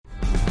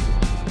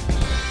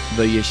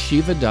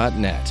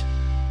theyeshiva.net.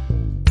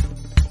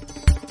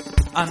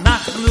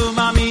 אנחנו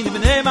מאמינים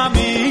בני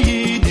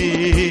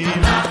מאמינים,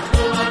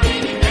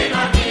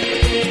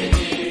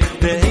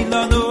 ואין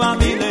לנו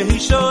עמי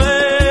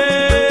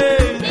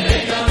להישואל,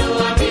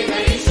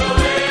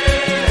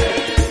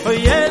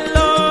 אוי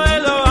אלו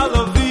אלו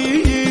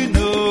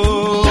אלובינו,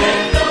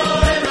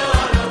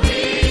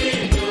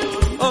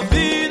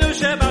 אבינו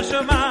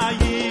שבשמיים,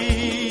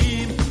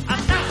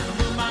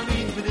 אנחנו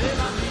מאמינים בני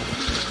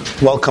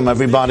מאמינים. Welcome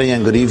everybody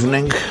and good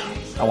evening.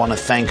 I want to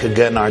thank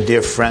again our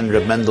dear friend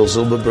Reb Mendel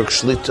Zilberberg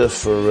Shlita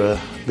for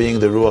being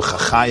the Ruach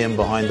HaChaim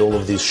behind all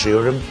of these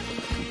shiurim.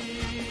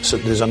 So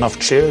there's enough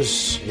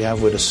chairs, you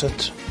have where to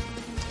sit.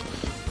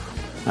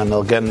 And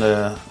again,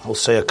 I'll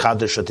say a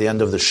Kaddish at the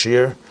end of the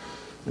shiur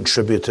in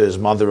tribute to his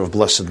mother of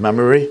blessed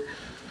memory.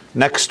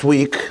 Next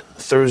week,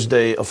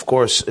 Thursday, of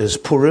course, is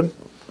Purim.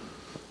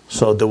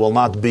 So there will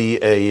not be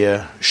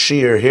a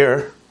shiur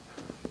here.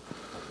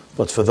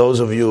 But for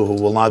those of you who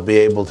will not be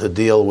able to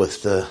deal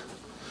with the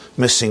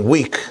missing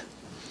week,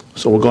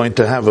 so we're going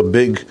to have a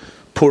big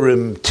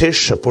Purim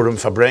Tish, a Purim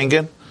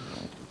Farbrengen,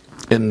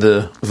 in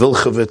the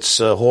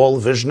Vilchovitz Hall,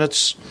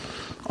 Vishnitz,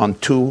 on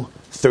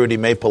 230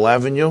 Maple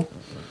Avenue.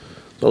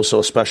 There's also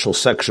a special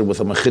section with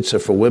a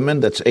mechitza for women.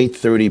 That's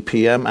 8:30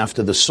 p.m.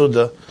 after the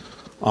Suda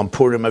on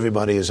Purim.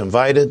 Everybody is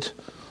invited.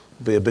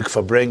 There'll be a big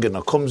Farbrengen,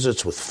 a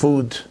kumzitz with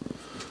food,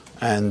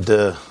 and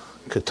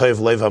Ketov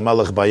Lev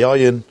HaMelech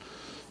Bayayin,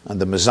 and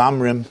the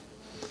Mezamrim,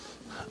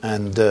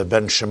 and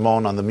Ben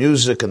Shimon on the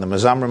music, and the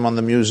Mezamrim on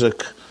the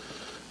music,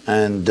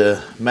 and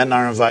men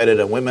are invited,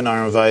 and women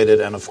are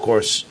invited, and of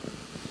course,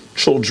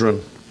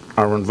 children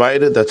are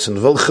invited. That's in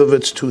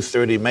Vilchovitz,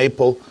 230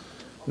 Maple,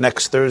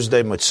 next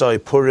Thursday,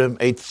 Motzai Purim,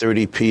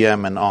 8:30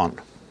 p.m. and on.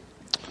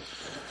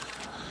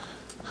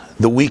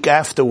 The week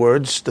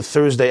afterwards, the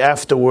Thursday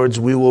afterwards,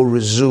 we will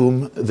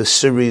resume the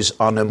series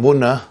on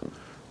Emunah,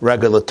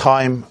 regular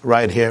time,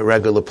 right here,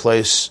 regular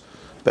place,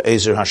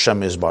 Be'ezer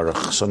Hashem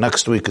Yisbarach. So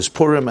next week is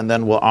Purim, and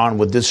then we're on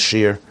with this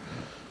shiur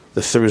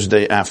the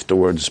Thursday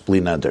afterwards,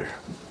 Bli Neder.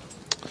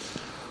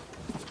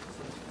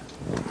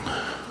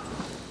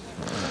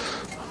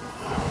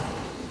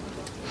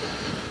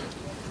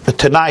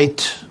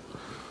 Tonight,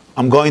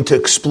 I'm going to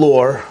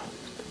explore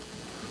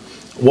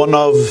one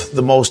of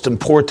the most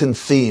important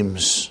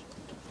themes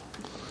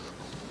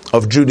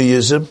of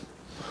Judaism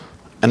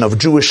and of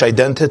Jewish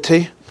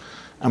identity,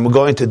 and we're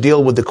going to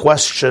deal with the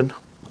question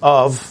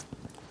of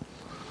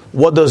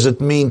what does it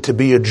mean to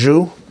be a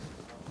Jew,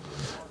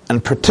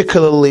 and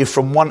particularly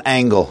from one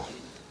angle,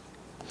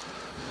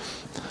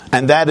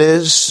 and that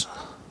is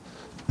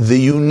the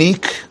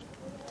unique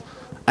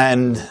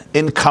and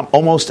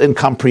almost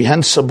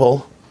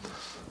incomprehensible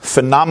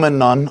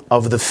phenomenon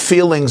of the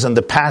feelings and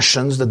the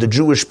passions that the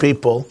Jewish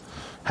people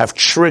have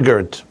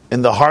triggered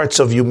in the hearts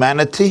of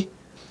humanity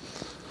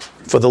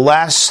for the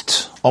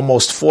last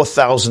almost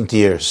 4,000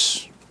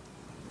 years.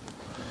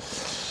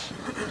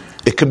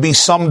 It can be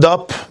summed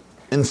up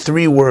in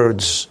 3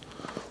 words: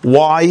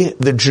 why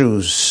the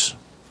Jews?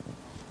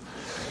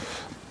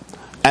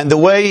 And the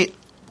way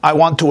I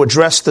want to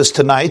address this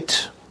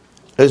tonight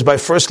is by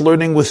first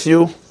learning with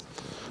you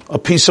a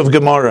piece of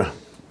Gemara.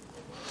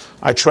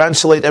 I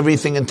translate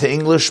everything into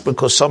English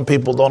because some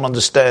people don't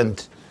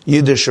understand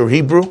Yiddish or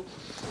Hebrew.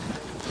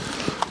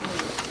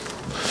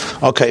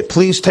 Okay,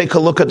 please take a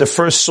look at the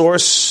first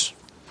source.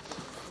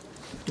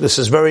 This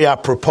is very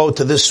apropos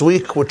to this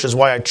week, which is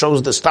why I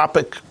chose this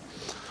topic.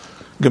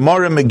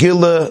 Gemara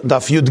Megillah,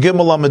 Daf Yud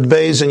Gimel Amid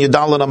Beis and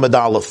Yudalad Amid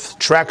Aleph.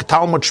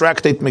 Talmud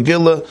Tractate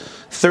Megillah,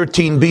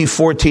 13b,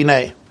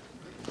 14a.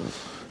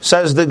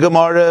 Says the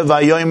Gemara,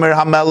 Vayomer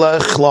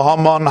HaMelech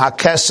LaHaman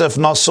HaKesef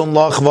Nasun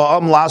Lach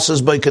Va'am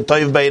Lasas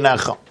B'Ketoiv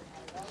Beinecha.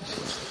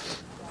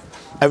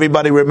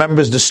 Everybody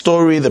remembers the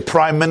story. The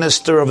prime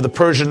minister of the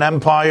Persian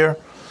Empire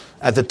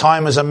at the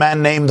time is a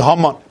man named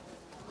Haman.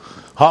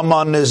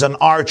 Haman is an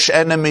arch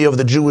enemy of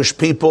the Jewish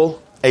people,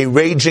 a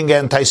raging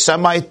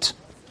anti-Semite,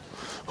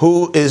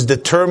 who is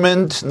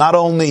determined not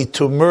only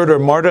to murder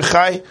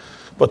Mordechai,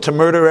 but to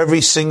murder every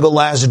single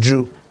last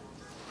Jew.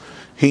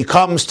 He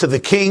comes to the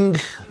king,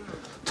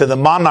 to the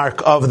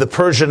monarch of the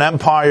Persian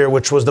Empire,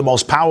 which was the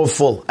most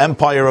powerful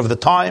empire of the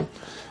time,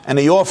 and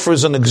he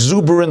offers an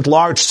exuberant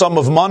large sum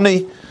of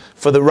money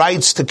for the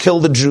rights to kill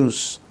the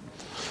Jews.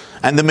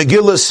 And the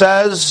Megillah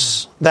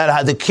says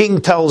that the king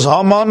tells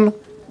Haman,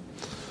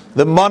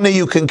 the money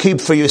you can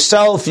keep for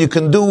yourself, you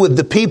can do with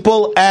the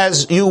people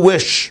as you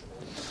wish.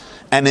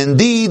 And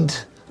indeed,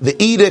 the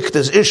edict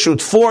is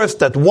issued forth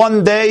that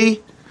one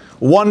day,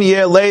 1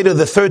 year later,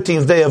 the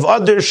 13th day of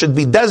Adar, should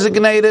be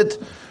designated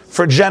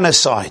for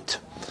genocide.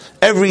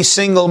 Every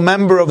single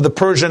member of the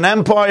Persian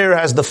Empire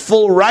has the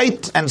full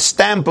right and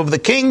stamp of the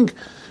king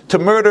to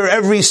murder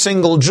every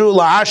single Jew. In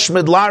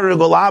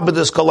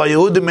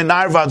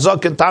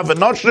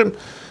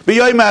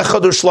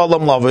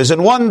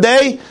one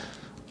day,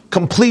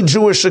 complete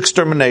Jewish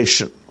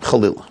extermination.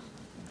 Chalila.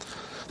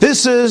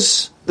 This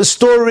is the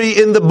story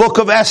in the book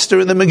of Esther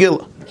in the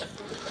Megillah.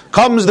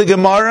 Comes the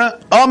Gemara,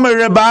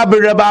 Omer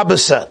Rabba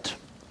said,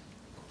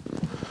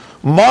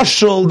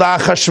 Mashal da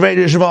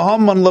Achashverosh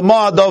v'Haman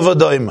l'ma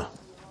adavadoima.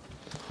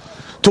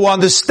 To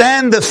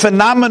understand the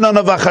phenomenon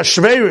of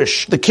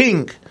Achashverosh, the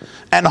king,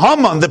 and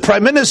Haman, the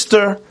prime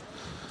minister,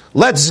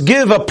 let's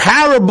give a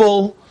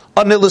parable,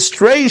 an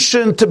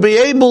illustration to be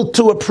able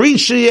to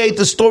appreciate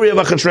the story of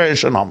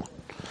Achashverosh and Haman.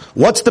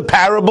 What's the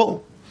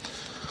parable?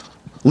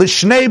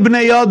 L'shnei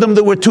bnei Adam,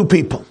 there were two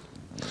people.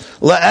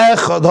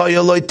 Le'echad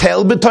hayaloi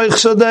tel b'toich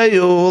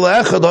sadeyu,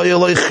 le'echad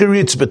hayaloi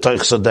chiritz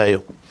b'toich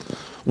sadeyu.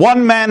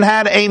 One man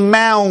had a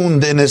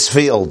mound in his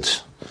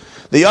field.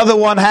 The other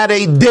one had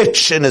a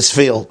ditch in his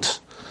field.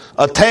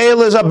 A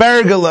tail is a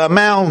bergela, a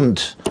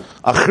mound.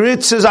 A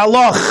chiritz is a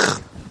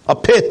loch, a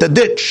pit, a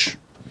ditch.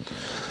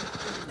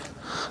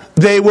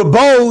 They were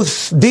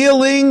both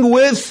dealing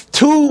with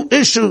two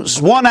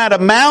issues. One had a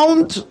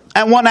mound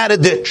and one had a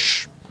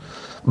ditch.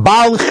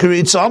 Bal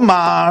chiritz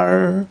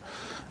Amar,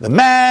 the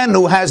man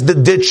who has the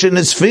ditch in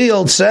his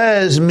field,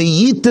 says, Mi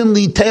yitin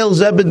li tail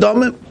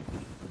zebedamim.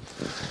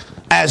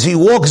 As he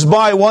walks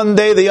by one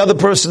day the other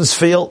person's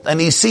field and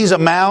he sees a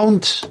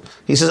mound,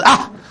 he says,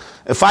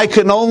 if I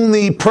can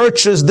only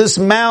purchase this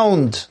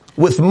mound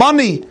with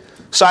money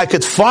so I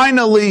could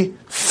finally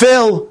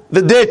fill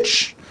the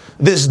ditch.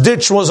 This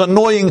ditch was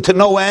annoying to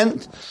no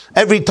end.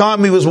 Every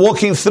time he was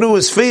walking through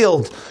his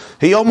field,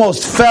 he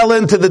almost fell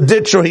into the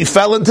ditch or he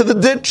fell into the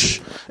ditch.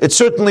 It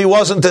certainly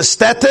wasn't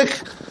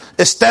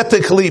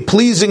aesthetically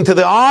pleasing to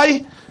the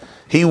eye.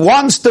 He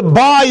wants to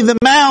buy the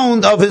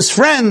mound of his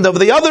friend, of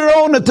the other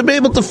owner, to be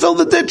able to fill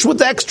the ditch with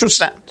the extra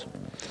sand.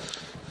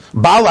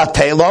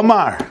 Balatei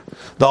Lomar,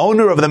 the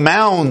owner of the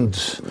mound,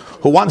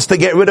 who wants to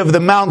get rid of the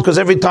mound because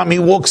every time he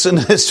walks in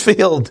his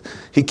field,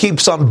 he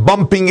keeps on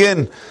bumping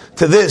in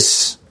to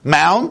this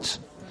mound.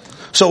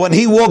 So when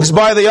he walks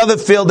by the other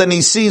field and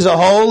he sees a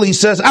hole, he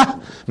says, if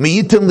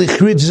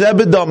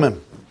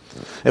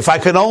I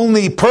can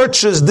only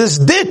purchase this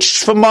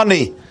ditch for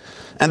money,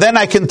 and then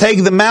I can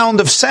take the mound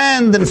of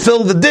sand and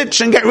fill the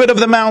ditch and get rid of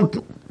the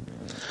mountain.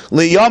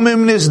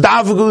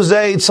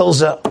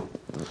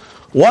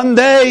 One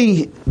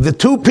day, the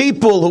two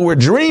people who were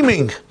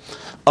dreaming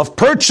of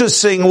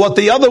purchasing what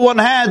the other one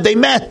had, they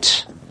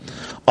met.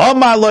 So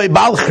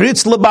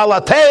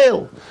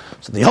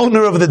the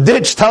owner of the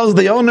ditch tells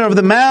the owner of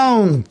the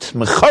mound,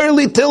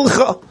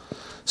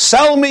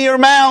 sell me your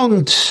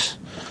mound.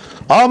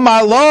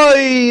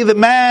 The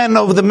man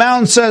of the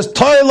mound says,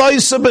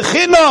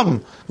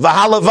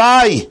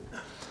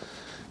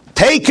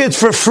 take it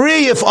for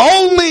free. If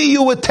only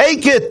you would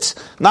take it.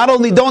 Not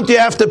only don't you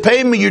have to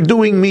pay me, you're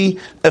doing me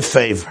a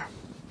favor.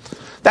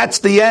 That's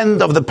the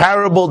end of the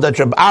parable that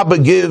Reb Abba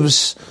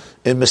gives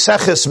in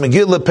Meseches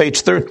Megillah,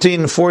 page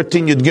 13,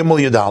 14, Yud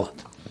Gimel, Yud Aleph.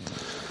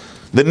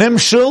 The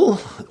Nimshul,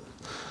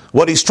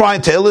 what he's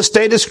trying to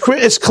illustrate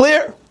is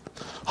clear.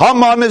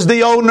 Haman is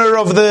the owner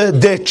of the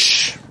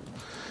ditch.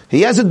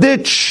 He has a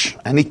ditch,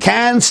 and he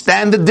can't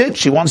stand the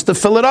ditch. He wants to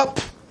fill it up.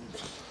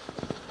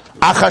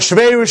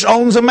 Achashverosh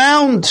owns a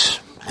mound,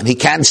 and he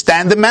can't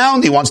stand the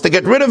mound. He wants to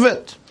get rid of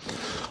it.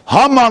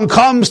 Haman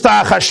comes to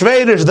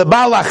Achashverosh, the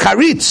Baal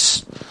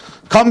HaCharitz,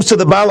 comes to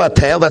the Baal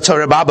HaTeil, that's how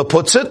Reb Abba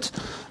puts it,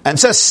 and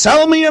says,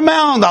 sell me your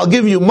mound, I'll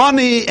give you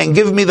money, and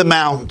give me the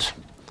mound.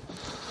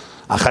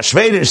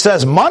 Achashverosh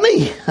says,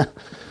 money?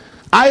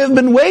 I have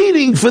been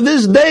waiting for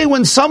this day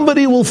when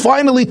somebody will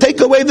finally take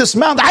away this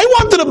mound. I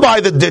wanted to buy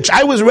the ditch.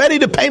 I was ready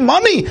to pay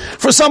money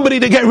for somebody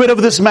to get rid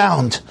of this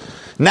mound.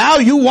 Now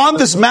you want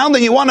this mound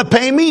and you want to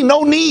pay me?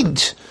 No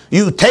need.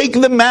 You take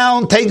the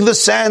mound, take the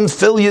sand,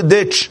 fill your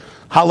ditch.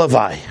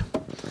 Halavai.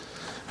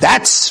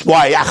 That's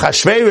why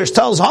Achashverosh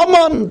tells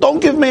Haman,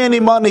 don't give me any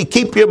money,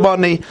 keep your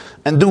money,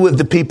 and do with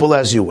the people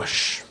as you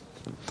wish.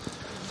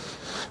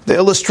 The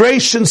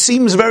illustration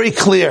seems very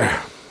clear,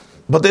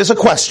 but there's a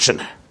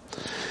question.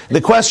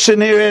 The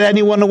question here, and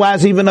anyone who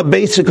has even a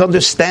basic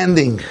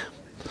understanding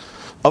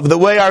of the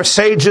way our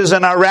sages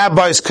and our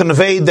rabbis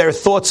conveyed their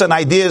thoughts and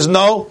ideas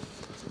know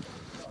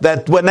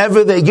that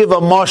whenever they give a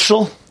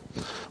mashal,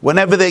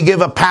 whenever they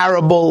give a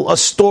parable, a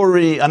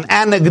story, an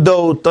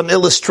anecdote, an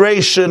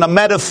illustration, a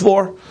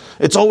metaphor,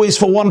 it's always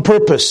for one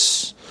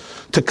purpose: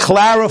 to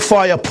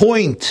clarify a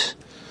point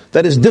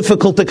that is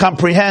difficult to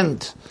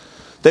comprehend.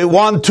 They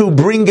want to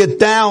bring it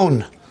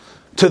down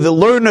to the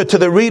learner, to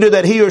the reader,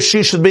 that he or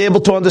she should be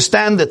able to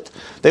understand it.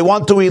 They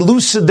want to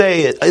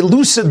elucidate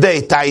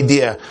the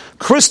idea,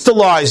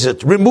 crystallize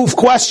it, remove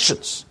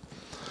questions.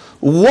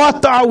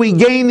 What are we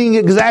gaining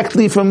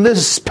exactly from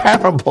this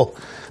parable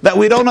that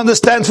we don't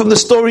understand from the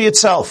story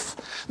itself?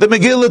 The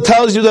Megillah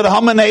tells you that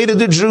Haman hated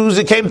the Jews.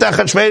 He came to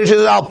Achashverosh and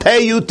said, I'll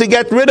pay you to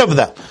get rid of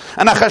them.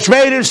 And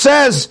Achashverosh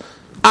says,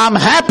 I'm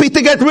happy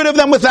to get rid of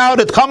them without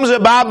it. Comes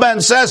Reb Abba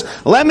and says,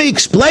 let me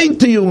explain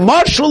to you.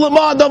 Marshal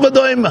Amad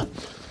Avadoim.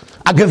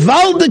 A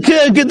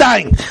gewaldige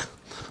gedank.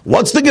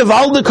 What's the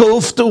gewaldige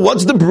uftu?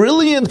 What's the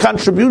brilliant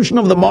contribution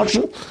of the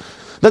Marshal?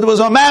 that there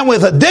was a man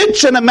with a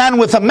ditch and a man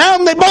with a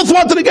mound. They both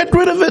wanted to get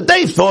rid of it.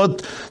 They thought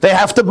they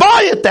have to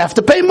buy it, they have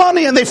to pay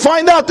money, and they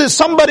find out there's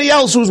somebody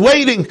else who's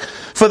waiting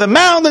for the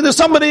mound, and there's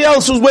somebody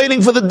else who's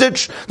waiting for the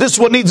ditch. This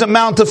one needs a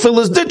mound to fill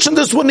his ditch, and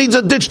this one needs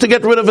a ditch to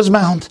get rid of his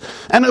mound.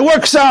 And it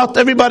works out,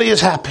 everybody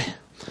is happy.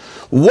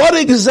 What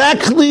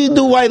exactly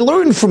do I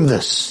learn from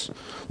this?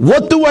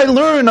 What do I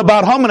learn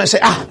about Haman? I say,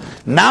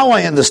 now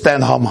I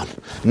understand Haman.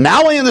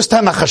 Now I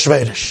understand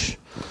Achashverosh.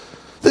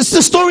 This is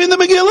the story in the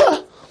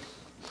Megillah.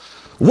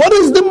 What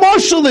is the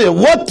marshal there?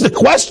 What's the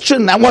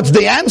question and what's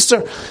the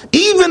answer?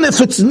 Even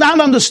if it's not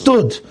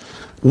understood,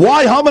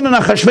 why Haman and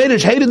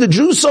Achashverosh hated the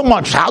Jews so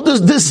much, how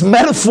does this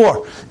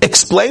metaphor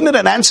explain it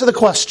and answer the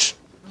question?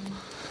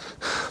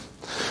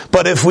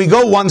 But if we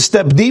go one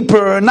step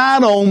deeper,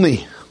 not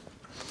only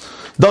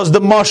does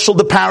the marshal,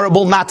 the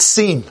parable, not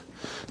seem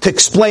to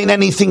explain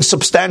anything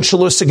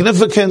substantial or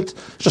significant,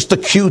 just a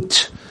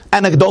cute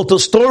anecdotal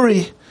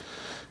story,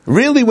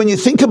 really when you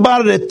think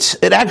about it,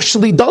 it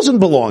actually doesn't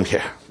belong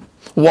here.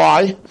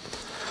 Why?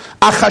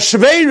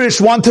 Achashverosh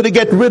wanted to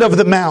get rid of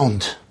the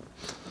mound.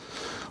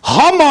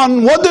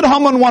 Haman, what did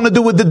Haman want to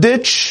do with the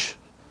ditch?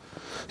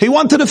 He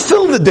wanted to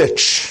fill the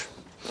ditch.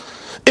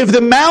 If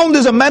the mound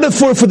is a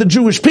metaphor for the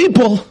Jewish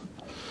people,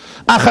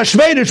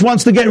 Achashverosh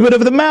wants to get rid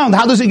of the mound.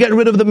 How does he get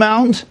rid of the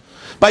mound?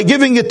 By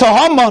giving it to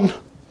Haman,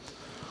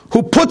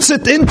 who puts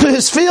it into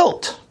his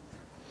field.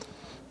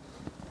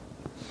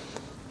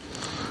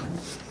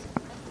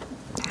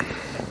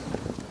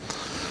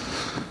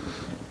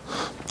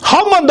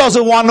 Haman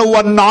doesn't want to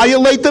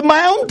annihilate the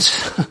mound.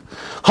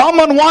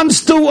 Haman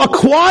wants to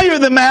acquire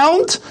the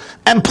mound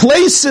and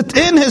place it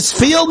in his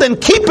field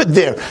and keep it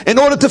there in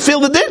order to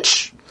fill the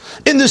ditch.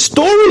 In the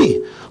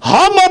story,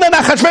 Haman and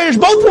Achashverosh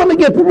both want to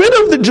get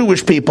rid of the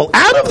Jewish people,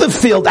 out of the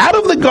field, out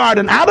of the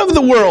garden, out of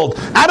the world,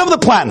 out of the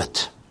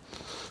planet.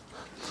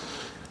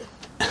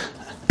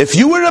 If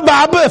you were a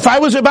Baba, if I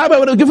was a Baba, I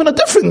would have given a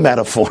different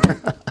metaphor.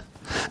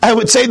 I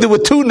would say there were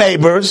two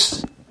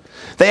neighbors.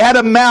 They had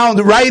a mound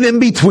right in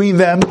between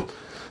them.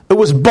 It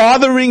was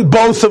bothering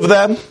both of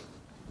them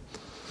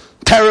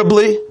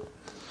terribly.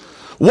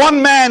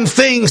 One man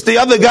thinks the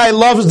other guy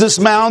loves this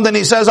mound and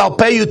he says, I'll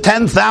pay you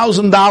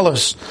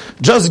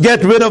 $10,000. Just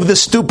get rid of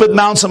this stupid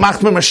mound, Samach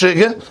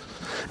Meshigah.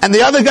 And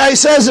the other guy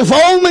says, if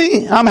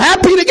only, I'm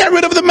happy to get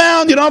rid of the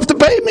mound, you don't have to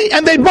pay me.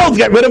 And they both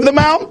get rid of the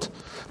mound.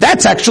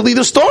 That's actually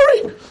the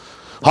story.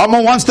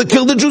 Haman wants to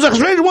kill the Jews,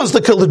 Achashverosh wants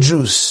to kill the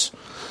Jews.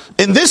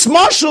 In this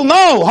marshal,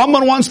 no,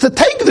 Haman wants to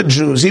take the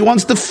Jews. He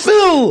wants to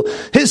fill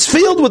his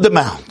field with the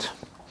mound.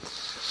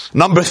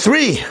 Number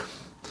 3,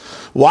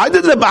 why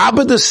did the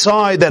Baba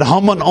decide that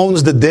Haman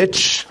owns the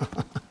ditch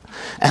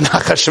and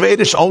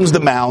Achashverosh owns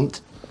the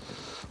mound?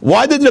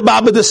 Why did the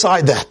Baba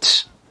decide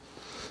that?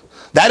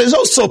 That is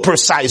also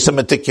precise and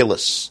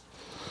meticulous.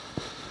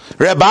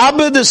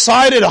 Rebbe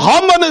decided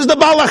Haman is the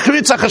Baal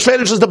Achritz,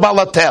 Achashverosh is the Baal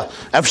Hatel.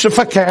 Efsheh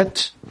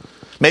fakert.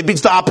 Maybe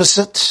it's the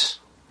opposite.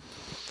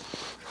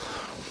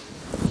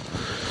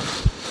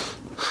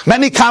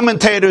 Many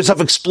commentators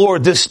have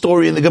explored this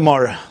story in the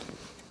Gemara.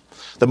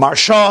 The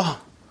Marsha,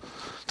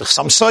 the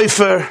Chassam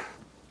Sofer,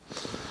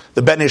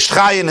 the Ben Ish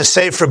Chai in the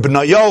Sefer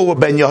Benayo,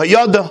 Ben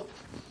Yehoyada,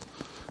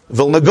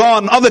 Vilna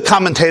Gaon, other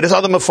commentators,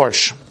 other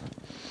Mefarshim.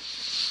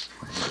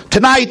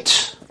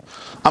 Tonight,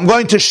 I'm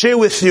going to share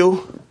with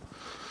you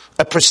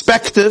a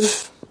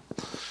perspective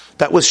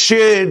that was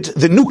shared,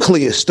 the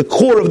nucleus, the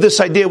core of this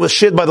idea was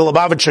shared by the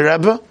Lubavitcher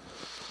Rebbe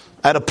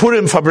at a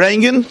Purim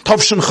Farbrengen,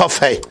 Tovshin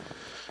Chafei,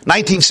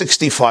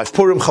 1965,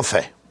 Purim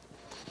Chafei.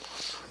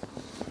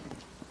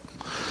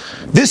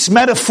 This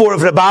metaphor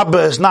of Rebbe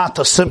is not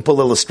a simple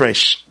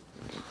illustration.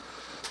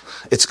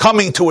 It's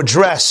coming to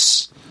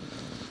address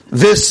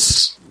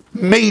this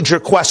major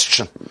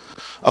question,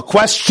 a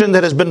question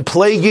that has been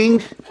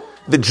plaguing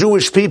the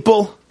Jewish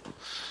people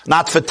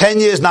not for 10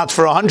 years, not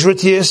for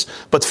 100 years,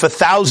 but for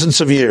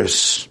thousands of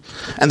years.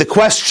 And the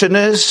question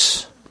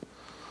is,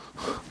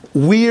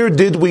 where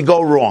did we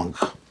go wrong?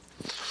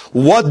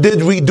 What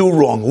did we do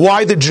wrong?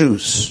 Why the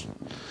Jews?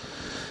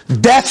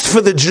 Death for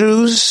the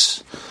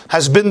Jews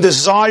has been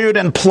desired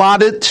and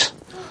plotted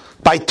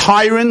by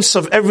tyrants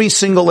of every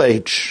single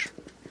age.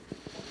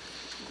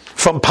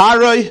 From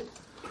Parai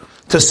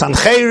to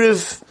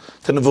Sancheriv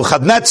to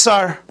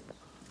Nebuchadnezzar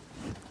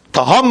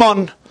to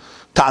Haman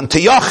to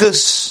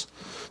Antiochus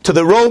to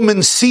the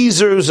Roman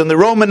Caesars and the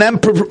Roman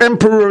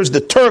emperors,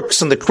 the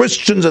Turks and the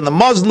Christians and the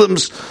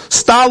Muslims,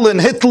 Stalin,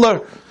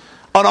 Hitler,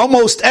 on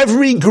almost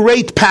every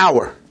great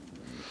power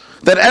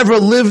that ever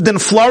lived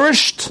and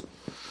flourished,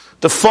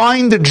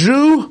 defined the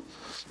Jew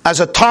as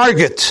a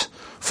target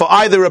for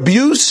either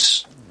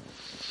abuse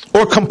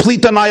or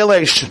complete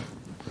annihilation.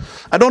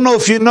 I don't know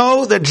if you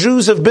know that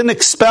Jews have been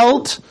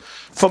expelled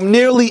from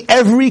nearly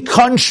every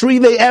country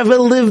they ever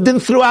lived in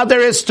throughout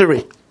their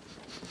history.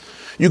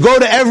 You go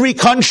to every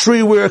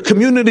country where a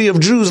community of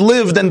Jews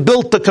lived and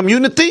built the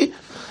community,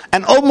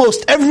 and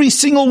almost every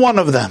single one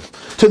of them,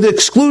 to the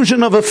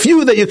exclusion of a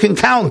few that you can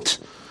count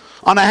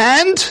on a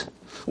hand,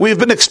 we've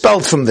been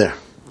expelled from there.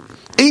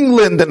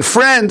 England and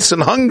France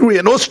and Hungary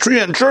and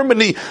Austria and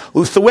Germany,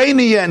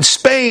 Lithuania and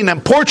Spain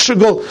and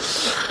Portugal,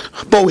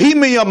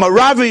 Bohemia,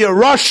 Moravia,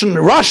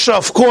 Russia,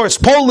 of course,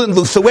 Poland,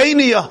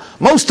 Lithuania,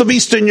 most of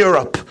Eastern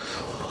Europe,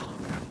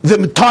 the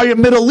entire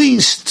Middle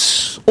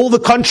East, all the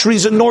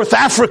countries in North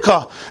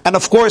Africa, and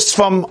of course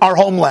from our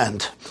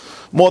homeland,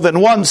 more than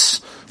once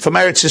from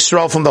Eretz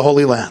Yisrael, from the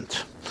Holy Land.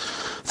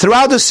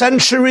 Throughout the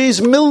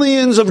centuries,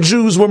 millions of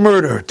Jews were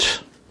murdered,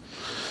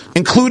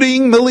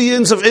 including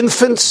millions of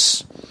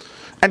infants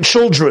and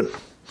children.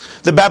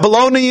 The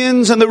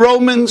Babylonians and the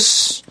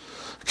Romans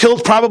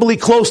killed probably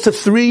close to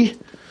 3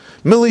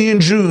 million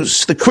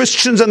Jews. The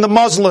Christians and the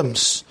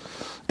Muslims,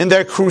 in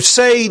their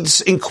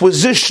crusades,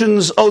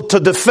 inquisitions, auto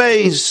de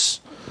fe,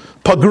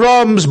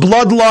 pogroms,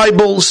 blood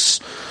libels,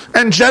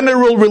 and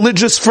general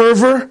religious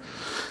fervor,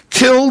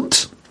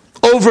 killed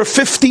over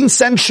 15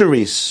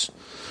 centuries.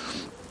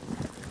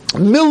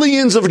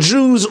 Millions of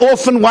Jews,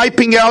 often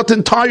wiping out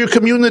entire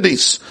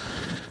communities.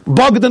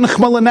 Bogdan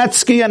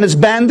Khmelnytsky and his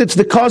bandits,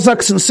 the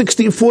Cossacks, in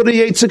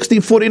 1648,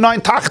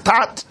 1649,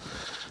 Takhtat,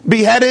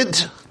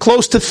 beheaded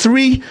close to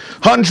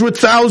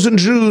 300,000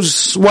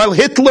 Jews, while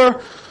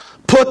Hitler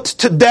put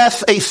to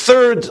death a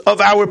third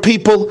of our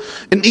people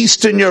in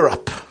Eastern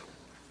Europe.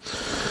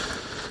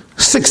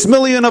 6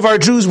 million of our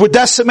Jews were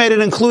decimated,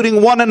 including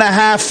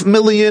 1.5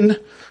 million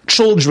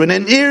children.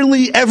 In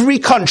nearly every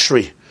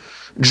country,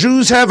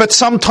 Jews have at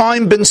some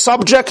time been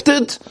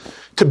subjected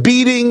to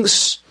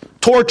beatings,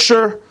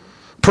 torture,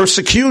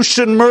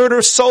 persecution,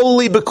 murder,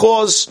 solely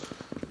because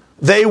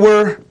they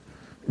were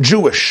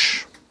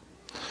Jewish.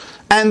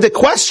 And the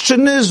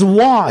question is,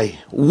 why?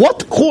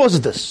 What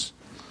caused this?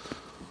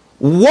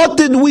 What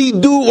did we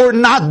do or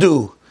not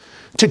do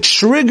to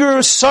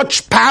trigger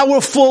such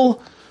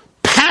powerful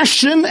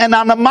passion and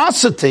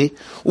animosity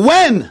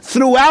when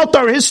throughout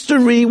our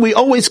history we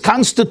always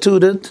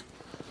constituted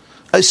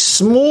a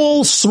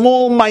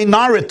small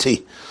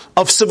minority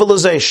of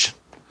civilization?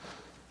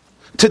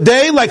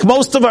 Today, like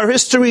most of our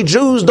history,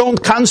 Jews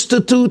don't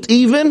constitute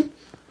even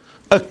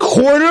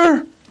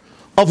 1/4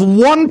 of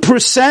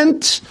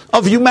 1%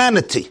 of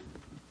humanity.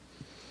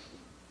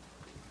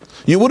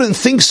 You wouldn't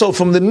think so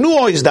from the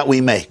noise that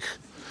we make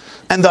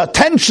and the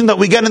attention that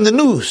we get in the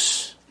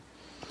news.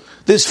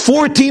 There's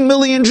 14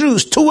 million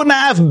Jews,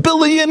 2.5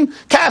 billion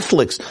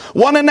Catholics,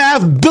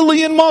 1.5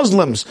 billion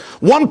Muslims,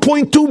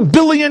 1.2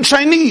 billion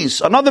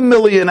Chinese, another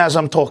million as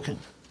I'm talking.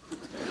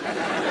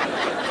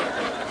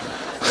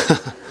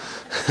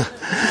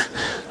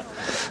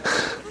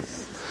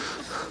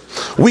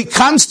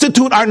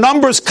 Our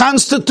numbers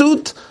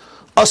constitute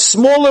a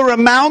smaller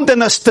amount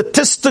than a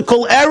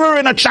statistical error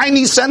in a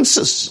Chinese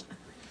census.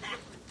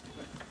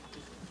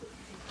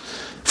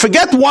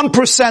 Forget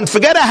 1%,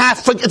 forget a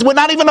half, we're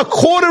not even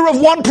 1/4 of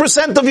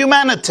 1% of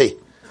humanity.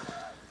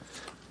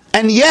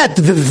 And yet,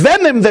 the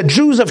venom that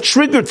Jews have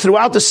triggered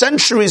throughout the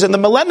centuries and the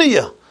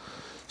millennia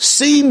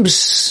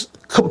seems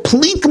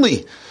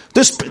completely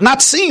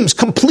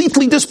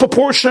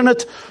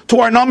disproportionate to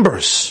our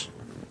numbers.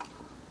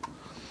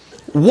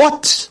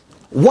 What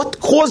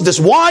caused this?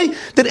 Why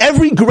did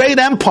every great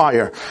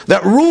empire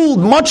that ruled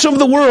much of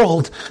the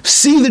world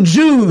see the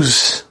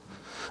Jews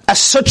as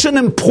such an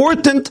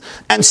important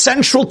and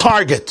central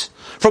target?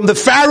 From the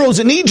pharaohs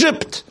in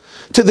Egypt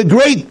to the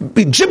great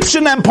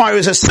Egyptian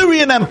empires,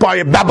 Assyrian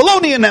Empire,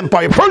 Babylonian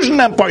Empire,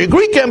 Persian Empire,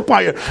 Greek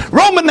Empire,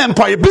 Roman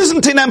Empire,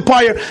 Byzantine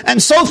Empire,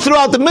 and so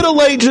throughout the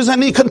Middle Ages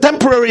and the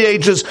contemporary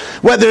ages,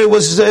 whether it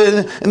was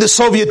in the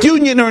Soviet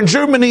Union or in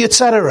Germany,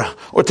 etc.,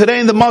 or today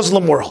in the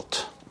Muslim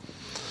world.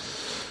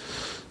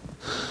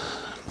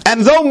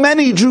 And though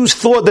many Jews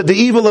thought that the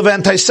evil of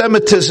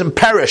anti-Semitism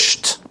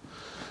perished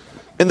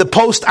in the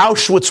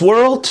post-Auschwitz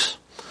world,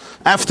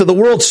 after the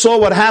world saw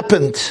what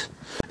happened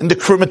in the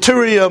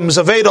crematoriums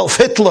of Adolf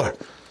Hitler,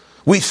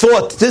 we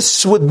thought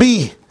this would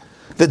be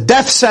the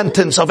death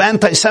sentence of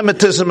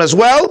anti-Semitism as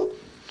well.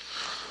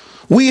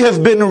 We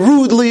have been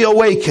rudely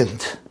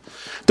awakened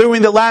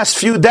during the last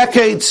few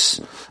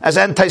decades as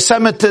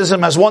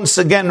anti-Semitism has once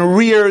again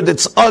reared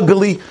its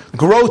ugly,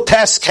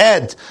 grotesque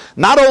head,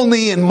 not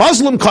only in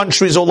Muslim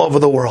countries all over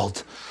the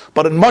world,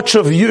 but in much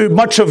of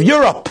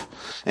Europe,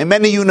 in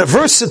many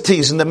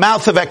universities, in the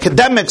mouth of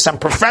academics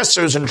and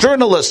professors and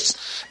journalists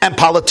and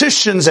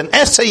politicians and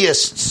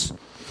essayists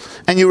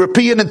and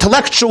European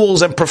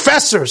intellectuals and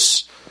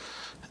professors.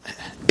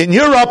 In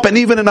Europe and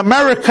even in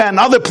America and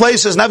other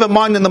places, never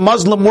mind in the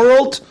Muslim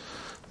world,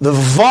 the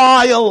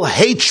vile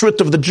hatred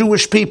of the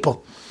Jewish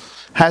people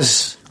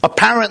has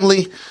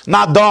apparently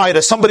not died.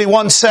 As somebody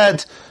once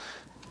said,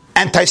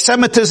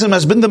 anti-Semitism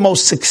has been the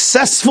most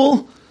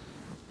successful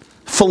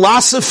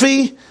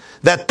philosophy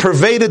that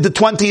pervaded the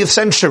 20th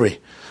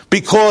century,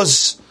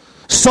 because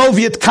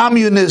Soviet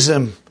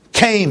communism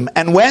came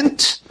and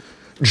went,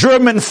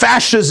 German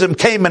fascism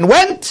came and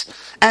went,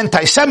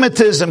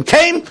 anti-Semitism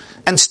came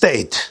and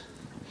stayed.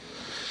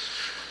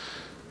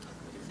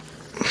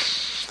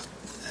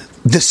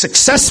 The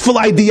successful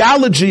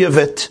ideology of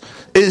it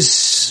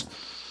is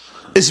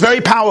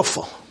very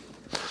powerful.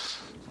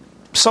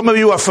 Some of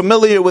you are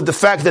familiar with the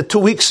fact that 2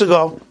 weeks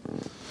ago,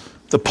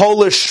 the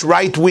Polish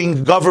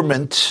right-wing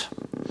government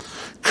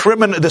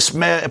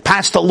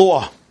passed a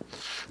law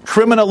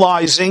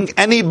criminalizing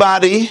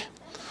anybody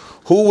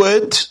who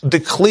would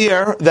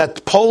declare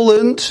that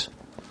Poland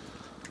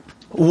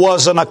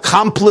was an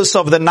accomplice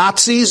of the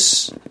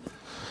Nazis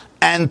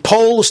and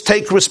Poles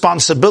take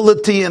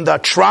responsibility in the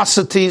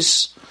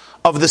atrocities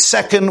of the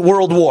Second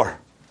World War.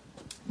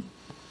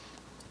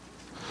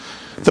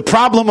 The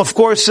problem, of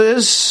course,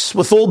 is,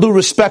 with all due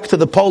respect to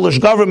the Polish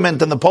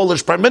government and the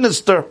Polish Prime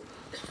Minister,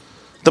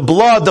 the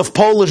blood of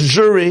Polish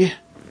Jewry,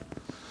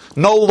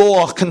 no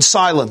law can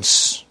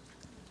silence.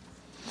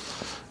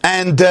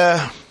 And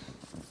I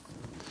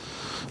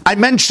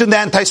mentioned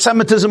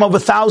anti-Semitism over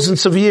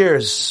thousands of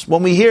years.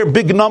 When we hear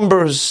big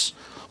numbers,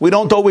 we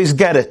don't always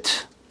get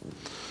it.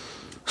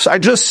 So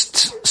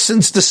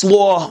since this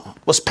law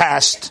was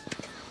passed,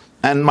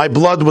 and my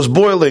blood was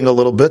boiling a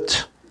little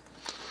bit,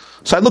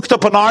 so I looked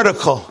up an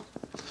article.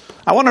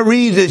 I want to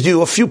read to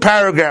you a few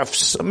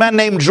paragraphs. A man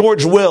named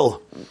George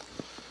Will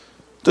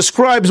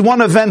describes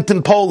one event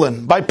in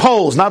Poland, by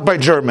Poles, not by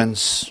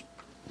Germans.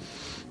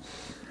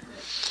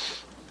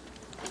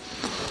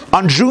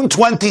 On June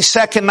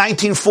 22nd,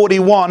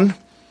 1941,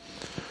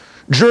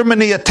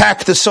 Germany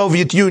attacked the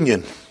Soviet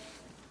Union.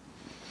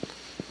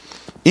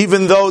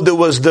 Even though there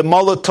was the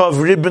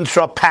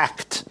Molotov-Ribbentrop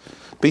Pact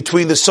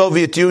between the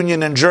Soviet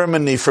Union and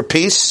Germany for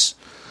peace,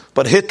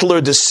 but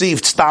Hitler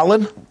deceived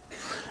Stalin,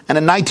 and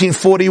in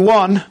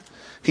 1941,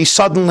 he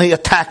suddenly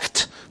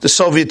attacked the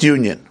Soviet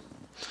Union.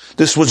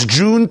 This was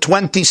June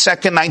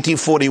 22nd,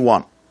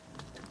 1941.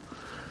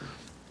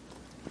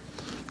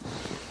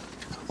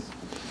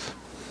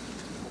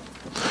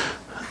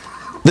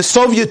 The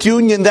Soviet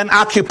Union then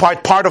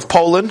occupied part of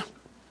Poland,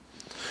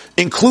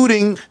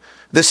 including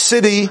the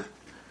city,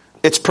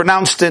 it's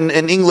pronounced in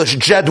English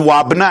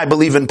Jedwabne, I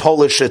believe in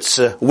Polish it's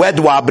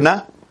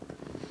Wedwabne.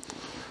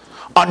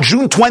 On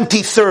June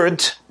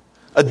 23rd,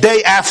 a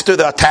day after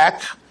the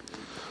attack,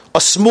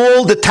 a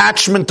small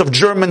detachment of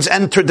Germans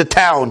entered the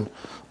town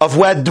of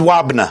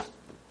Wedwabne.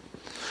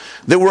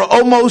 There were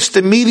almost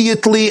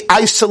immediately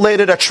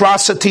isolated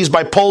atrocities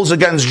by Poles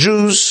against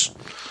Jews.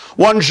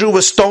 One Jew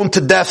was stoned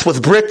to death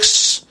with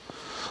bricks,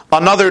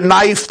 another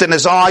knifed and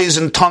his eyes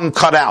and tongue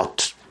cut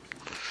out.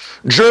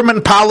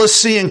 German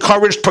policy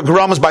encouraged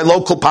pogroms by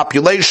local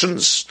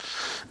populations,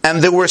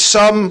 and there were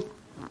some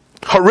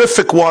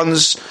horrific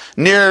ones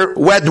near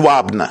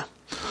Wedwabne.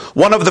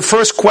 One of the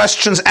first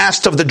questions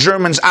asked of the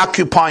Germans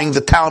occupying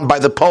the town by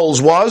the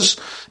Poles was,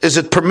 is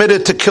it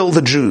permitted to kill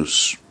the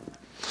Jews?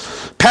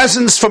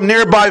 Peasants from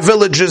nearby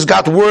villages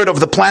got word of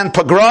the planned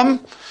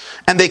pogrom,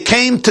 and they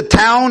came to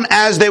town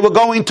as they were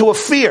going to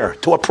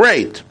a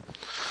parade.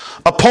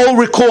 A Pole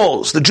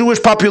recalls, the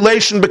Jewish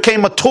population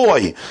became a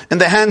toy in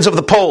the hands of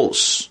the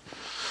Poles.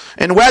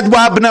 In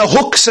Wedwabne,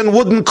 hooks and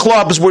wooden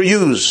clubs were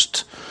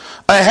used.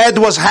 A head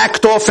was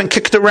hacked off and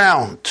kicked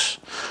around.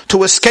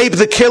 To escape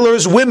the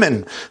killers,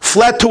 women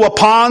fled to a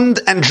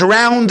pond and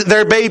drowned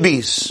their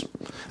babies,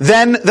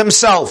 then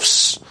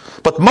themselves.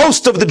 But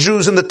most of the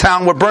Jews in the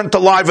town were burnt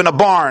alive in a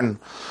barn,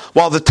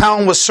 while the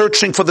town was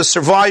searching for the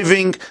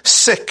surviving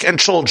sick and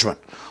children.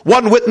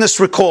 One witness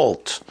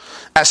recalled,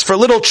 as for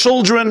little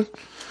children,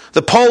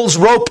 the Poles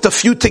roped a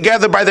few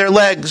together by their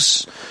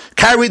legs,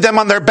 carried them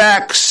on their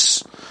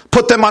backs,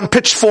 put them on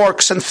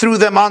pitchforks, and threw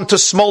them onto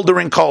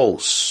smoldering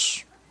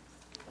coals.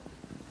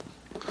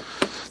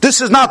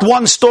 This is not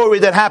one story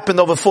that happened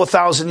over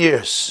 4,000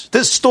 years.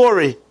 This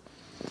story,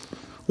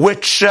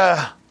 which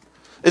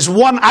is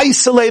one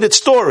isolated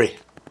story,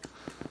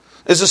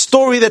 is a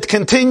story that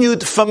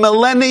continued for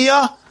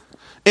millennia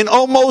in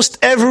almost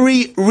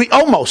every region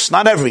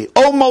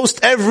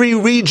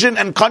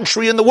and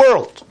country in the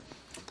world.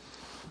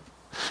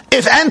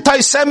 If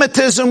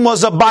anti-Semitism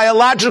was a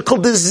biological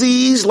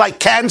disease like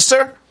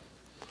cancer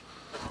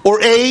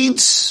or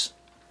AIDS,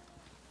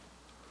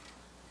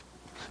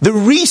 the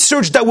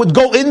research that would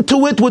go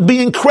into it would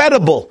be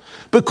incredible,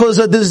 because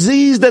a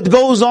disease that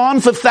goes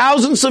on for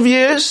thousands of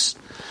years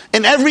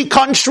in every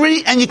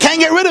country and you can't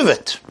get rid of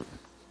it.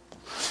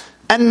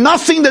 And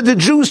nothing that the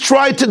Jews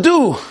tried to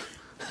do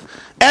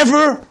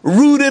ever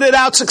rooted it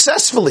out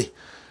successfully.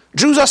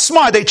 Jews are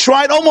smart. They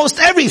tried almost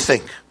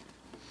everything.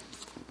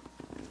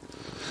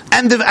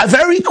 And the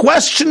very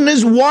question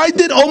is, why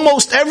did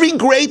almost every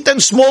great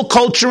and small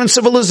culture and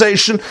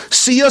civilization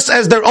see us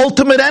as their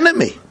ultimate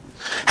enemy?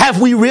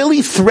 Have we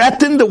really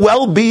threatened the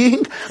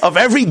well-being of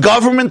every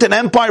government and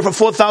empire for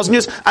 4,000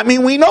 years? I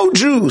mean, we know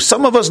Jews.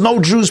 Some of us know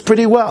Jews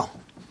pretty well.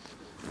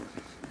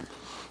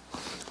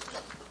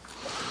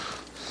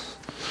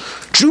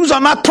 Jews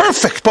are not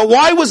perfect, but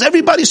why was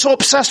everybody so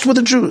obsessed with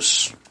the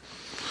Jews?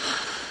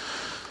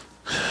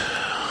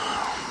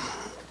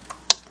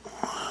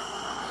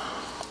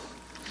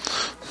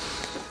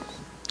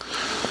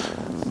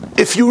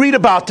 If you read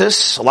about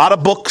this, a lot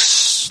of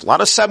books, a lot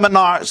of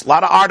seminars, a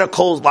lot of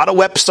articles, a lot of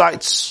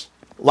websites,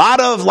 a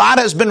lot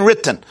has been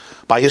written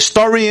by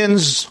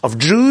historians of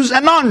Jews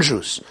and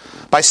non-Jews,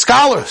 by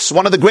scholars.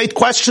 One of the great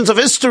questions of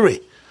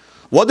history: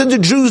 what did the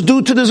Jews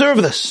do to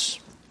deserve this?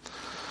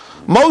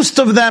 Most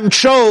of them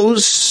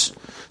chose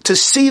to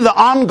see the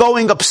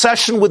ongoing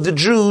obsession with the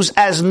Jews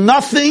as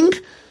nothing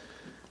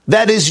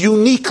that is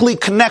uniquely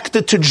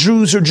connected to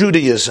Jews or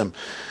Judaism.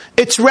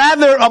 It's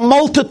rather a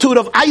multitude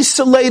of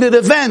isolated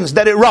events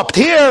that erupt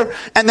here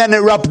and then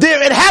erupt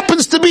there. It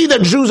happens to be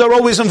that Jews are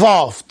always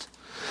involved.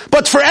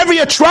 But for every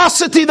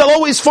atrocity, they'll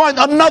always find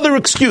another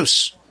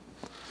excuse.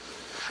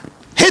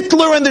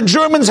 Hitler and the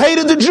Germans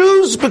hated the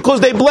Jews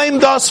because they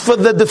blamed us for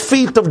the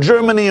defeat of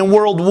Germany in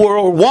World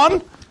War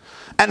I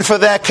and for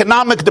the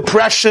economic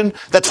depression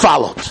that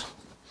followed.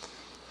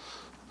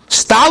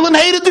 Stalin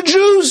hated the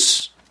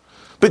Jews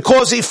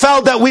because he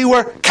felt that we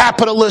were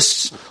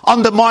capitalists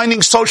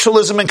undermining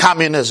socialism and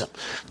communism.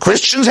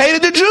 Christians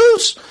hated the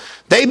Jews.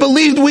 They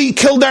believed we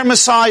killed their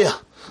Messiah.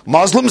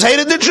 Muslims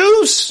hated the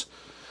Jews.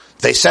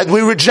 They said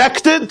we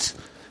rejected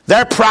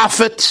their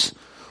prophet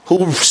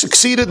who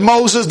succeeded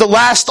Moses, the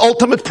last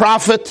ultimate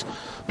prophet,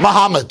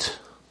 Muhammad.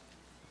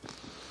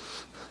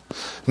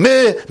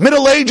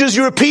 Middle Ages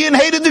European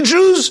hated the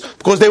Jews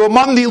because they were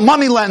money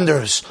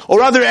lenders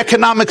or other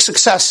economic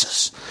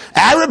successes.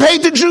 Arab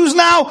hate the Jews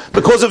now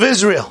because of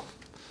Israel.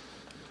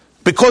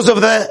 Because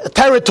of the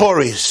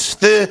territories,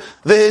 the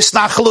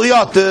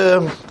snachaluyot,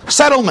 the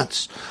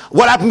settlements.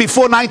 What happened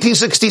before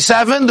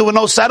 1967? There were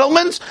no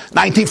settlements.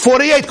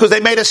 1948, because they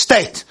made a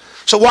state.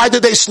 So why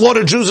did they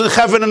slaughter Jews in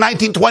Hebron in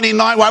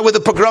 1929? Why were the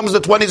pogroms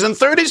in the 20s and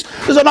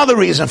 30s? There's another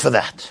reason for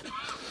that.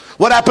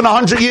 What happened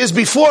 100 years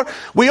before?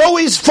 We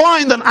always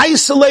find an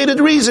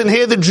isolated reason.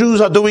 Here the Jews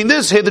are doing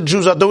this, here the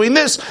Jews are doing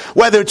this.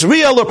 Whether it's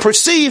real or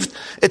perceived,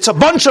 it's a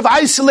bunch of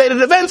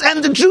isolated events,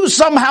 and the Jews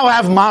somehow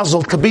have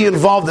mazel to be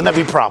involved in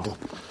every problem.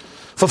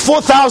 For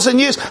 4,000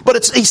 years, but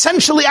it's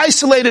essentially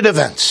isolated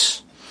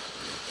events.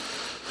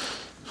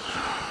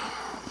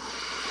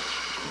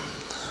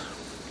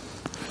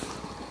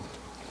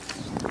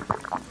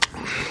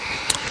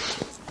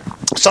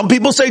 Some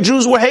people say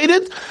Jews were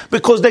hated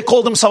because they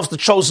call themselves the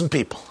chosen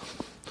people.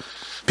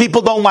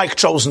 People don't like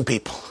chosen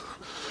people.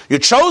 You're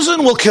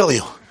chosen, we'll kill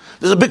you.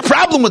 There's a big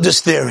problem with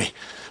this theory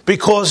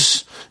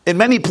because in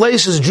many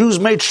places Jews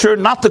made sure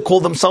not to call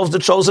themselves the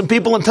chosen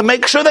people and to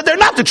make sure that they're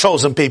not the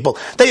chosen people.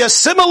 They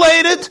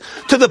assimilated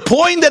to the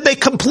point that they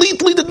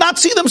completely did not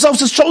see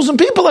themselves as chosen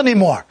people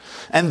anymore.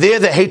 And there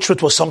the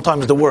hatred was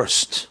sometimes the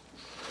worst.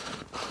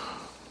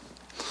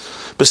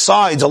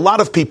 Besides, a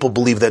lot of people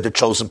believe they're the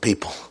chosen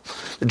people.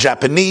 The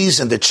Japanese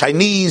and the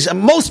Chinese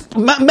and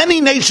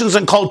many nations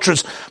and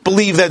cultures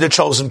believe they're the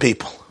chosen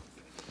people.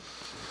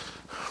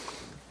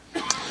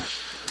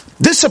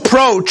 This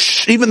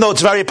approach, even though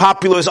it's very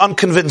popular, is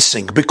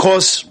unconvincing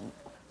because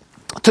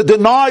to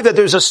deny that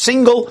there's a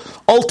single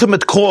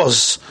ultimate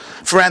cause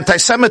for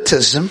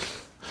anti-Semitism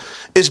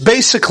is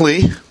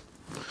basically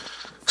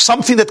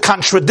something that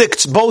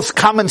contradicts both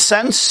common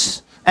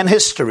sense and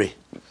history.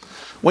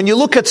 When you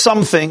look at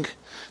something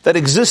that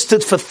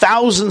existed for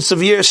thousands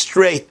of years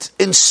straight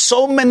in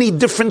so many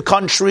different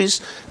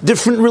countries,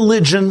 different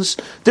religions,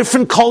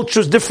 different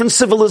cultures, different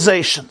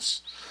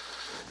civilizations,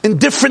 in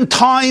different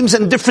times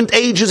and different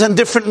ages and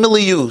different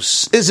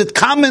milieus. Is it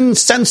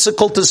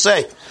commonsensical to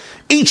say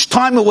each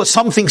time it was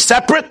something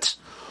separate,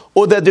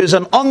 or that there's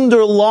an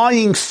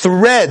underlying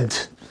thread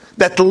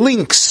that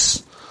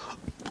links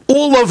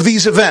all of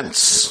these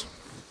events?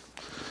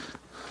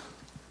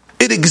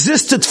 It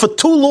existed for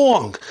too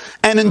long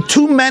and in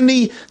too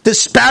many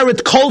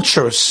disparate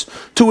cultures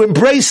to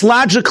embrace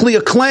logically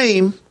a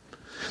claim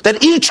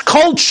that each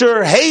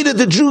culture hated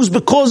the Jews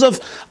because of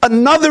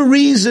another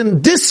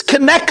reason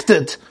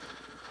disconnected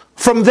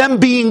from them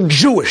being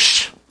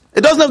Jewish.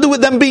 It doesn't have to do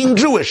with them being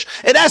Jewish.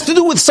 It has to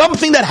do with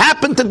something that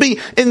happened to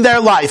be in their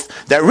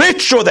life. They're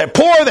rich or they're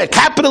poor, they're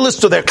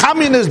capitalists or they're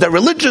communists, they're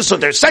religious or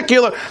they're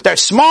secular, they're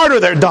smart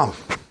or they're dumb.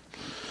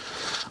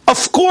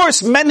 Of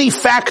course, many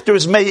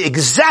factors may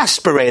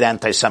exasperate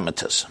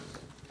anti-Semitism.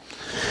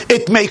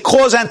 It may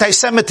cause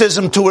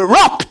anti-Semitism to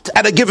erupt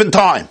at a given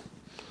time.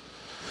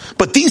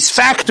 But these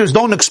factors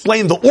don't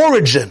explain the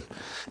origin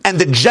and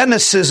the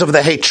genesis of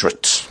the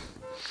hatred.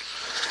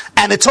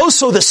 And it's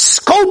also the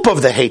scope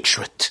of the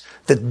hatred,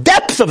 the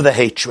depth of the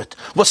hatred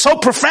was so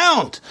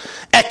profound.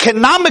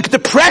 Economic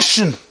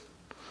depression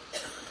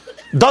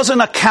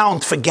doesn't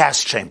account for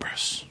gas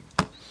chambers.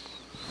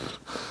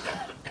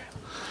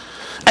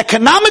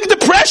 Economic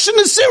depression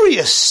is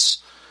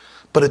serious,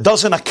 but it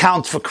doesn't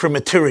account for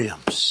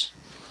crematoriums,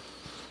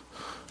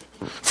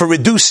 for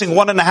reducing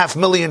 1.5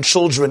 million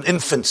children,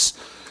 infants,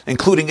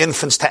 including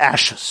infants, to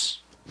ashes.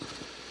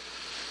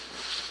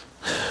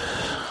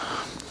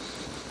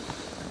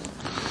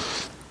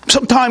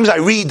 Sometimes I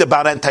read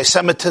about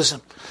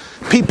anti-Semitism.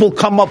 People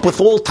come up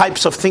with all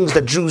types of things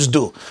that Jews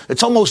do.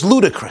 It's almost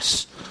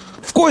ludicrous.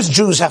 Of course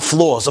Jews have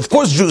flaws. Of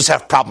course Jews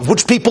have problems,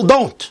 which people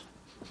don't.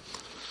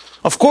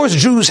 Of course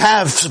Jews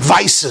have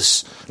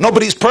vices.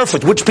 Nobody's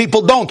perfect, which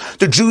people don't.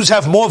 Do Jews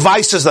have more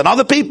vices than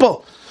other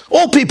people?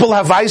 All people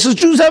have vices.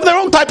 Jews have their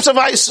own types of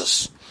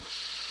vices.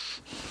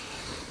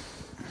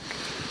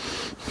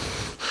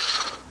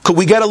 Could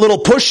we get a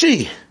little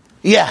pushy?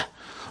 Yeah.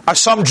 Are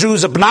some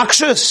Jews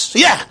obnoxious?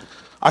 Yeah.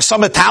 Are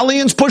some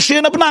Italians pushy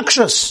and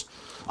obnoxious?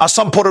 Are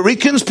some Puerto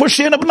Ricans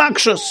pushy and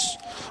obnoxious?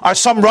 Are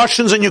some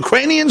Russians and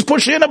Ukrainians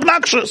pushy and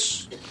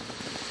obnoxious?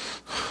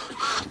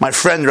 My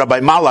friend Rabbi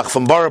Malach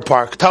from Borough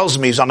Park tells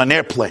me he's on an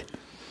airplane.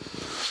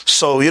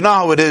 So you know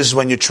how it is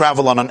when you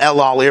travel on an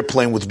El Al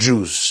airplane with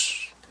Jews.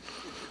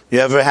 You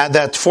ever had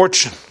that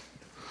fortune?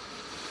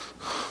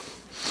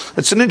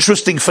 It's an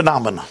interesting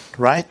phenomenon,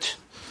 right?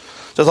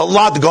 There's a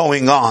lot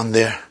going on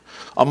there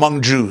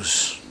among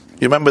Jews.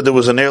 You remember there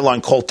was an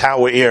airline called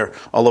Tower Air,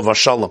 Olav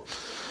Shalom.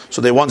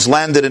 So they once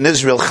landed in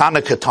Israel,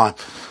 Hanukkah time.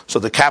 So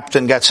the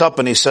captain gets up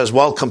and he says,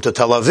 welcome to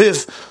Tel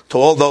Aviv. To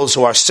all those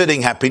who are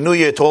sitting, Happy New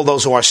Year. To all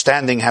those who are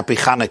standing, Happy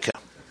Hanukkah.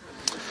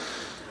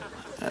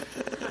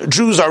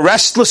 Jews are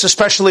restless,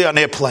 especially on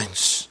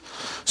airplanes.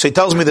 So he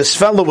tells me this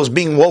fellow was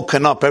being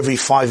woken up every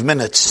 5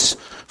 minutes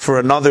for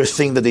another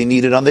thing that they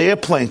needed on the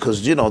airplane,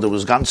 because, there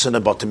was ganzen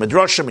about the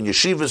midrashim and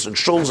yeshivas and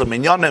shuls and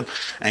minyanim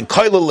and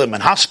koilelim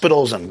and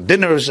hospitals and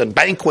dinners and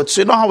banquets.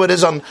 You know how it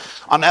is on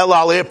El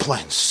Al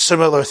airplanes.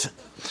 Similar thing.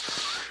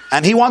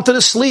 And he wanted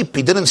to sleep.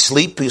 He didn't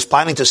sleep. He was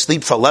planning to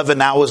sleep for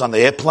 11 hours on the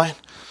airplane.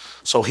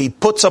 So he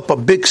puts up a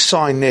big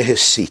sign near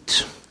his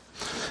seat.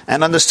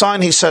 And on the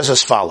sign he says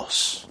as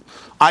follows: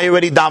 I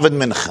already davened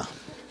mincha.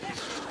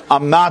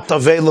 I'm not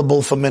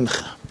available for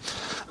mincha.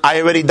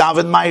 I already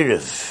davened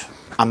Ma'ariv.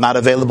 I'm not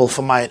available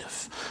for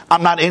Ma'ariv.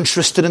 I'm not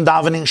interested in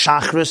davening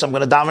Shachris. I'm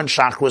going to daven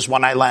Shachris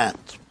when I land.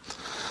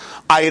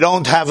 I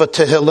don't have a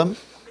Tehillim.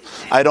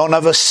 I don't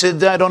have a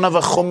Siddur. I don't have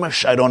a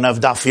Chumash. I don't have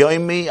Daf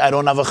Yomi. I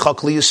don't have a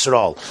Chokli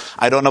Yisrael.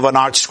 I don't have an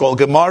Art Scroll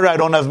Gemara. I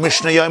don't have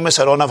Mishnah Yomis.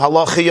 I don't have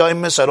Halacha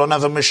Yomis. I don't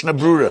have a Mishnah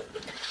Brura.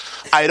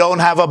 I don't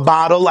have a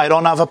bottle. I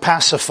don't have a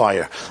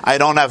pacifier. I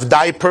don't have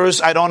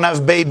diapers. I don't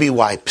have baby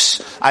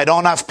wipes. I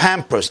don't have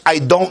Pampers. I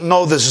don't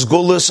know the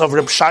Zgulis of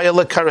Reb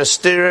Shayla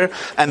Karastir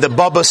and the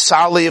Baba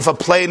Sali if a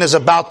plane is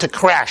about to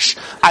crash.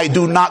 I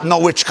do not know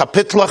which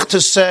kapitlach to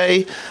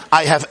say.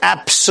 I have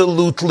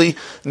absolutely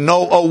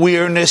no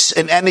awareness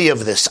in any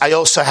of this. I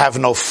also have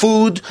no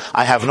food.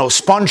 I have no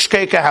sponge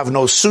cake. I have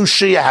no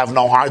sushi. I have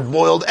no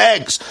hard-boiled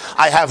eggs.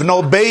 I have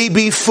no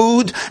baby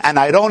food. And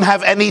I don't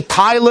have any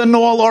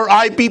Tylenol or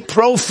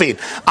ibuprofen.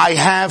 I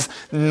have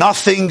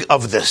nothing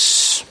of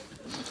this.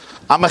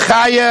 I'm a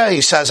chaya,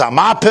 he says, I'm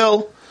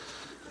apil,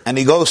 and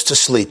he goes to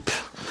sleep.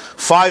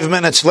 5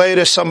 minutes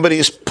later, somebody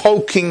is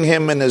poking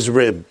him in his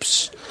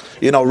ribs.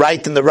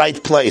 Right in the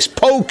right place.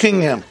 Poking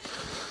him.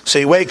 So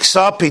he wakes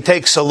up, he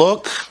takes a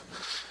look.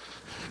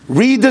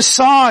 Read the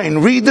sign,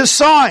 read the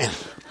sign.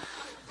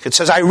 It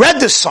says, I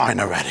read the sign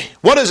already.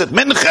 What is it,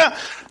 mincha?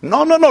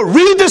 No,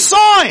 read the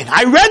sign.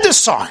 I read the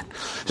sign.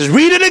 He says,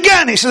 read it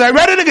again. He says, I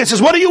read it again. He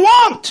says, what do you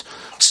want?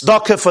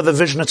 Tzedakah for the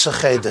Vizhnitzer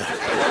Cheder.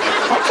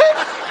 Okay,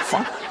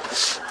 fine.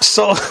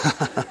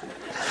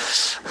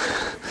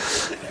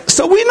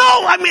 So we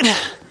know,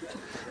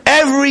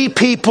 every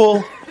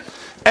people,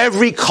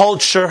 every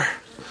culture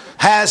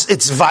has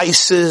its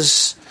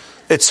vices,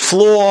 its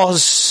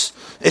flaws,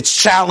 its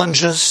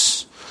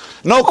challenges.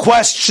 No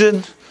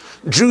question,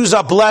 Jews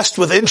are blessed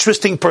with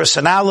interesting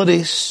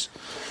personalities.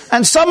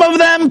 And some of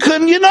them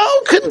can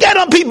get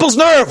on people's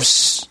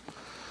nerves.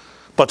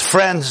 But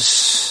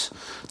friends,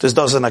 this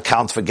doesn't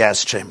account for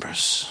gas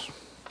chambers.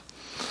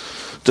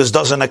 This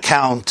doesn't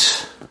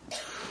account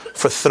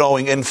for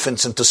throwing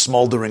infants into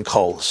smoldering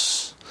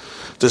coals.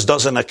 This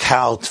doesn't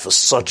account for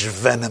such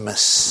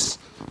venomous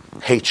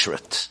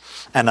hatred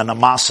and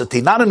animosity,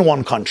 not in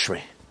one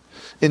country,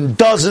 in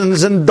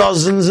dozens and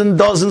dozens and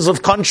dozens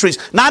of countries,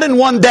 not in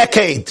one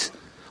decade,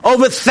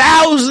 over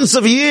thousands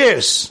of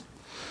years.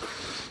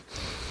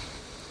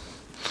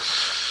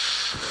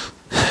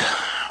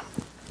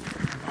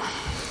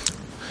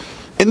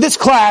 In this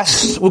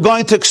class, we're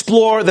going to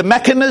explore the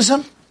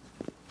mechanism,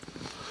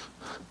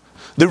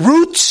 the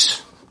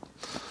roots,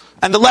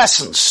 and the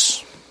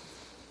lessons.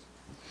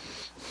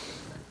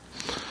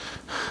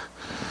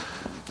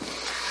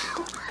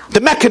 The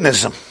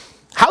mechanism.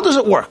 How does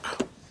it work?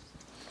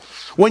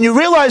 When you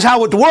realize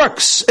how it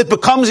works, it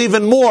becomes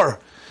even more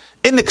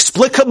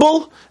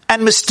inexplicable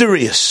and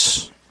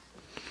mysterious.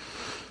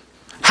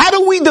 How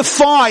do we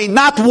define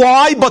not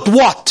why, but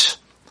what?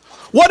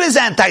 What is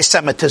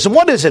anti-Semitism?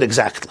 What is it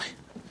exactly?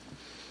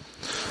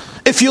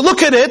 If you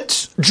look at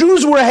it,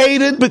 Jews were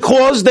hated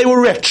because they were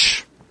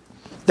rich.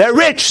 They're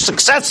rich,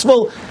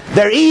 successful,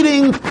 they're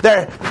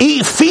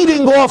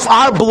feeding off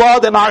our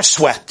blood and our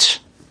sweat.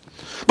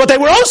 But they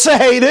were also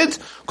hated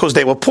because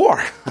they were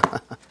poor.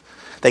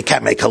 They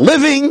can't make a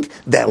living,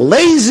 they're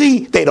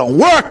lazy, they don't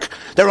work,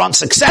 they're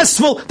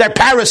unsuccessful, they're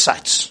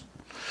parasites.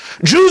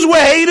 Jews were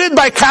hated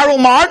by Karl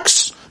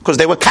Marx because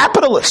they were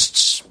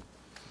capitalists.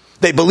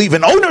 They believe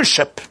in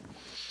ownership.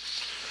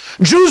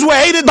 Jews were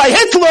hated by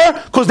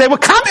Hitler because they were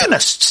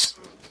communists.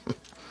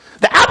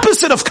 The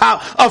opposite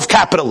of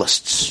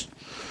capitalists.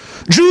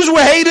 Jews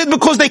were hated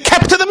because they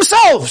kept to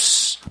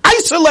themselves,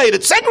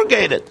 isolated,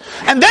 segregated.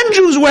 And then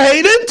Jews were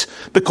hated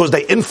because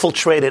they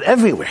infiltrated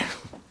everywhere.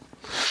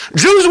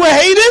 Jews were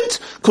hated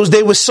because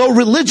they were so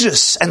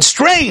religious and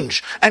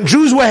strange. And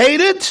Jews were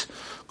hated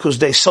because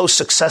they so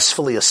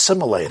successfully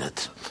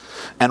assimilated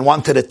and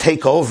wanted to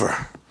take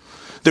over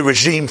the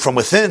regime from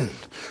within.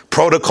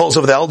 Protocols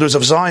of the Elders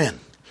of Zion.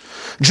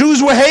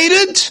 Jews were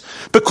hated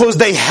because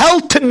they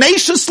held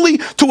tenaciously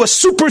to a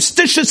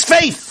superstitious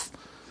faith.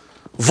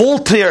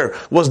 Voltaire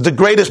was the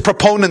greatest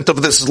proponent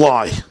of this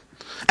lie.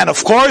 And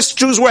of course,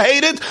 Jews were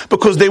hated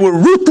because they were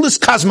ruthless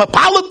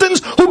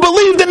cosmopolitans who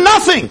believed in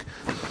nothing.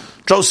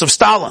 Joseph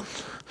Stalin.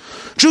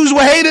 Jews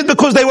were hated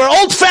because they were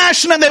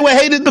old-fashioned, and they were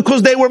hated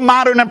because they were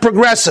modern and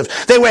progressive.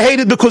 They were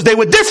hated because they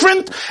were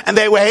different, and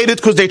they were hated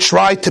because they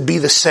tried to be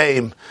the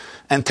same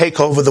and take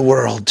over the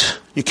world.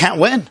 You can't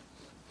win.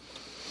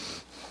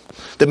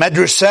 The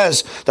Medrash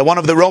says that one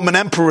of the Roman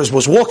emperors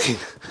was walking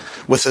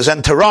with his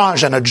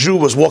entourage, and a Jew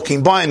was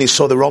walking by, and he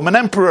saw the Roman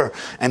emperor,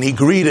 and he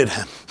greeted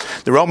him.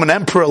 The Roman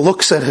emperor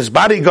looks at his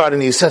bodyguard,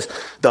 and he says,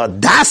 the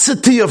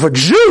audacity of a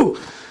Jew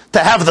to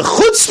have the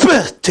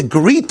chutzpah to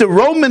greet the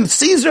Roman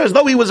Caesar as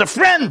though he was a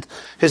friend.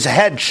 His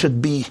head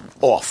should be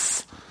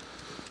off.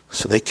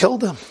 So they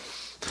killed him.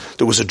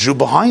 There was a Jew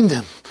behind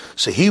him.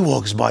 So he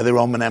walks by the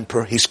Roman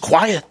emperor. He's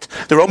quiet.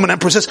 The Roman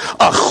emperor says,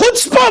 a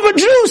chutzpah of a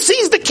Jew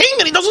sees the king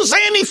and he doesn't say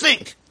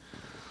anything.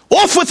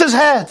 Off with his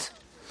head.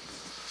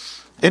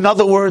 In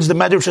other words, the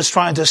Medrash is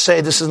trying to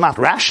say this is not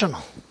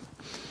rational.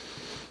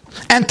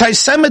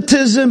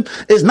 Anti-Semitism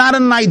is not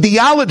an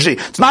ideology.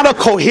 It's not a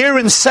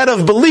coherent set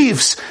of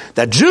beliefs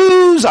that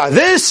Jews are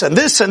this and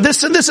this and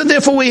this and this and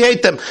therefore we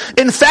hate them.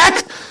 In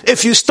fact,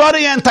 if you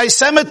study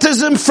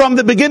anti-Semitism from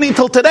the beginning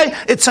till today,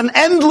 it's an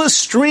endless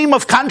stream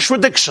of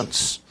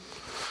contradictions.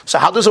 So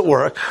how does it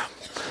work?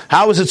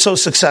 How is it so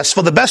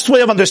successful? The best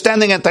way of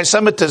understanding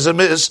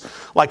anti-Semitism is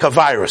like a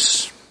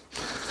virus.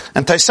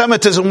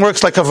 Anti-Semitism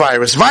works like a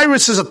virus.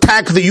 Viruses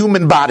attack the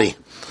human body.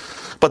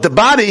 But the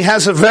body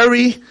has a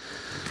very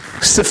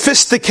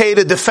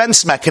sophisticated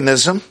defense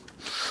mechanism,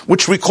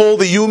 which we call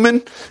the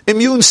human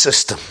immune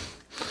system.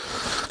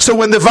 So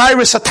when the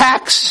virus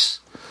attacks,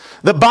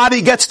 the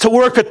body gets to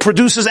work, it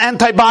produces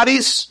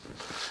antibodies,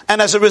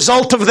 and as a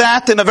result of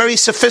that, in a very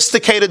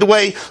sophisticated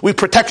way, we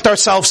protect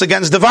ourselves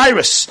against the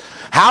virus.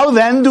 How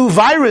then do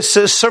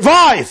viruses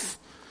survive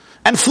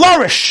and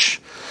flourish?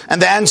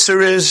 And the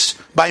answer is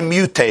by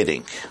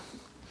mutating.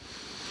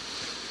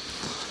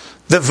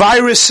 The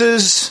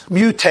viruses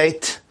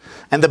mutate,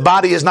 and the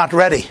body is not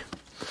ready.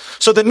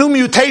 So the new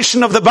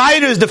mutation of the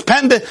virus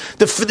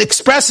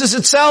expresses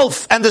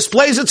itself and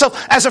displays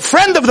itself as a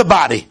friend of the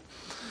body.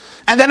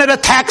 And then it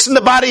attacks and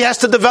the body has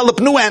to develop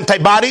new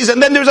antibodies,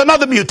 and then there's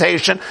another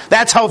mutation.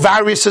 That's how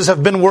viruses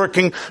have been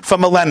working for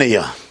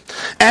millennia.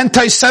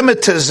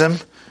 Anti-Semitism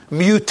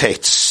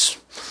mutates.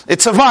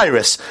 It's a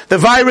virus. The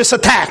virus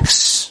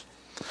attacks.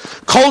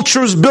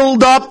 Cultures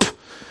build up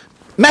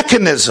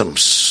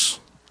mechanisms.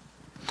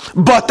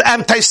 But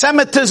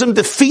anti-Semitism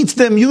defeats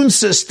the immune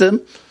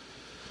system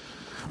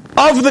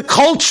of the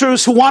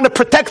cultures who want to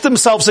protect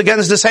themselves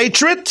against this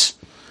hatred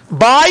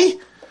by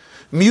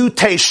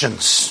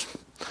mutations.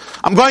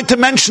 I'm going to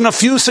mention a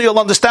few so you'll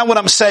understand what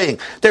I'm saying.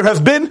 There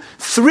have been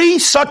 3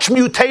 such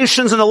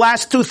mutations in the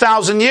last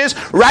 2,000 years.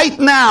 Right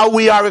now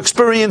we are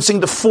experiencing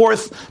the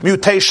 4th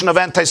mutation of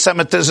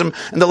anti-Semitism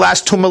in the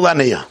last 2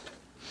 millennia.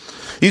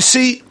 You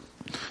see,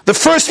 the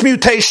first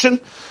mutation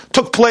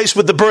took place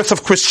with the birth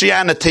of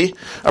Christianity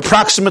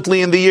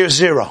approximately in the year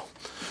 0,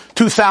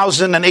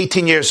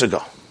 2018 years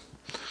ago.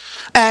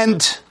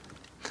 And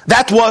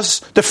that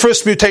was the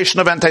first mutation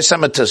of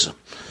anti-Semitism.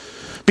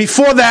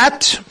 Before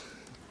that,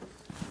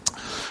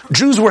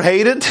 Jews were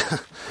hated.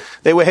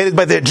 They were hated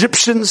by the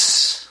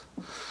Egyptians,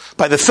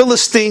 by the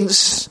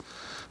Philistines,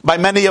 by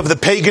many of the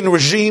pagan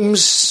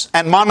regimes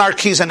and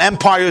monarchies and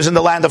empires in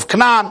the land of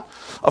Canaan.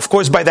 Of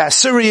course, by the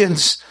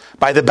Assyrians,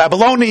 by the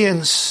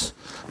Babylonians,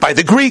 by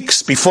the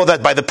Greeks. Before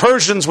that, by the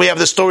Persians. We have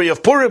the story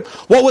of Purim.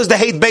 What was the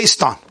hate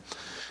based on?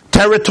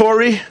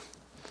 Territory?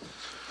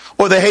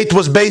 Or the hate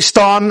was based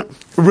on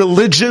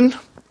religion,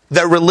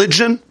 their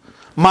religion,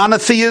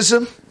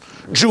 monotheism,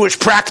 Jewish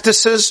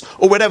practices,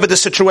 or whatever the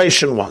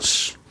situation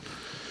was.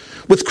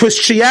 With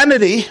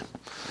Christianity,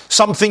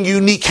 something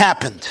unique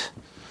happened.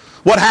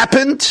 What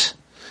happened?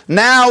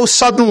 Now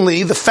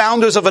suddenly the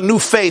founders of a new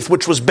faith,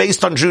 which was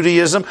based on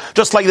Judaism,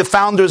 just like the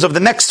founders of the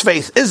next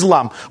faith,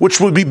 Islam,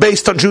 which would be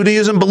based on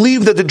Judaism,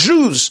 believed that the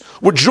Jews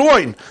would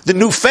join the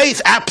new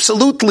faith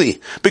absolutely,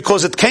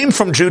 because it came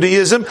from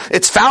Judaism.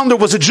 Its founder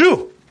was a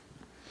Jew.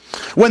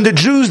 When the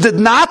Jews did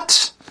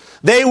not,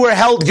 they were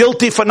held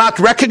guilty for not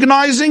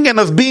recognizing and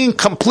of being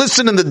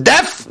complicit in the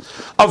death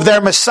of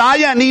their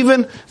Messiah and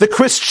even the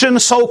Christian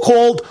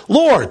so-called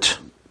Lord.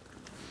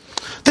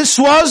 This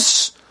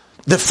was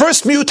the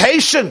first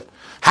mutation.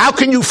 How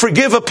can you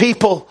forgive a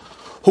people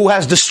who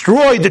has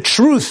destroyed the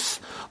truth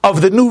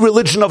of the new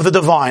religion of the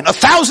divine?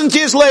 1,000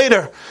 years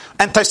later,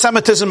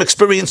 anti-Semitism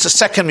experienced a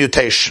second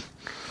mutation.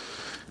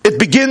 It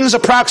begins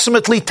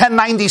approximately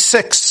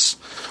 1096,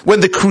 when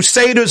the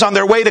Crusaders, on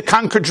their way to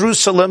conquer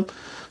Jerusalem,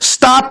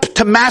 stop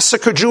to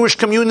massacre Jewish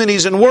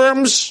communities in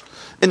Worms,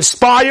 in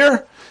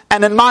Speyer,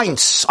 and in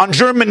Mainz, in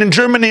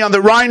Germany on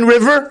the Rhine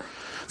River,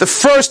 the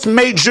first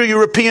major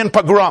European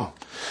pogrom.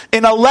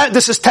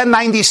 This is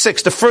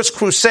 1096, the first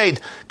crusade,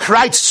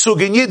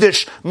 Kreuzzug in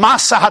Yiddish,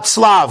 Masa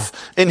Hatzlav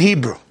in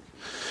Hebrew.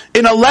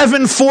 In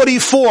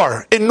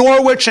 1144, in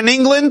Norwich in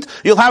England,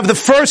 you'll have the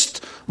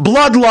first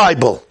blood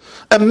libel.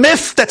 A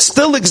myth that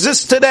still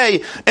exists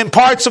today in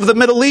parts of the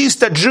Middle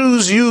East that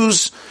Jews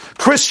use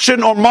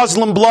Christian or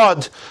Muslim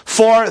blood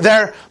for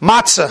their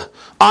matzah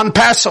on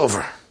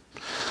Passover.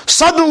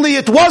 Suddenly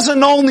it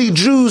wasn't only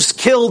Jews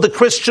killed the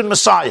Christian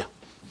Messiah,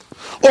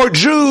 or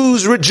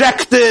Jews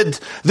rejected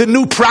the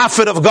new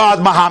prophet of God,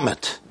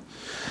 Muhammad.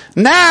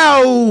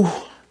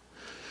 Now,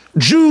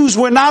 Jews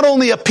were not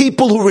only a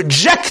people who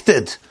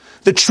rejected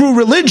the true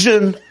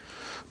religion,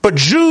 but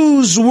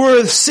Jews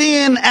were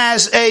seen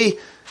as a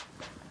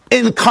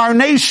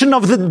incarnation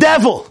of the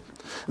devil.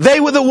 They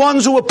were the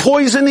ones who were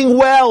poisoning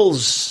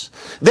wells.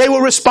 They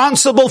were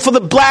responsible for the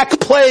Black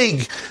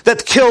Plague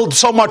that killed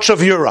so much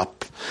of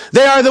Europe.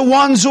 They are the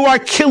ones who are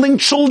killing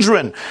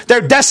children.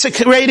 They're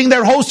desecrating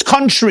their host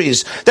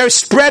countries. They're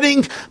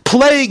spreading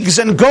plagues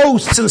and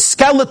ghosts and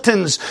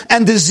skeletons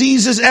and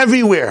diseases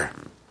everywhere.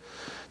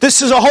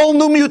 This is a whole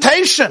new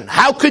mutation.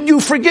 How could you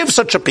forgive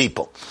such a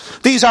people?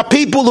 These are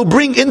people who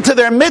bring into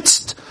their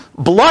midst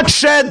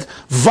bloodshed,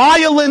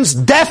 violence,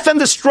 death, and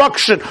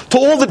destruction to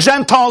all the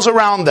Gentiles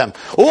around them.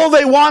 All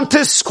they want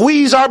is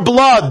squeeze our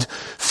blood,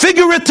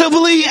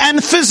 figuratively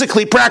and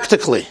physically,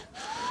 practically.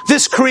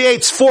 This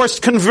creates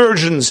forced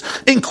conversions,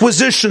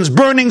 inquisitions,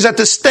 burnings at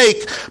the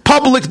stake,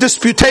 public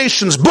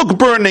disputations, book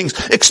burnings,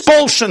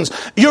 expulsions.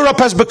 Europe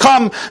has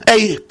become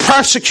a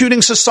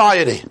persecuting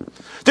society.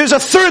 There's a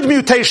third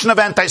mutation of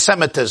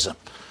anti-Semitism.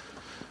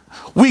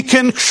 We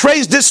can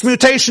trace this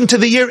mutation to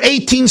the year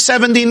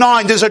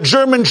 1879. There's a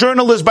German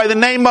journalist by the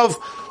name of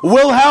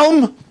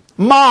Wilhelm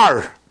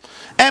Marr.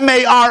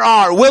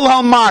 M-A-R-R.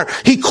 Wilhelm Marr.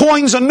 He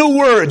coins a new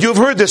word. You've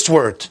heard this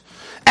word.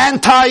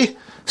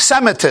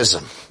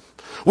 Anti-Semitism.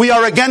 We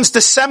are against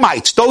the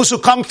Semites, those who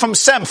come from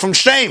Sem, from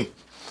shame.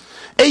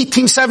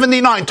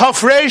 1879.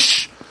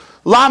 Tafresh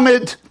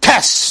Lamed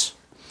Tes.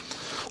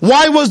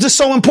 Why was this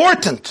so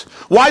important?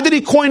 Why did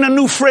he coin a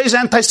new phrase,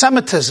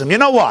 anti-Semitism? You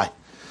know why?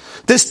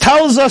 This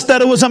tells us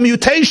that it was a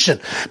mutation.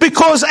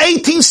 Because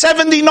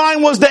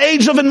 1879 was the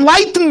age of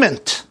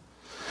enlightenment.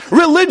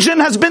 Religion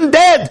has been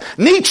dead.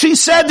 Nietzsche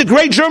said, the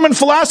great German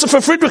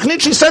philosopher Friedrich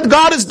Nietzsche said,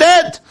 God is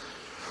dead.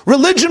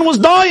 Religion was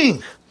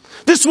dying.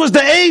 This was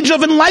the age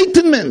of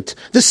enlightenment.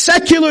 The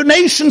secular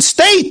nation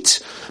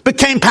state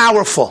became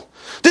powerful.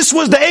 This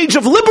was the age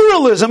of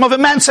liberalism, of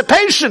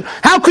emancipation.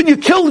 How can you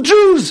kill the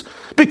Jews?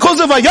 Because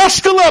of a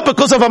Yashkala,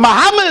 because of a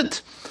Muhammad,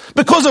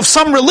 because of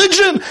some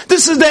religion.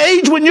 This is the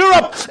age when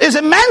Europe is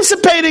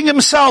emancipating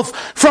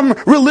himself from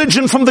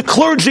religion, from the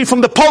clergy,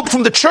 from the Pope,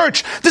 from the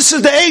church. This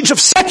is the age of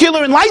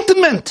secular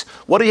enlightenment.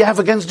 What do you have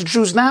against the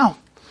Jews now?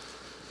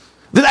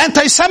 The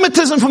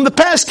anti-Semitism from the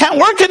past can't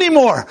work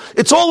anymore.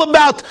 It's all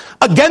about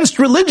against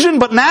religion,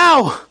 but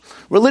now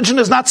religion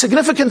is not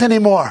significant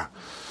anymore.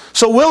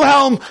 So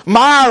Wilhelm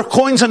Marr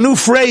coins a new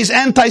phrase,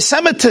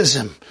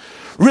 anti-Semitism.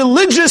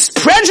 Religious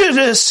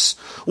prejudice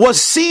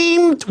was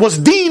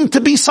deemed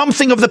to be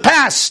something of the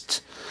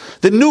past.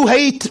 The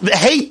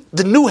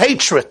new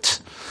hatred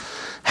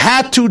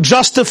had to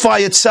justify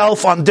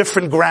itself on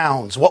different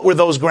grounds. What were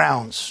those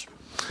grounds?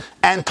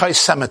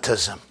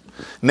 Anti-Semitism,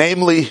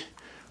 namely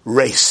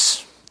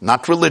race.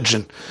 Not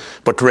religion,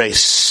 but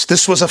race.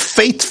 This was a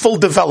fateful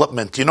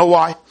development. You know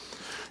why?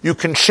 You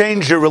can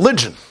change your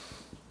religion.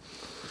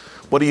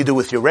 What do you do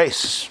with your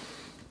race?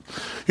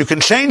 You can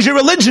change your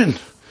religion.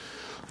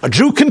 A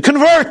Jew can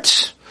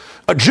convert.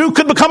 A Jew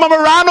can become a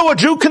Marano. A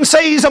Jew can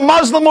say he's a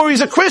Muslim or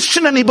he's a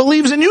Christian and he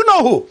believes in you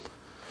know who.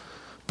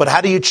 But how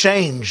do you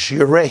change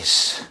your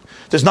race?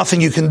 There's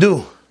nothing you can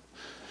do.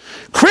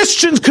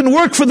 Christians can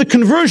work for the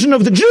conversion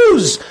of the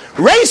Jews.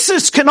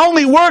 Racists can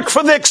only work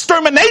for the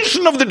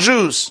extermination of the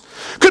Jews.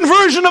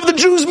 Conversion of the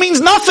Jews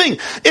means nothing.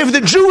 If the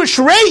Jewish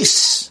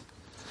race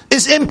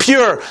is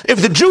impure,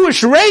 if the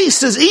Jewish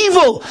race is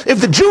evil,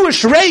 if the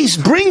Jewish race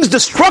brings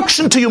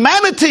destruction to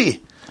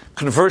humanity,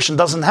 conversion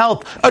doesn't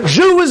help. A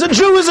Jew is a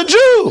Jew is a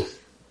Jew.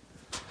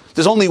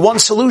 There's only one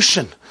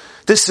solution.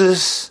 This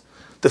is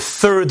the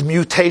third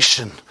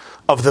mutation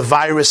of the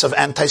virus of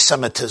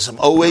anti-Semitism,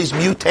 always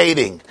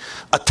mutating,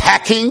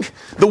 attacking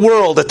the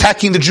world,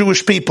 attacking the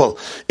Jewish people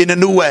in a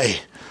new way.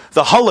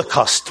 The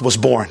Holocaust was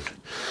born.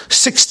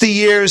 60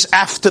 years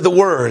after the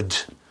word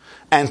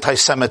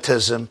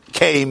anti-Semitism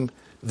came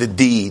the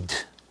deed.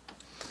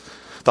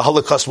 The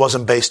Holocaust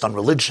wasn't based on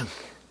religion.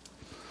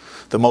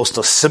 The most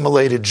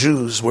assimilated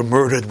Jews were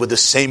murdered with the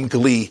same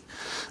glee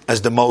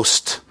as the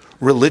most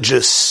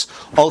religious,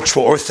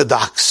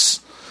 ultra-Orthodox,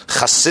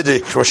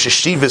 Hasidic, Rosh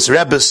Yeshivas,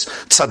 Rebbes,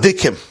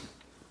 Tzaddikim.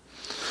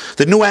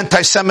 The new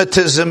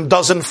anti-Semitism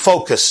doesn't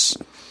focus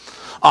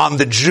on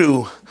the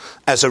Jew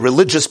as a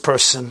religious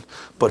person,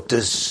 but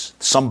as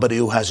somebody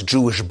who has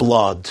Jewish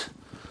blood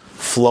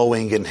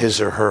flowing in his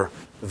or her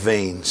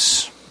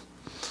veins.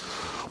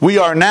 We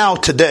are now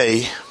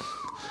today,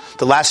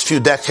 the last few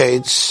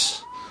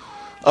decades,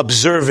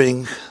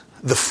 observing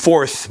the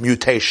fourth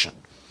mutation.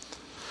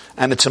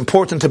 And it's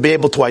important to be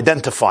able to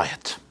identify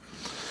it.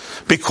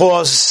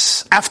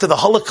 Because after the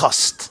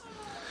Holocaust,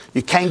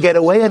 you can't get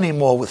away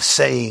anymore with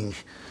saying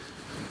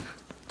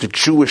the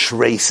Jewish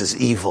race is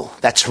evil.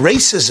 That's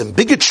racism,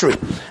 bigotry.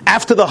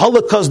 After the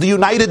Holocaust, the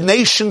United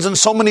Nations and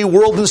so many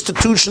world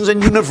institutions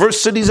and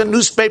universities and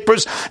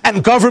newspapers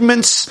and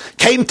governments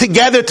came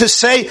together to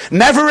say,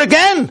 never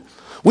again.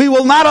 We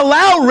will not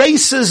allow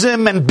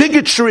racism and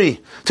bigotry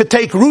to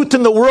take root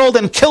in the world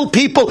and kill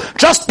people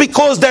just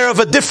because they're of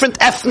a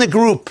different ethnic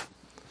group.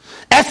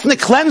 Ethnic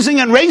cleansing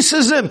and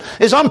racism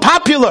is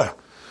unpopular.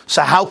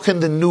 So how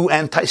can the new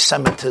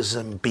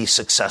anti-Semitism be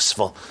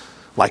successful?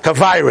 Like a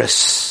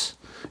virus.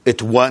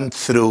 It went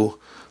through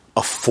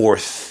a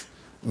fourth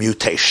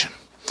mutation.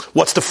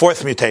 What's the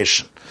fourth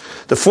mutation?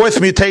 The fourth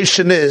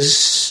mutation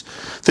is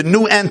the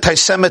new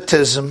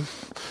anti-Semitism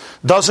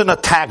doesn't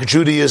attack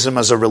Judaism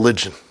as a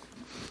religion.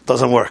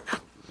 Doesn't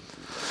work.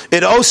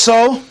 It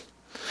also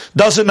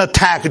doesn't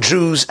attack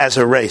Jews as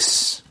a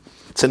race.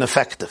 It's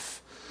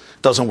ineffective.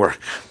 Doesn't work.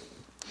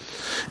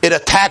 It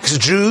attacks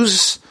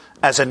Jews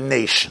as a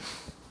nation.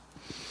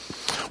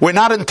 We're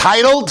not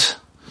entitled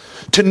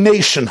to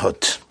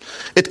nationhood.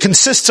 It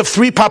consists of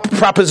three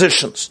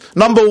propositions.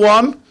 Number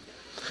one,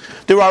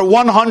 there are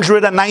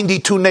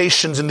 192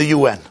 nations in the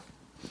UN.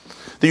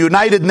 The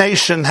United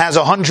Nations has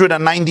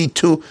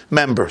 192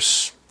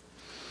 members.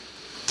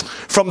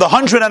 From the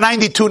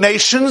 192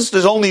 nations,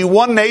 there's only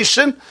one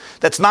nation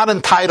that's not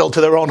entitled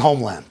to their own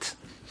homeland.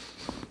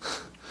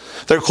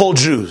 They're called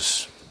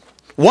Jews.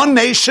 One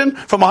nation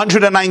from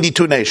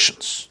 192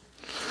 nations.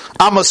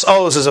 Amos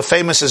Oz is a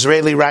famous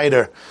Israeli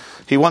writer.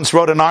 He once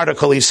wrote an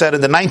article. He said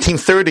in the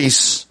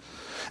 1930s,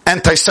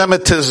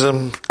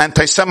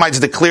 anti-Semites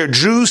declared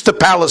Jews to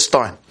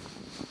Palestine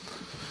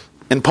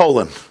in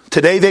Poland.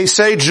 Today they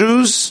say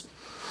Jews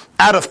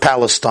out of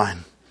Palestine.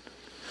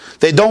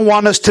 They don't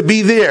want us to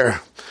be there.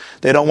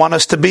 They don't want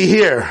us to be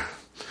here.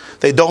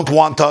 They don't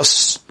want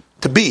us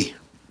to be.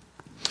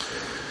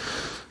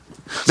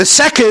 The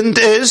second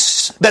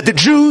is that the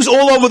Jews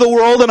all over the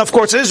world, and of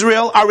course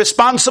Israel, are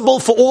responsible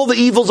for all the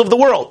evils of the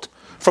world.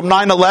 From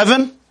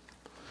 9/11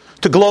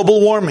 to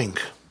global warming,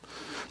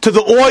 to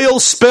the oil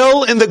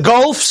spill in the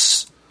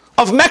Gulfs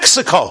of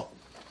Mexico,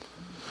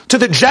 to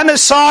the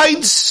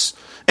genocides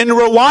in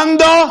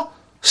Rwanda,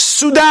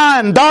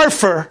 Sudan,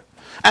 Darfur,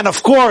 and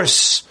of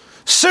course,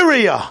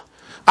 Syria,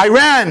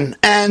 Iran,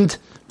 and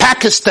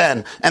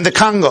Pakistan, and the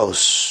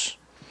Congos.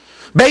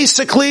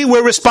 Basically,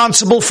 we're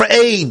responsible for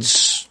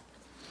AIDS,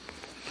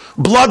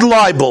 blood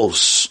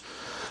libels.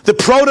 The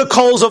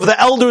Protocols of the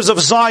Elders of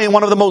Zion,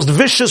 one of the most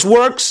vicious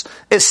works,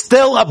 is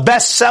still a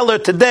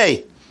bestseller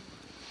today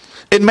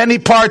in many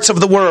parts of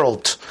the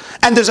world.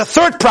 And there's a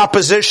third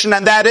proposition,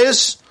 and that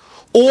is,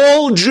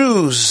 all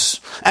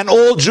Jews and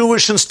all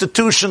Jewish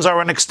institutions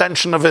are an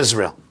extension of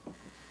Israel.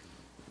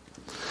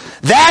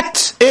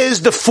 That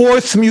is the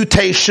fourth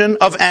mutation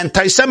of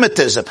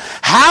anti-Semitism.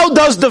 How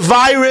does the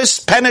virus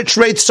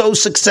penetrate so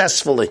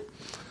successfully?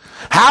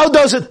 How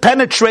does it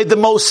penetrate the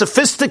most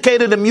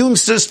sophisticated immune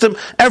system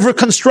ever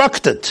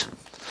constructed?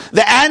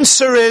 The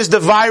answer is the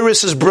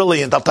virus is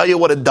brilliant. I'll tell you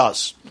what it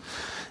does.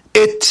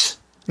 It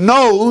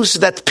knows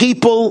that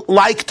people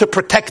like to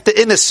protect the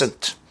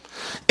innocent.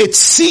 It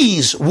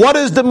sees what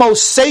is the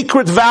most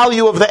sacred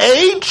value of the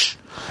age,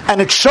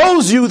 and it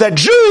shows you that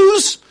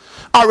Jews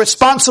are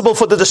responsible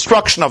for the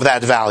destruction of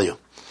that value.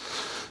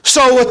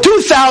 So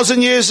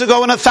 2,000 years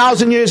ago and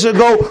 1,000 years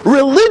ago,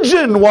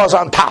 religion was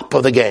on top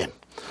of the game.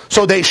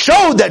 So they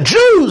showed that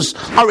Jews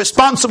are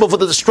responsible for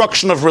the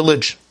destruction of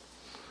religion.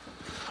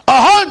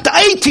 The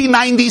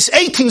 1890s,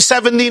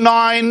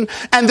 1879,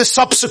 and the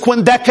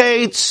subsequent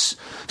decades,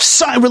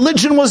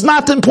 religion was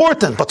not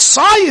important, but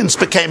science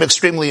became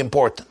extremely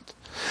important.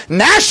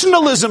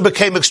 Nationalism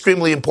became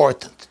extremely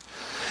important.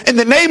 In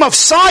the name of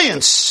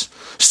science,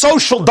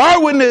 social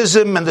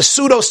Darwinism and the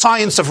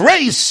pseudoscience of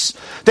race,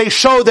 they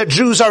show that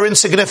Jews are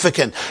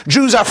insignificant.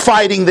 Jews are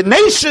fighting the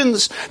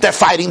nations, they're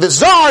fighting the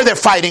Tsar, they're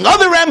fighting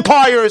other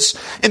empires.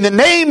 In the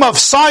name of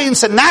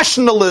science and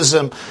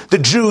nationalism, the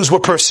Jews were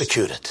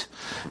persecuted.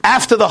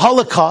 After the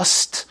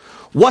Holocaust,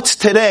 what's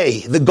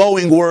today the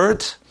going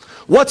word?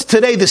 What's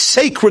today the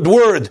sacred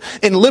word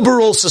in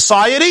liberal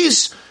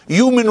societies?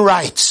 Human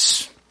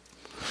rights.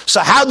 So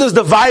how does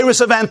the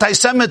virus of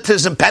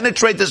anti-Semitism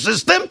penetrate the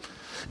system?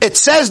 It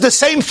says the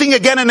same thing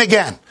again and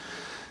again.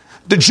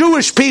 The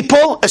Jewish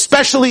people,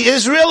 especially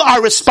Israel,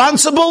 are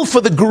responsible for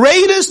the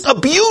greatest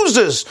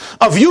abuses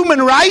of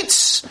human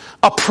rights,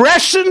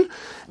 oppression,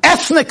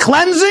 ethnic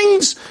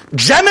cleansings,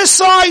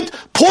 genocide,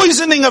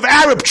 poisoning of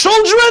Arab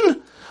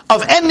children,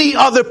 of any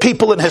other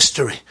people in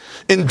history.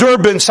 In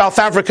Durban, South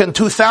Africa in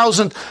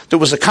 2000, there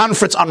was a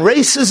conference on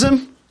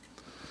racism,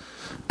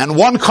 and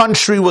one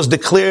country was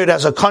declared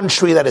as a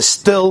country that is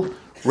still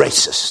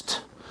racist.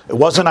 It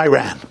wasn't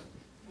Iran.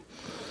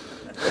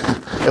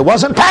 It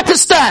wasn't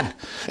Pakistan.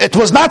 It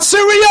was not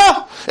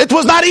Syria. It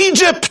was not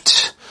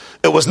Egypt.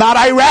 It was not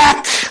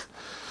Iraq.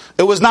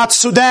 It was not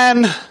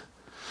Sudan.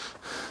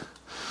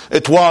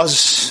 It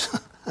was,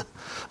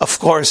 of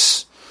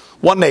course,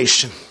 one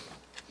nation.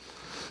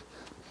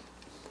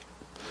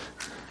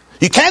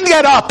 You can't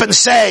get up and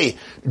say,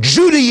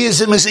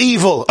 Judaism is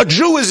evil. A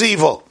Jew is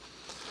evil.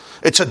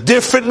 It's a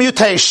different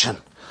mutation.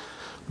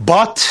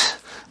 But,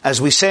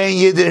 as we say in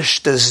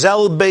Yiddish,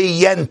 derselbe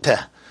Jente,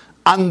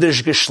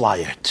 anders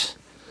geschleiert.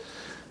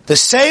 The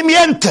same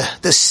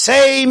Yente, the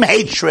same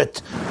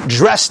hatred,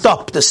 dressed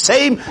up, the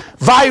same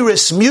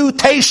virus,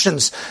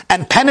 mutations,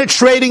 and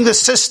penetrating the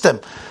system,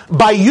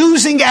 by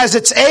using as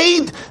its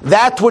aid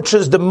that which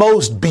is the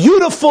most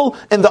beautiful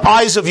in the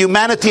eyes of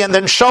humanity, and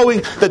then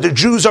showing that the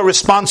Jews are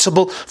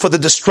responsible for the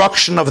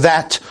destruction of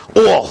that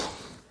all.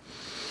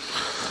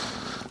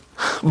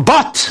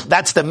 But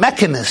that's the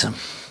mechanism.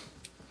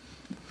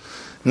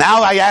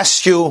 Now I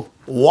ask you,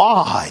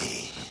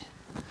 why?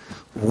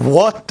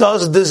 What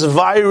does this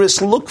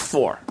virus look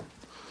for?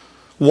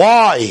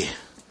 Why?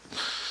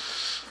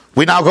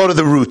 We now go to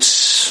the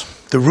roots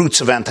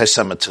of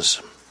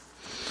anti-Semitism.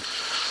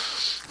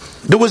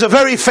 There was a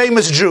very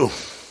famous Jew.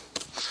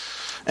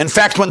 In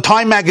fact, when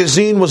Time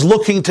magazine was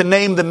looking to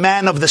name the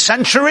man of the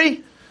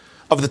century,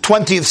 of the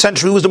 20th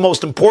century, who was the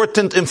most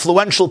important,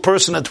 influential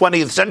person in the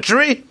 20th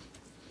century,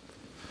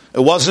 it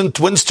wasn't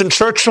Winston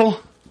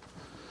Churchill.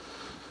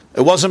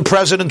 It wasn't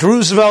President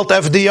Roosevelt,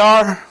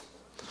 FDR.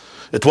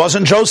 It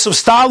wasn't Joseph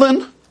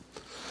Stalin.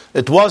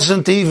 It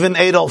wasn't even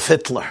Adolf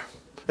Hitler.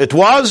 It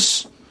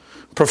was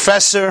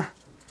Professor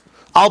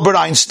Albert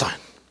Einstein.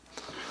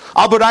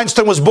 Albert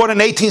Einstein was born in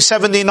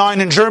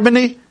 1879 in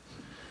Germany.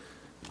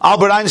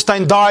 Albert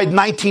Einstein died in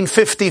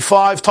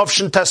 1955,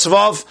 Tafshin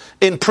Tesvav,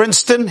 in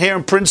Princeton, here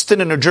in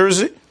Princeton in New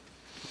Jersey.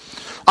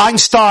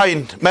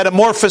 Einstein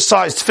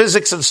metamorphosized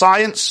physics and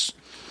science.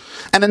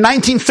 And in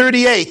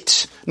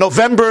 1938,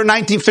 November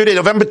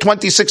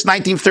 26,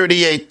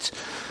 1938,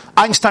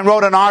 Einstein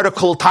wrote an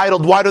article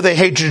titled, "Why Do They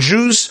Hate the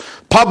Jews?"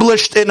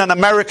 published in an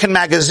American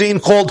magazine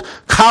called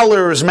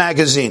Colors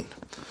Magazine.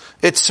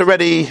 It's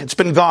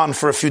been gone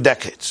for a few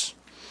decades.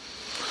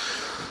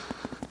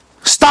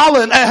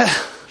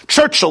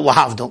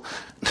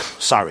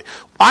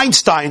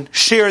 Einstein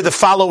shared the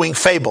following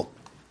fable.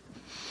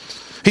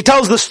 He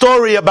tells the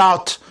story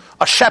about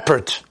a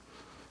shepherd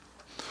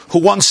who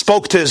once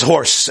spoke to his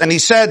horse, and he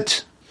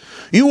said,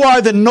 "You are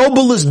the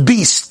noblest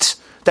beast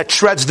that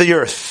treads the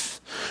earth.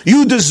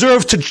 You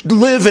deserve to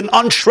live in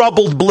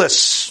untroubled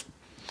bliss.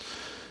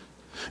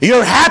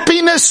 Your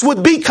happiness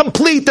would be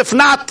complete if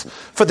not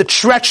for the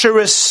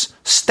treacherous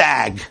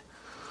stag,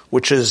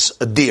 which is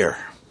a deer."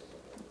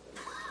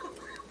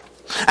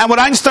 And what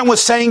Einstein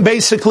was saying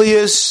basically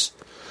is,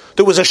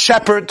 there was a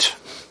shepherd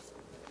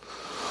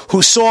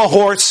who saw a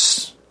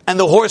horse, and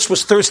the horse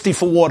was thirsty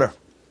for water.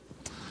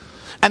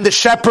 And the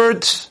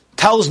shepherd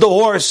tells the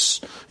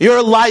horse,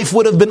 "Your life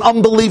would have been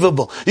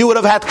unbelievable. You would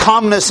have had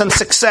calmness and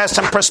success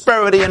and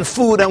prosperity and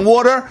food and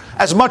water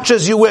as much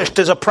as you wish.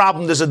 There's a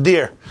problem, there's a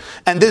deer.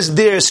 And this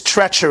deer is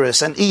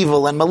treacherous and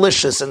evil and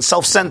malicious and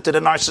self-centered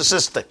and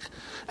narcissistic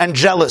and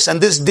jealous.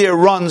 And this deer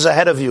runs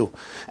ahead of you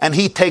and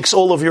he takes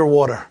all of your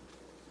water."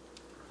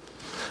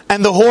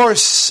 And the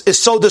horse is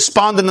so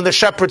despondent, and the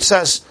shepherd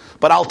says,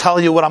 "But I'll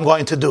tell you what I'm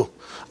going to do.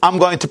 I'm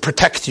going to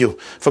protect you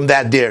from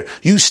that deer.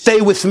 You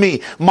stay with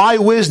me. My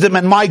wisdom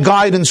and my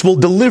guidance will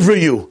deliver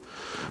you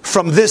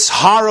from this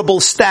horrible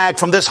stag,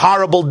 from this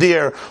horrible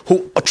deer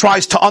who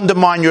tries to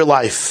undermine your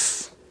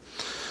life."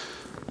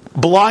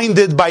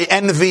 Blinded by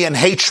envy and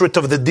hatred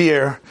of the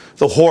deer,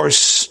 the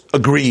horse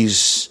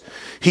agrees.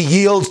 He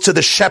yields to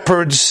the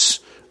shepherd's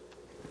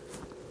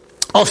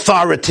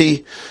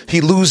authority.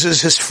 He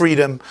loses his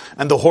freedom,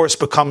 and the horse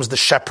becomes the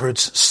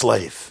shepherd's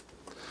slave.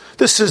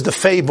 This is the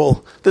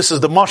fable, this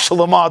is the Mashal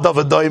Amad of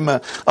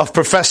Adoima of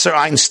Professor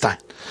Einstein.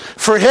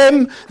 For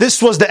him,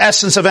 this was the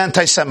essence of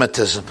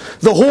anti-Semitism.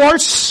 The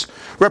horse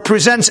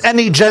represents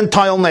any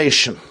Gentile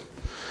nation.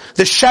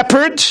 The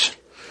shepherd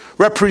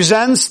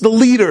represents the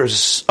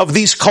leaders of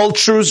these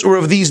cultures or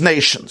of these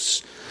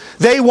nations.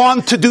 They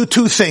want to do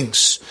two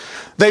things.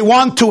 They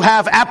want to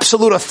have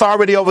absolute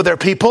authority over their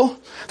people.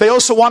 They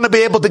also want to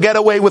be able to get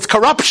away with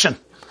corruption.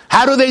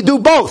 How do they do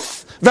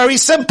both? Very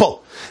simple.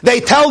 They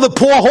tell the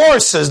poor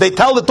horses, they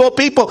tell the poor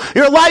people,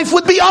 your life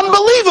would be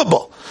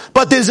unbelievable.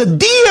 But there's a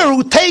deer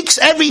who takes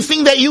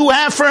everything that you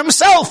have for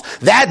himself.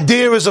 That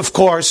deer is, of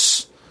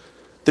course,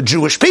 the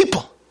Jewish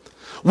people.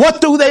 What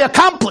do they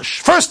accomplish?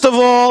 First of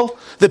all,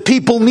 the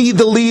people need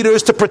the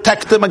leaders to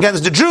protect them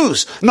against the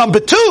Jews. Number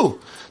two,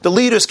 the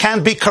leaders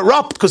can't be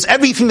corrupt because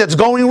everything that's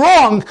going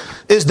wrong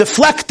is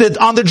deflected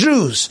on the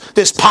Jews.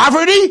 There's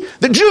poverty,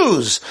 the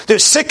Jews.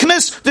 There's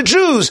sickness, the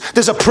Jews.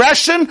 There's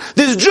oppression,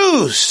 there's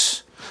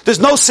Jews. There's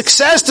no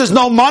success, there's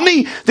no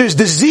money, there's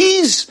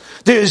disease,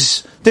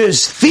 there's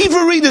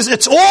thievery,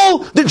 it's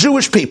all the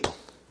Jewish people.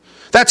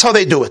 That's how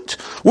they do it.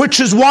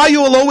 Which is why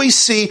you will always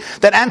see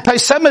that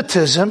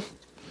anti-Semitism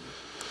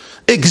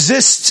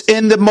exists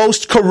in the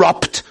most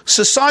corrupt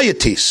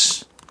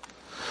societies.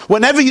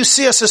 Whenever you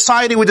see a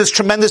society with this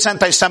tremendous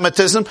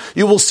anti-Semitism,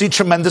 you will see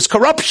tremendous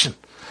corruption.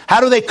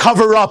 How do they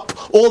cover up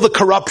all the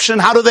corruption?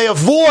 How do they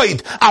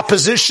avoid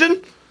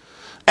opposition?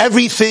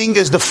 Everything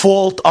is the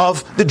fault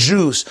of the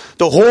Jews.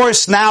 The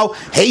horse now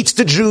hates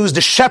the Jews.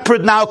 The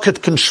shepherd now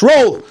could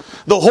control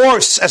the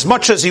horse as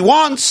much as he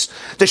wants.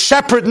 The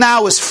shepherd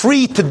now is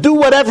free to do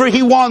whatever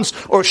he wants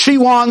or she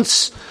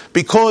wants,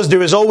 because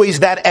there is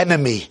always that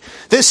enemy.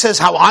 This is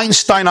how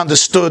Einstein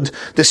understood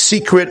the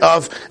secret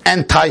of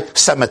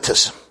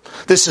anti-Semitism.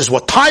 This is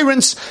what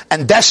tyrants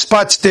and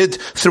despots did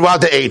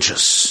throughout the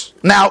ages.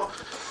 Now,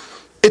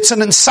 it's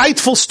an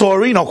insightful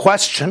story, no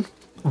question,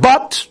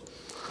 but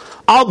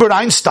Albert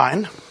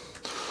Einstein,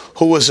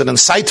 who was an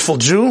insightful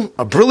Jew,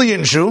 a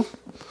brilliant Jew,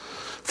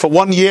 for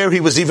 1 year he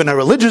was even a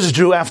religious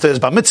Jew after his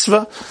bar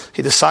mitzvah.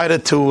 He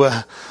decided to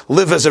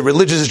live as a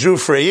religious Jew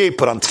for a year,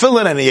 put on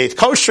tefillin, and he ate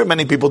kosher.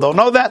 Many people don't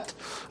know that.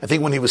 I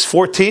think when he was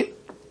 14.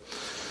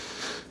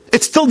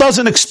 It still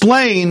doesn't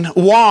explain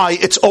why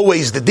it's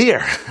always the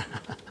deer.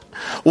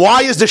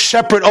 Why is the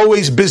shepherd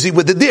always busy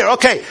with the deer?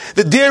 Okay,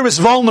 the deer is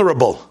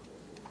vulnerable.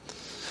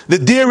 The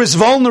deer is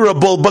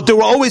vulnerable, but there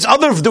were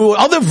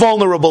other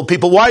vulnerable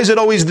people. Why is it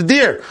always the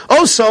deer?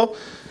 Also,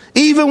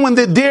 even when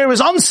the deer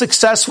is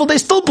unsuccessful, they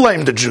still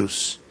blame the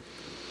Jews.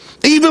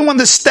 Even when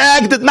the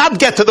stag did not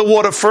get to the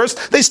water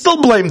first, they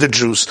still blame the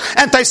Jews.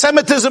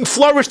 Anti-Semitism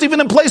flourished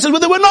even in places where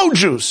there were no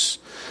Jews.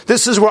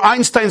 This is where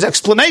Einstein's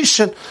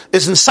explanation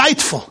is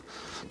insightful,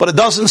 but it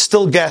doesn't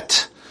still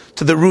get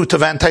to the root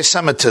of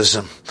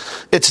anti-Semitism.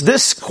 It's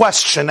this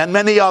question and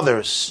many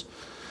others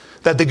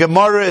that the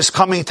Gemara is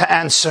coming to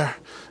answer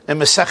in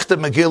Masechta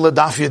Megillah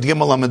Daf Yud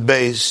Gimel Amud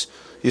Beis.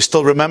 You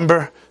still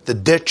remember the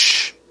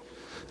ditch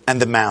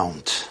and the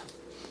mound.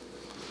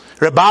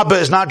 Reb Abba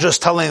is not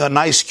just telling a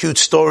nice, cute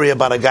story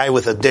about a guy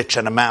with a ditch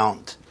and a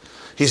mound.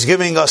 He's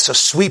giving us a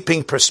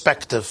sweeping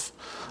perspective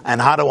on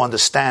how to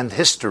understand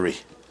history,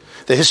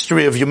 the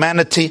history of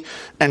humanity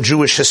and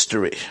Jewish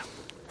history.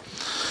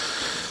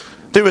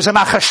 There is an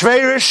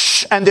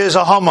Achashverosh and there's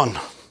a Haman.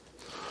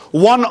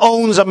 One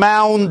owns a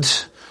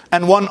mound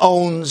and one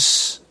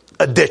owns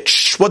a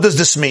ditch. What does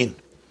this mean?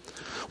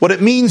 What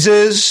it means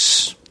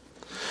is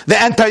the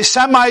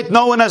anti-Semite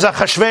known as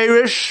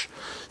Achashverosh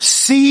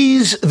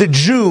sees the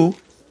Jew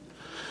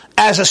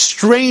as a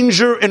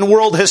stranger in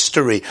world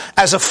history,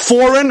 as a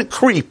foreign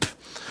creep,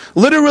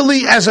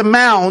 literally as a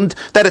mound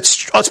that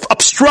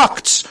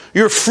obstructs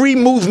your free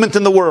movement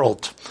in the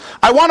world.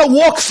 I want to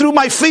walk through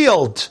my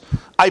field.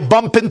 I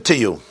bump into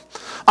you.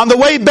 On the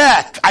way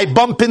back, I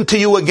bump into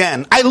you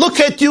again. I look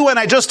at you and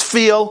I just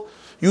feel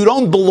you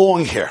don't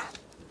belong here.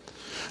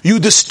 You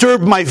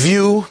disturb my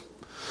view.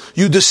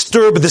 You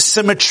disturb the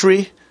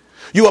symmetry.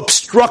 You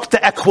obstruct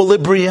the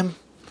equilibrium.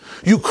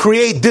 You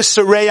create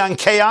disarray and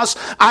chaos.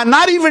 I'm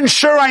not even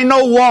sure I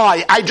know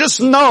why. I just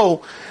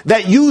know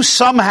that you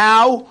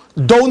somehow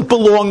don't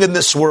belong in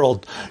this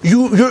world.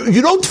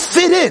 You don't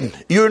fit in.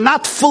 You're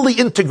not fully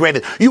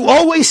integrated. You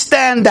always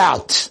stand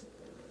out.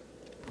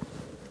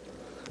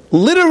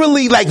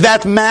 Literally like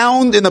that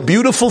mound in a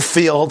beautiful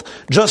field,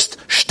 just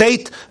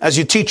steht, as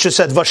your teacher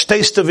said,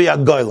 vashtesta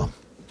v'yagoylam.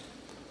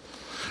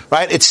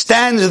 Right? It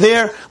stands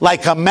there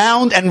like a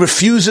mound and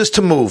refuses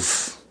to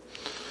move.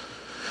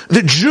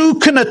 The Jew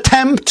can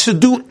attempt to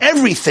do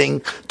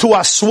everything to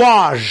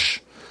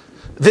assuage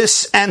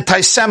this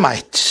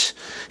anti-Semite.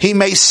 He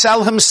may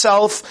sell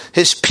himself,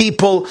 his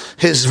people,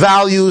 his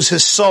values,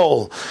 his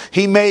soul.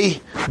 He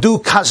may do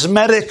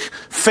cosmetic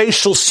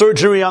facial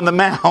surgery on the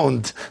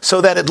mound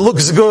so that it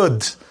looks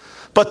good.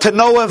 But to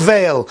no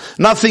avail,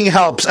 nothing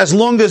helps. As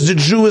long as the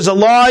Jew is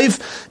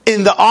alive,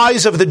 in the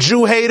eyes of the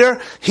Jew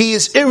hater, he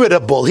is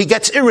irritable. He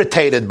gets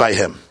irritated by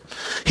him.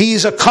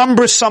 He's a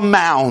cumbersome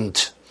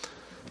mound.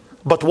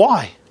 But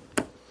why?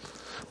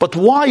 But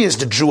why is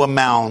the Jew a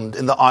mound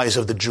in the eyes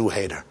of the Jew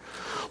hater?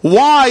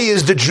 Why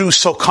is the Jew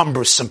so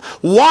cumbersome?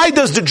 Why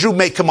does the Jew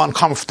make him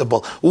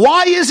uncomfortable?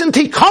 Why isn't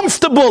he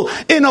comfortable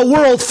in a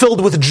world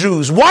filled with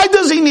Jews? Why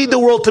does he need the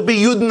world to be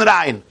Yuden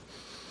Rein?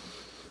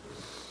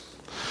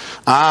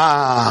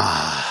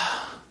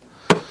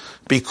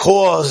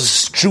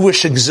 Because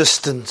Jewish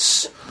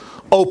existence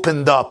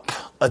opened up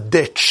a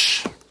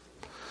ditch,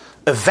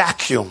 a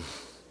vacuum,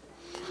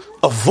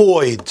 a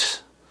void,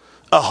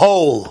 a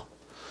hole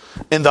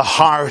in the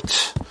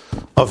heart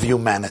of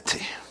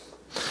humanity.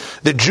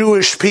 The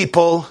Jewish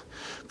people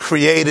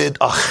created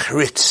a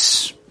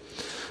chritz,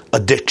 a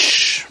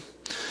ditch.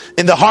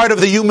 In the heart of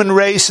the human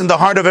race, in the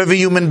heart of every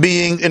human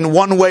being, in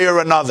one way or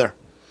another,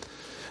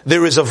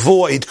 there is a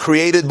void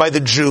created by the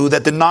Jew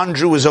that the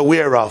non-Jew is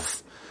aware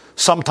of,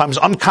 sometimes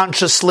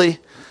unconsciously,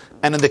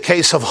 and in the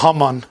case of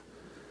Haman,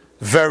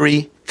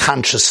 very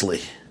consciously.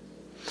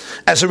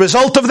 As a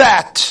result of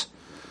that,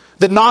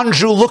 the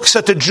non-Jew looks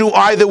at the Jew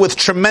either with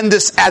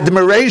tremendous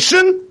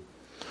admiration,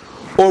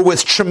 or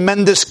with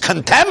tremendous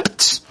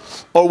contempt,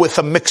 or with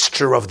a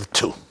mixture of the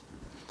two.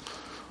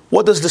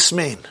 What does this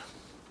mean?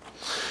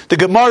 The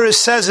Gemara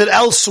says it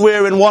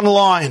elsewhere in one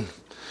line.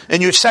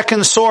 In your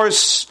second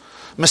source,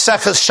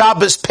 Maseches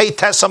Shabbos Pei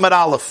Tes Amud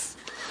Aleph,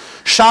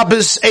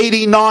 Shabbos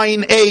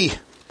 89a.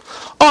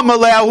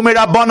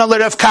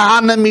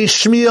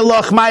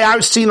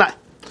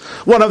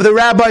 One of the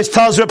rabbis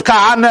tells Reb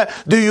Kahana,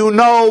 do you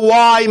know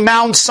why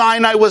Mount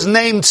Sinai was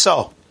named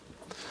so?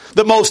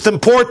 The most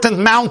important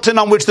mountain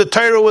on which the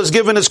Torah was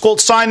given is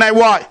called Sinai.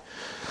 Why?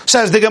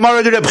 Says the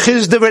Gemara, Reb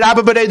Chizda,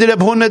 Rabba Berei, Reb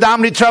Huna,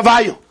 Damri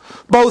Travayu.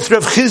 Both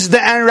Reb Chizda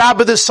and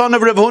Rabba, the son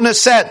of Reb Huna,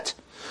 said,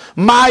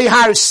 "My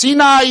Har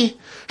Sinai,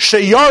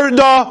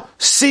 sheyorda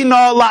Sina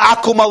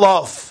la'akum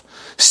alav."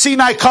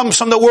 Sinai comes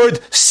from the word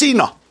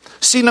Sina.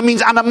 Sina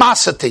means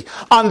animosity.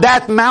 On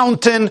that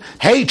mountain,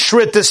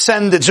 hatred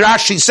descended.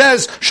 Rashi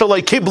says,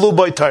 "Shalai kiblu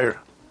by Torah."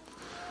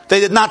 They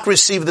did not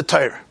receive the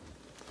Torah.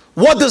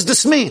 What does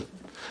this mean?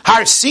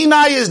 Har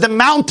Sinai is the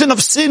mountain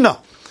of Sina.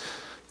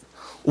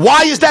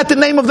 Why is that the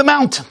name of the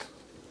mountain?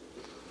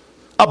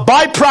 A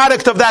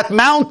byproduct of that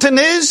mountain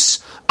is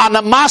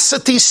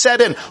animosity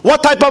set in.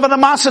 What type of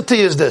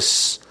animosity is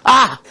this?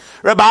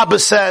 Rabbi Abba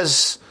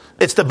says,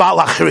 it's the Baal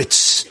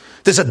Achritz.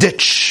 There's a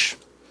ditch.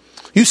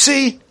 You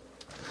see,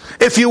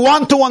 if you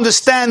want to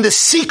understand the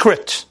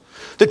secret,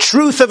 the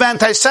truth of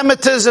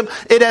anti-Semitism,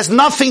 it has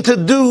nothing to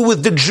do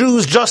with the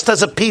Jews just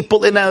as a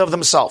people in and of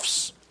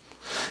themselves.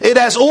 It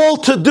has all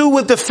to do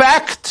with the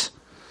fact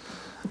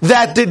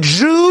that the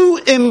Jew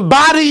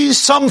embodies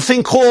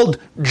something called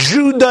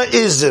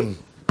Judaism,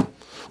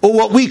 or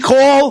what we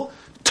call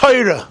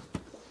Torah.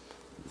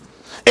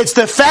 It's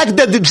the fact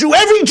that the Jew,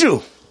 every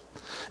Jew,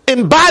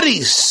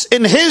 embodies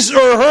in his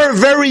or her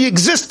very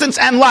existence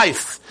and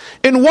life,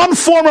 in one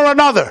form or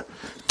another,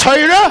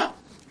 Torah.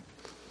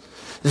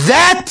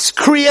 That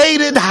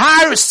created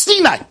Har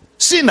Sinai,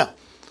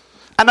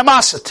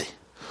 animosity.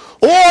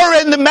 Or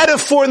in the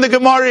metaphor in the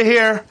Gemara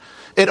here,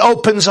 it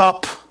opens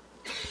up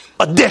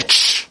a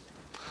ditch,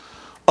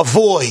 a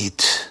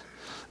void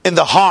in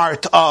the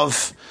heart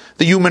of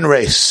the human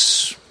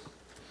race.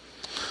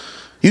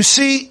 You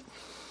see,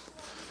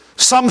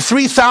 some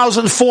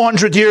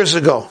 3,400 years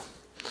ago,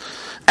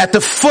 at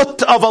the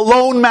foot of a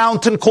lone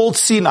mountain called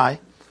Sinai,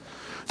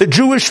 the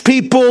Jewish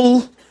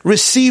people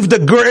received a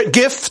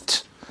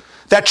gift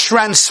that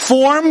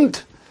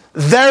transformed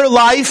their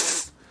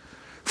life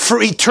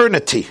for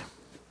eternity.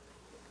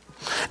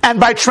 And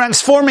by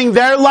transforming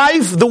their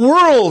life, the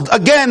world,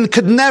 again,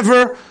 could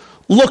never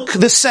look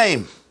the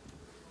same.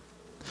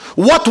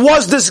 What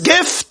was this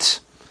gift?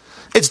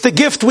 It's the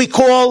gift we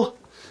call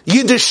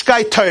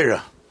Yiddishkeit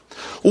Torah.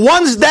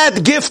 Once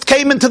that gift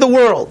came into the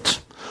world,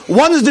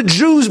 once the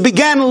Jews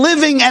began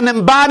living and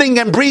embodying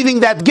and breathing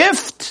that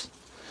gift,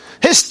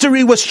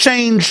 history was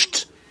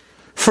changed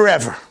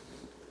forever.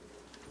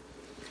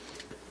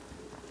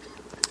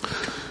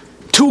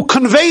 To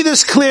convey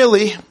this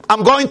clearly,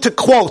 I'm going to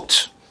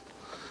quote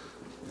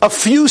a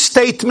few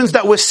statements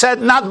that were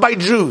said not by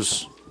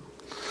Jews,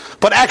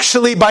 but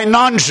actually by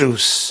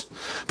non-Jews.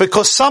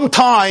 Because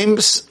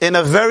sometimes, in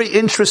a very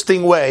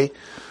interesting way,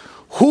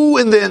 who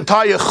in the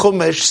entire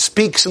Chumash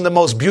speaks in the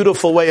most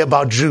beautiful way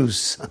about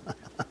Jews?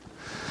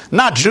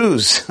 Not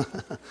Jews.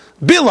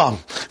 Bilam.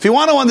 If you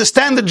want to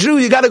understand the Jew,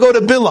 you got to go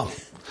to Bilam.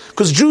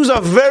 Because Jews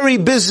are very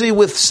busy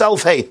with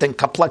self-hate and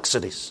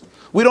complexities.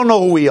 We don't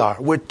know who we are.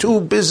 We're too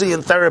busy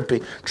in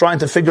therapy trying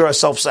to figure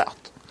ourselves out.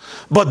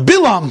 But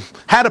Bilam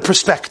had a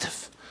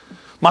perspective.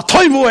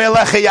 Matoivu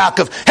elecha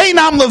Yaakov,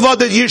 heinam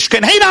levada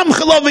yishken, heinam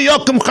chalav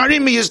yakum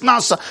charimi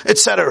yisnasa,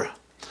 etc.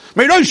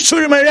 Meirosh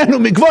tzurim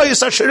eirenu,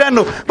 migvoyis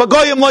asherenu,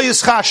 bagoyim lo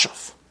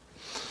yischashav.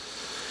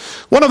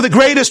 One of the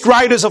greatest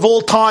writers of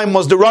all time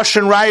was the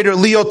Russian writer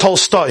Leo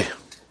Tolstoy.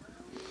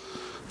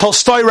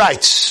 Tolstoy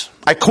writes,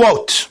 I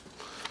quote,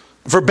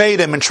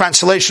 verbatim in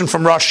translation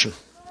from Russian.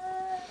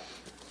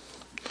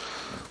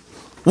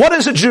 What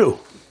is a Jew?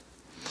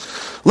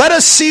 Let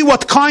us see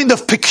what kind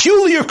of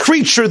peculiar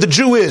creature the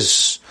Jew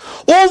is.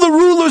 All the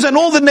rulers and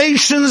all the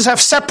nations have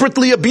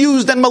separately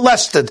abused and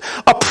molested,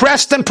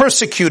 oppressed and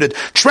persecuted,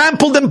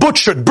 trampled and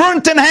butchered,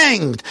 burnt and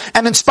hanged.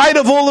 And in spite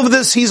of all of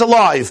this, he's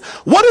alive.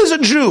 What is a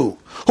Jew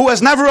who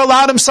has never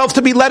allowed himself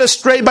to be led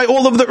astray by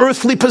all of the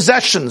earthly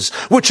possessions,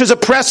 which his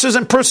oppressors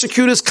and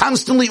persecutors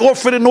constantly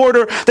offered in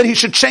order that he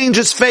should change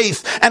his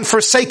faith and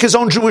forsake his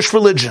own Jewish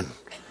religion?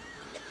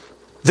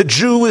 The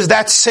Jew is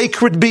that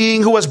sacred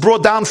being who has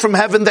brought down from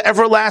heaven the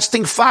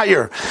everlasting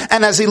fire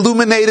and has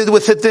illuminated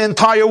with it the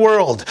entire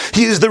world.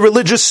 He is the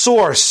religious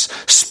source,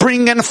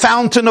 spring and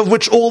fountain of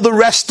which all the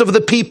rest of the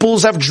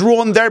peoples have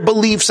drawn their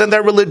beliefs and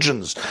their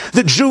religions.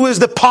 The Jew is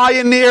the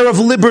pioneer of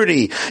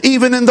liberty,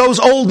 even in those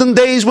olden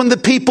days when the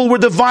people were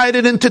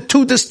divided into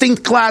two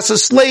distinct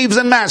classes, slaves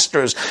and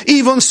masters.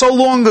 Even so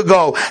long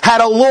ago,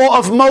 had a law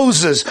of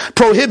Moses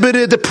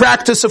prohibited the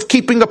practice of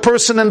keeping a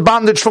person in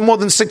bondage for more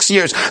than 6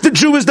 years. The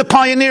Jew is the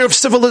pioneer of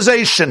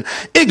civilization.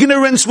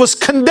 Ignorance was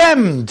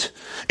condemned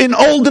in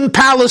olden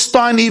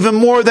Palestine even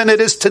more than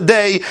it is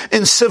today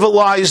in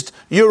civilized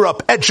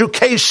Europe.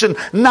 Education,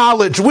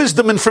 knowledge,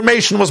 wisdom,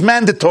 information was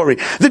mandatory.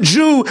 The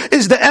Jew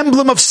is the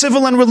emblem of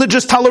civil and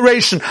religious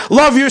toleration.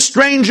 Love your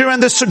stranger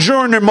and the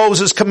sojourner,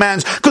 Moses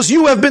commands, because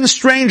you have been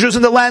strangers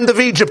in the land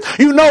of Egypt.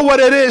 You know what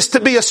it is to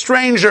be a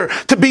stranger,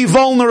 to be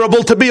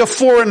vulnerable, to be a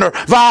foreigner.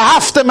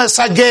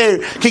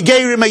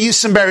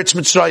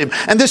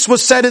 And this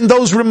was said in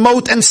those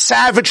remote and savage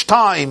savage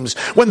times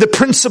when the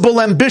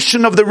principal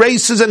ambition of the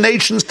races and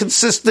nations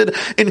consisted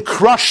in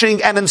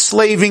crushing and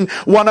enslaving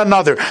one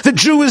another. The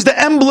Jew is the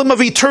emblem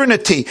of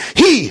eternity.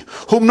 He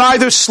whom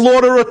neither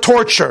slaughter or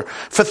torture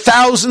for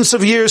thousands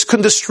of years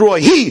can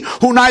destroy. He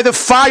who neither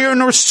fire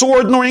nor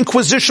sword nor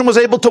inquisition was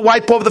able to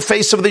wipe off the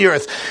face of the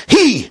earth.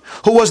 He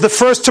who was the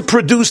first to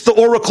produce the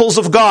oracles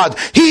of God.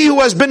 He who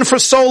has been for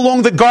so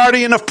long the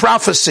guardian of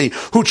prophecy,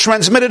 who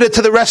transmitted it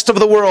to the rest of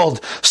the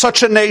world.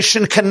 Such a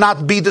nation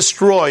cannot be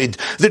destroyed.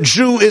 The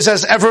Jew is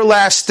as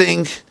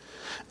everlasting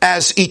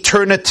as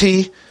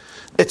eternity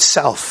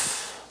itself.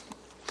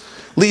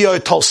 Leo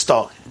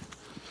Tolstoy,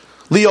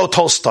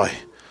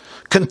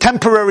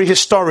 contemporary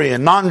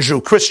historian,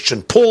 non-Jew,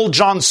 Christian, Paul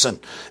Johnson,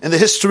 in the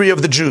history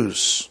of the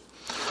Jews.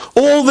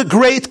 All the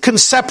great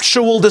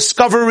conceptual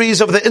discoveries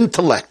of the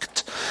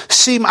intellect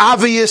seem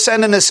obvious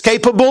and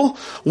inescapable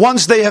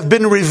once they have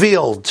been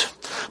revealed.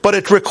 But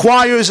it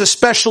requires a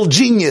special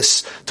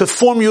genius to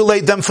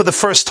formulate them for the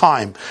first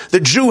time. The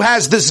Jew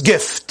has this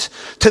gift.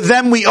 To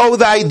them we owe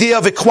the idea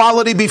of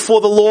equality before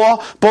the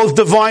law, both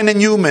divine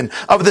and human,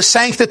 of the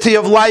sanctity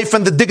of life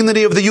and the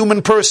dignity of the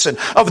human person,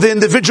 of the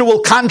individual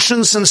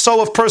conscience and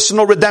so of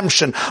personal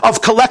redemption,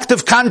 of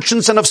collective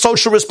conscience and of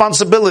social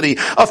responsibility,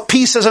 of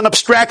peace as an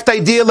abstract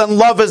ideal and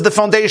love as the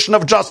foundation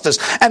of justice,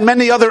 and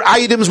many other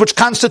items which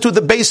constitute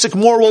the basic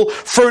moral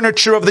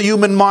furniture of the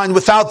human mind.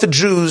 Without the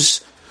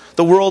Jews,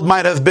 the world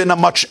might have been a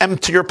much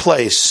emptier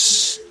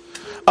place.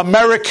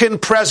 American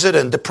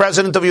president, the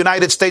president of the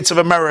United States of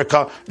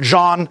America,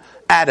 John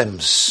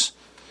Adams,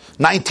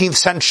 19th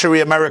century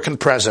American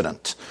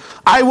president.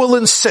 I will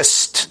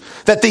insist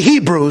that the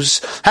Hebrews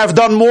have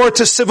done more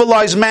to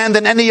civilize man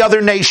than any other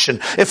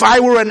nation. If I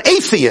were an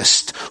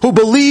atheist who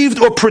believed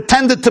or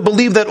pretended to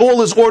believe that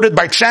all is ordered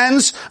by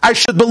chance, I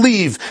should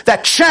believe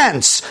that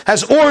chance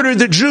has ordered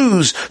the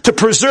Jews to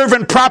preserve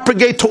and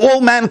propagate to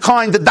all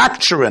mankind the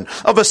doctrine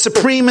of a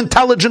supreme,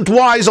 intelligent,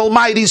 wise,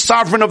 almighty,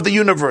 sovereign of the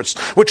universe,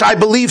 which I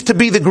believe to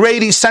be the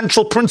great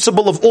essential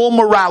principle of all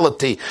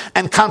morality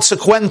and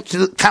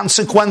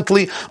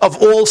consequently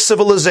of all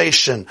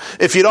civilization.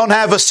 If you don't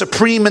have a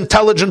supreme,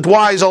 intelligent,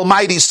 wise,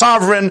 almighty,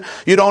 sovereign,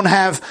 you don't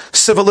have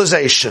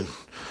civilization.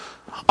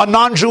 A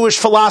non-Jewish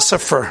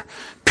philosopher,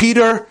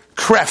 Peter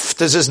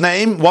Kreeft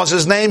was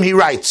his name, he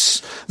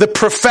writes, the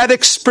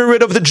prophetic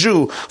spirit of the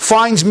Jew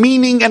finds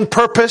meaning and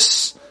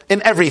purpose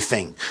in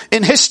everything.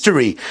 In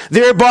history,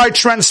 thereby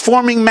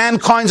transforming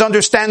mankind's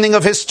understanding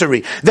of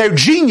history. Their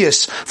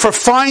genius for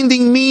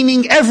finding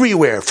meaning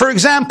everywhere. For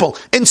example,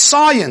 in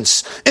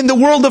science, in the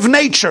world of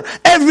nature,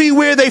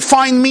 everywhere they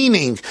find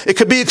meaning. It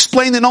could be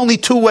explained in only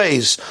two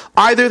ways.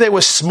 Either they were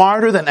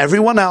smarter than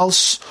everyone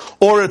else,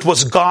 or it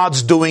was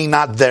God's doing,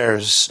 not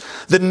theirs.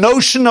 The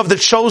notion of the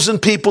chosen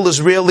people is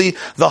really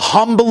the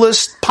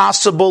humblest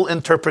possible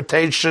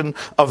interpretation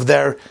of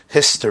their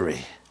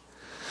history.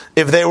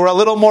 If they were a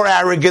little more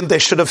arrogant, they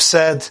should have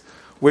said,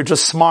 we're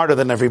just smarter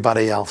than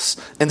everybody else.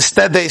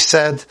 Instead, they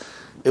said,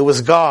 it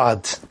was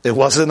God. It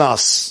wasn't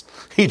us.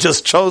 He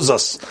just chose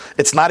us.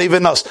 It's not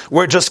even us.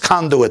 We're just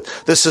conduit.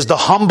 This is the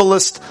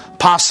humblest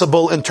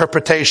possible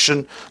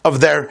interpretation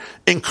of their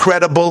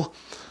incredible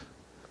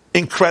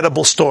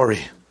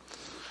story.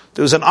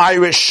 There was an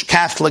Irish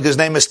Catholic, his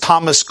name is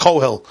Thomas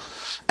Cohill,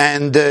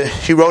 and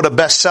he wrote a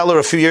bestseller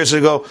a few years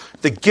ago,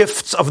 The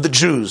Gifts of the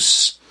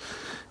Jews.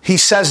 He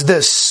says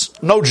this,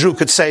 no Jew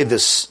could say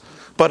this,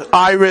 but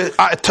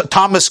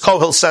Thomas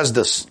Cohill says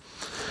this.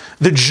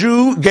 The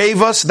Jew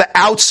gave us the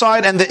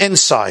outside and the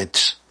inside,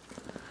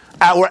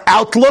 our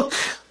outlook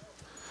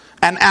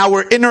and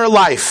our inner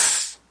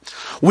life.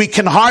 We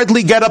can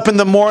hardly get up in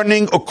the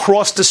morning or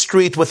cross the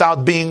street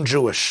without being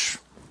Jewish.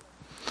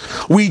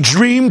 We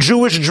dream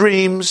Jewish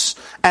dreams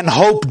and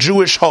hope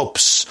Jewish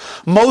hopes.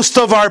 Most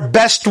of our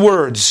best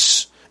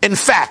words, in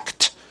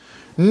fact,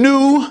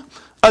 new,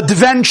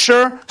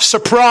 adventure,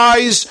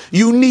 surprise,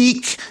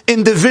 unique,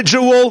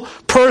 individual,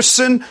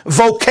 person,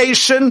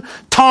 vocation,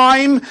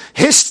 time,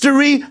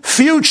 history,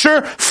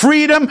 future,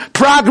 freedom,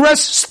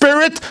 progress,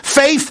 spirit,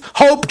 faith,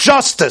 hope,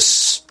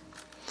 justice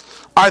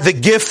are the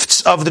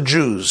gifts of the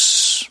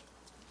Jews.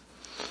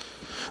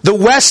 The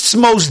West's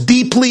most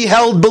deeply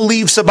held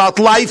beliefs about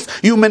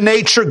life, human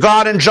nature,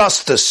 God, and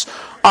justice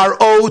are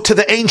owed to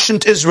the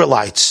ancient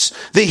Israelites.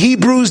 The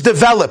Hebrews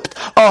developed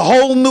a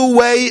whole new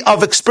way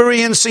of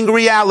experiencing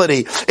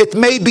reality. It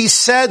may be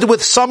said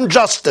with some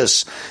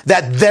justice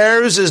that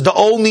theirs is the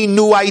only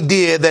new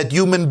idea that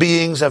human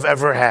beings have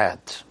ever had.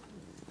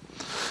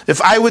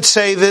 If I would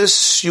say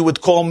this, you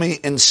would call me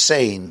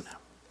insane.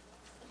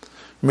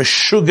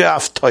 Meshuga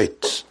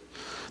aftoit.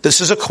 This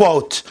is a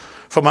quote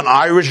from an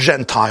Irish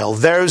Gentile.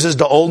 Theirs is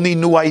the only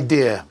new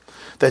idea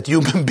that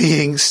human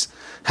beings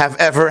have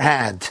ever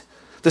had.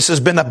 This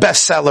has been a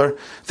bestseller,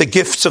 The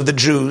Gifts of the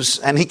Jews,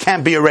 and he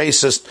can't be a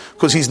racist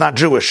because he's not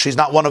Jewish. He's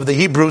not one of the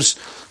Hebrews.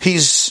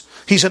 He's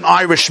an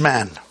Irish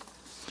man.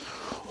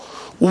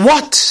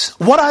 What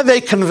are they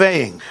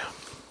conveying?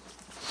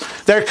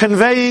 They're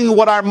conveying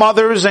what our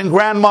mothers and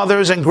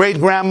grandmothers and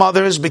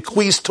great-grandmothers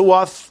bequeathed to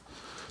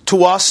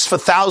us for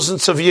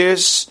thousands of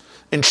years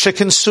in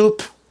chicken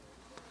soup,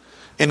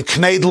 in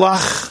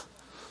Kneidlach,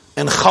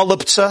 in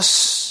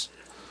Chaluptsas,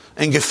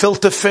 in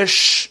gefilte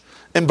fish,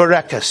 in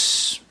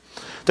Berekas.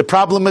 The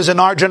problem is in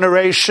our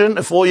generation,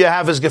 if all you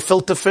have is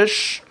gefilte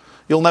fish,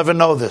 you'll never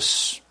know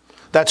this.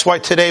 That's why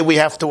today we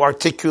have to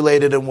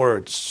articulate it in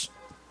words.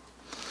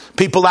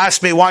 People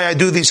ask me why I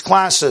do these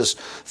classes.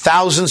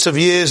 Thousands of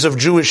years of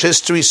Jewish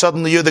history,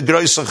 suddenly you're the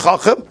Groisen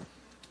Chacham?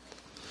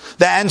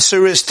 The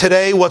answer is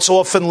today what's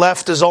often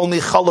left is only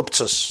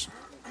Chaluptsas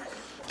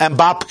and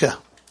Babka.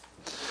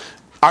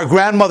 Our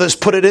grandmothers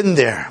put it in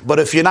there, but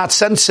if you're not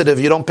sensitive,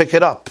 you don't pick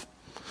it up.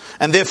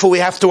 And therefore we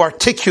have to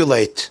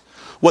articulate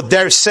what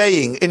they're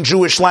saying in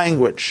Jewish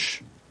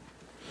language.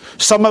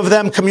 Some of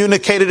them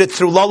communicated it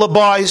through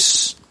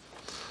lullabies.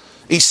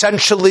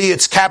 Essentially,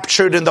 it's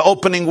captured in the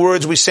opening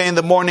words we say in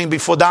the morning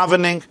before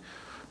davening.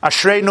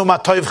 Ashreinu ma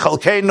tov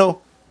chalkeinu,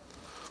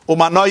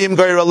 umanoyim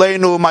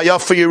goyraleinu,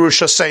 umayafu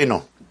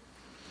yerushaseinu.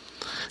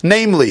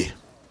 Namely,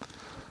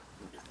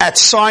 at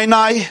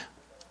Sinai,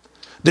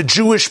 the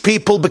Jewish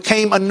people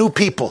became a new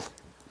people.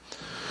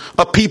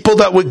 A people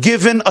that were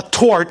given a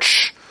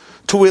torch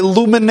to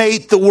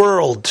illuminate the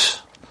world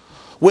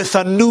with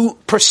a new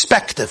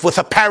perspective, with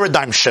a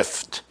paradigm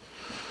shift.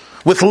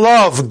 With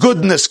love,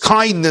 goodness,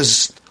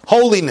 kindness,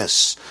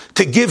 holiness,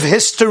 to give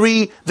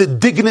history the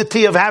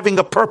dignity of having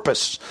a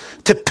purpose,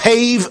 to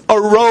pave a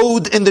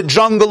road in the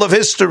jungle of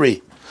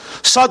history.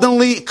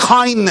 Suddenly,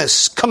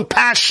 kindness,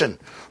 compassion,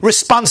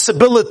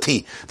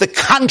 responsibility, the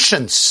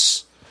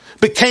conscience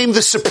became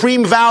the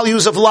supreme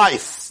values of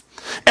life.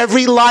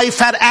 Every life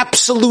had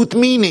absolute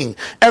meaning.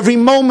 Every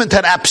moment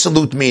had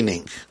absolute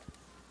meaning.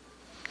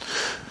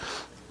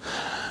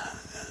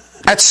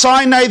 At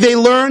Sinai, they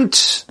learned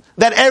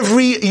that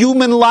every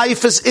human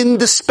life is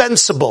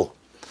indispensable.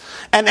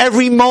 And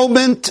every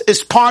moment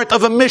is part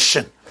of a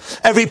mission.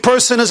 Every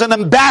person is an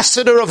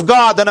ambassador of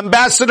God, an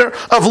ambassador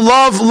of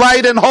love,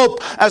 light, and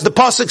hope. As the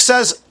pasuk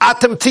says,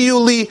 Atem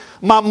tiyuli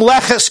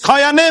mamleches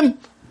koyanim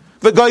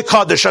v'goy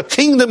kadosh, a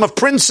kingdom of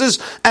princes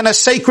and a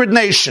sacred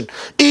nation.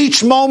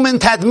 Each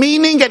moment had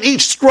meaning and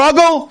each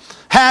struggle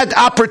had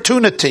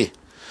opportunity.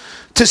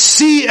 To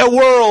see a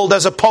world,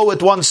 as a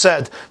poet once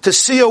said, to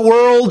see a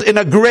world in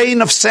a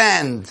grain of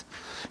sand,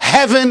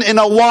 heaven in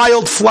a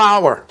wild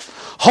flower.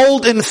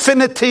 Hold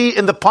infinity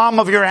in the palm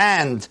of your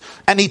hand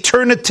and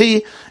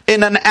eternity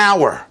in an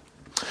hour.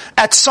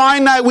 At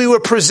Sinai, we were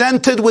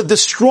presented with the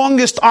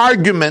strongest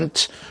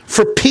argument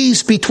for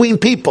peace between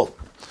people.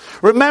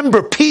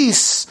 Remember,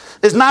 peace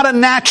is not a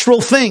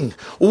natural thing.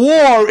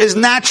 War is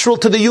natural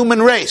to the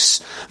human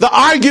race. The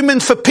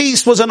argument for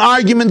peace was an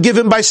argument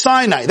given by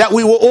Sinai, that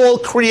we were all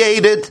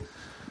created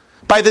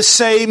by the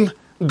same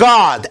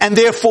God, and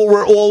therefore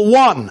we're all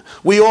one.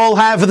 We all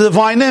have the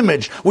divine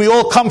image. We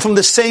all come from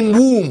the same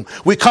womb.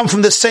 We come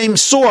from the same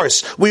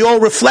source. We all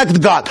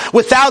reflect God.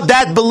 Without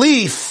that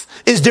belief,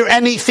 is there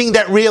anything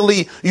that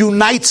really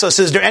unites us?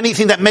 Is there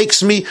anything that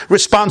makes me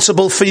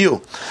responsible for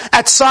you?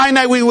 At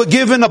Sinai, we were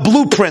given a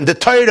blueprint, the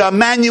Torah, a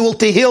manual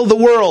to heal the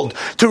world,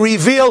 to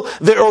reveal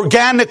the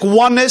organic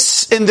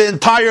oneness in the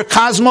entire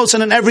cosmos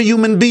and in every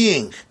human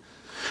being.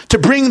 To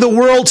bring the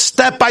world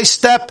step by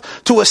step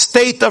to a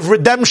state of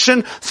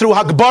redemption through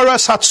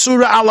Hagbaras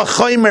Hatsura ala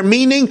Chaimer,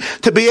 meaning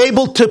to be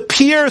able to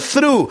peer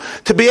through,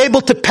 to be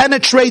able to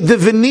penetrate the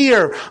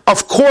veneer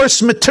of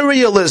coarse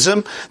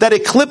materialism that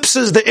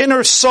eclipses the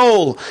inner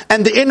soul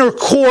and the inner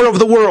core of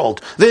the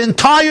world. The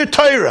entire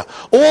Torah,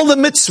 all the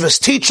mitzvahs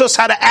teach us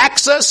how to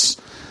access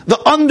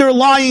the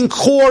underlying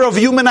core of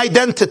human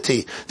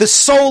identity, the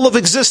soul of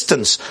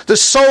existence, the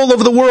soul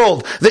of the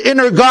world, the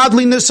inner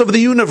godliness of the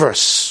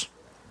universe.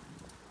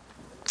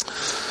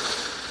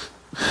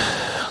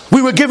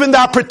 We were given the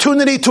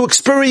opportunity to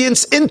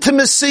experience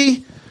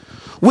intimacy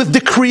with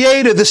the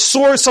Creator, the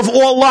source of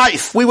all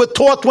life. We were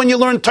taught when you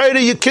learn Torah,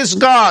 you kiss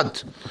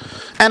God.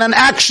 And an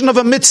action of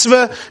a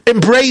mitzvah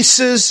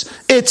embraces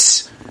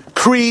its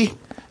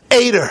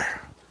Creator.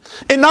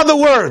 In other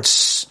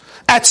words,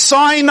 at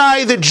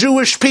Sinai, the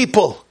Jewish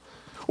people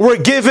were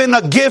given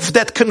a gift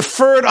that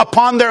conferred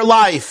upon their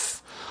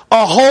life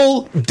a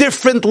whole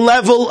different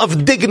level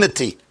of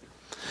dignity.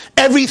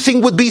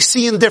 Everything would be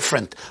seen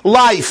different.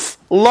 Life,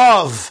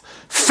 love,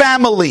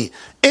 family,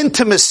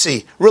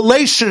 intimacy,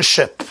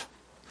 relationships,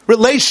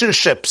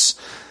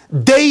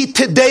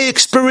 day-to-day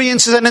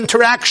experiences and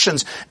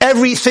interactions.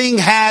 Everything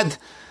had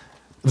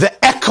the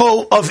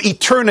echo of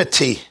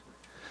eternity,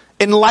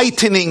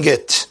 enlightening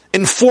it,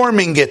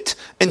 informing it,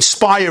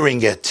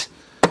 inspiring it.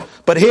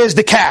 But here's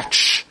the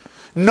catch.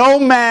 No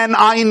man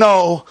I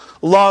know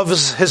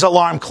loves his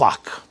alarm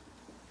clock.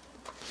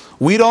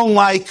 We don't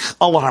like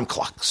alarm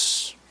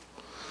clocks.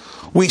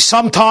 We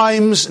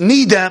sometimes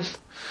need them,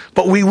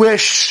 but we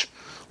wish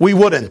we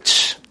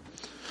wouldn't.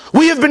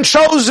 We have been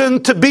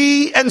chosen to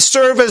be and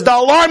serve as the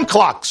alarm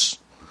clocks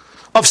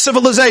of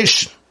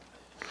civilization,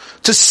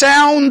 to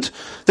sound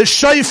the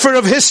shofar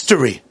of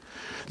history.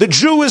 The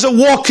Jew is a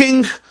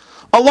walking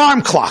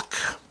alarm clock.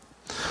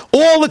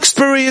 All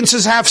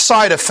experiences have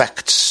side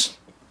effects.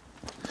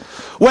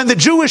 When the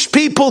Jewish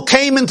people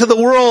came into the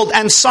world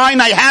and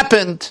Sinai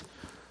happened,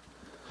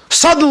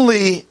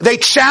 Suddenly, they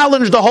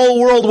challenged the whole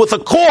world with a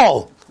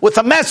call, with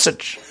a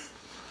message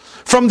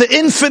from the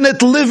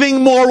infinite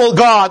living moral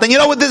God. And you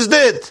know what this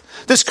did?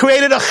 This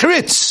created a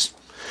chritz.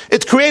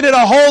 It created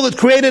a hole, it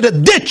created a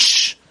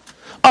ditch,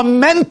 a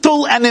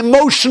mental and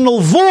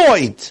emotional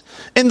void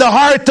in the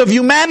heart of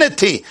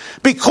humanity.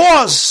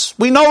 Because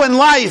we know in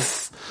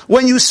life,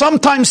 when you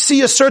sometimes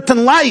see a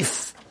certain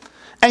life,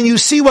 and you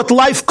see what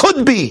life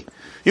could be,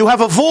 you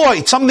have a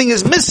void, something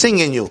is missing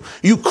in you.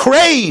 You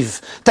crave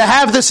to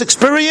have this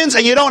experience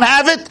and you don't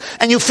have it,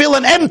 and you feel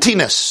an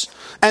emptiness.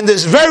 And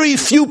there's very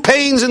few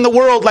pains in the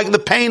world like the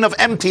pain of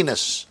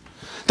emptiness.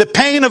 The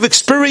pain of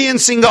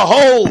experiencing a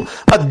hole,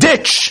 a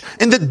ditch,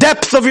 in the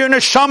depth of your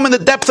neshama, in the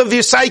depth of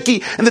your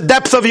psyche, in the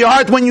depth of your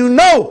heart, when you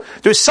know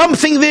there's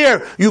something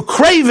there, you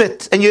crave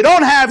it, and you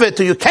don't have it,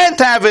 or you can't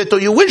have it, or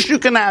you wish you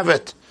can have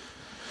it.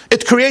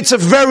 It creates a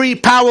very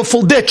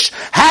powerful ditch.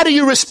 How do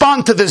you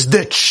respond to this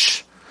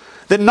ditch?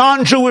 The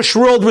non-Jewish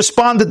world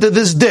responded to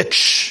this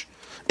ditch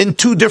in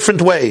two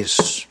different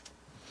ways.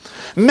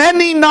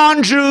 Many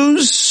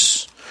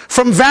non-Jews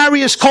from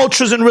various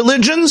cultures and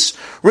religions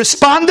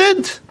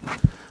responded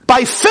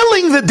by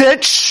filling the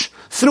ditch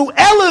through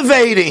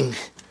elevating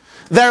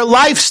their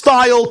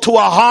lifestyle to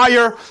a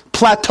higher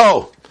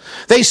plateau.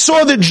 They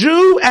saw the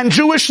Jew and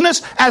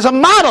Jewishness as a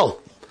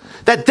model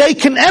that they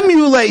can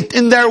emulate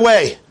in their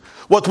way.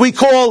 What we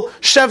call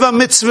Sheva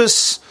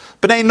Mitzvahs,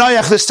 B'nai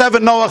Noach, the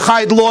 7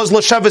 Noachide laws,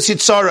 L'Shavas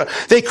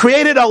Yitzhara. They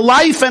created a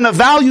life and a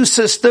value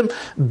system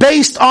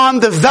based on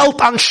the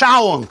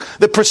Weltanschauung,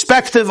 the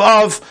perspective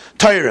of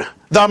Torah.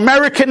 The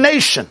American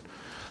nation,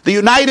 the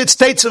United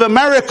States of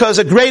America, is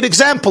a great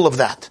example of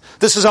that.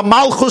 This is a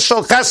Malchus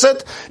Shel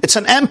Chesed. It's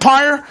an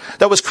empire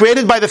that was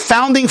created by the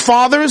founding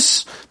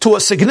fathers to a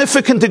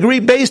significant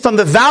degree based on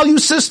the value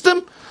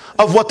system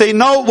of what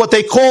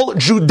they call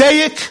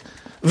Judaic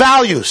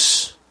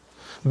values.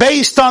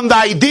 Based on the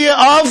idea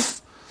of,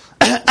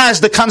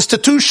 as the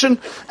Constitution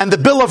and the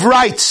Bill of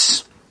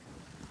Rights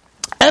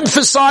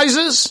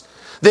emphasizes,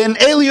 the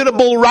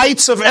inalienable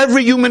rights of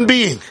every human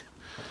being.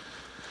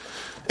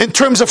 In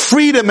terms of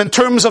freedom, in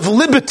terms of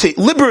liberty,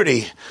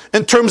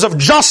 in terms of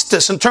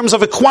justice, in terms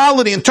of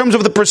equality, in terms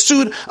of the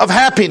pursuit of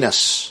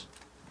happiness.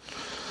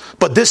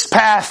 But this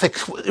path,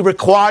 it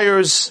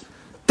requires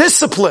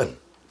discipline.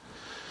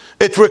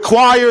 It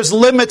requires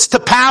limits to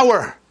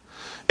power.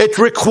 It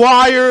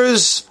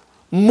requires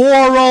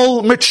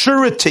moral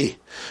maturity.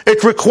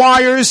 It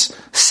requires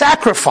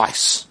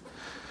sacrifice.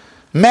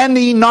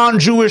 Many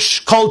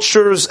non-Jewish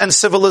cultures and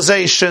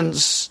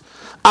civilizations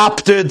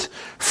opted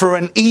for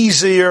an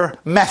easier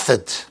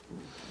method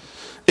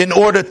in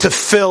order to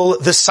fill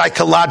the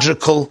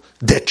psychological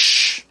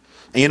ditch.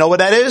 And you know what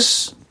that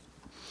is?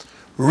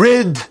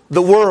 Rid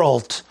the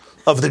world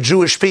of the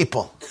Jewish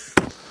people,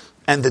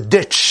 and the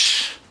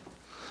ditch,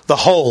 the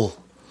hole,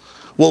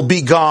 will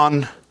be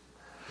gone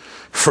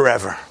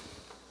forever.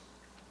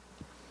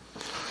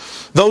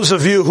 Those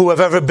of you who have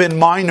ever been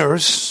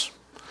miners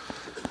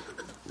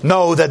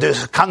know that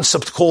there's a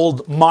concept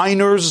called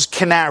miners'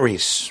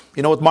 canaries.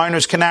 You know what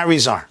miners'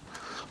 canaries are?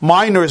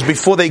 Miners,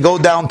 before they go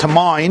down to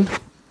mine,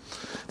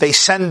 they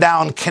send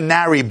down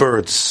canary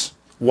birds.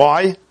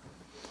 Why?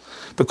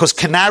 Because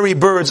canary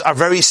birds are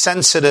very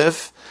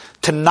sensitive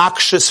to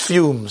noxious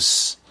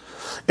fumes.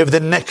 If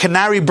the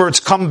canary birds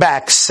come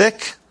back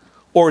sick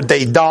or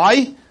they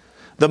die,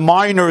 the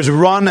miners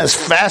run as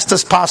fast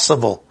as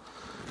possible,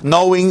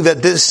 knowing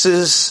that this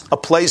is a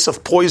place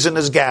of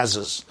poisonous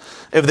gases.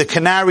 If the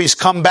canaries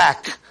come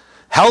back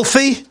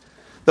healthy,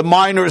 the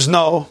miners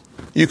know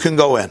you can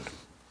go in.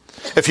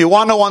 If you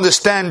want to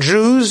understand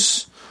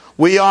Jews,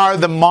 we are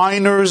the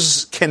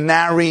miners'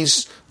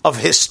 canaries of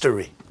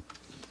history.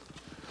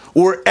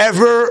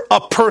 Wherever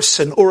a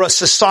person or a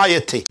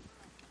society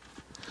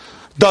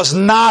does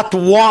not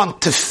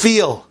want to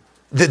feel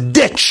the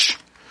ditch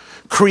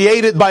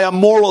created by a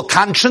moral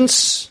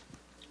conscience,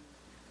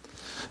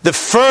 the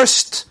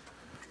first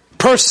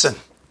person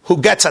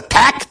who gets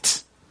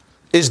attacked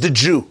is the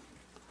Jew.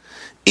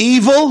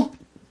 Evil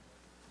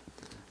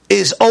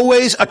is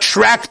always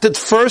attracted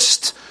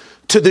first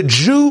to the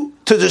Jew,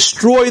 to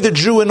destroy the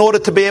Jew in order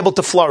to be able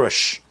to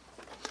flourish.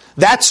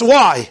 That's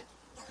why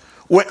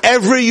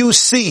wherever you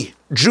see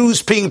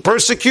Jews being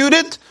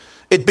persecuted,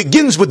 it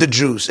begins with the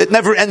Jews. It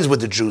never ends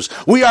with the Jews.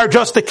 We are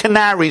just the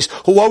canaries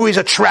who always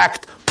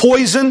attract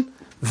poison,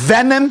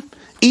 venom,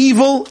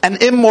 evil,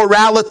 and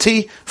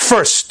immorality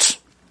first.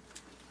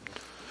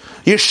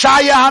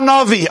 Yeshaya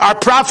Hanavi, our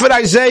prophet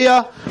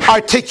Isaiah,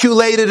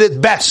 articulated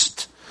it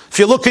best. If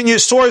you look in your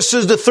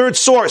sources, the third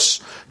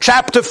source,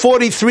 chapter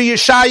 43,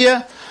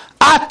 Yeshaya,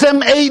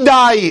 Atem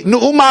Eidai,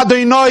 Nu'um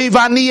Adonai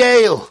v'ani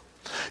El.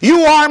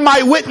 You are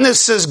my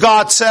witnesses,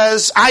 God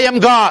says. I am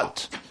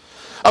God.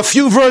 A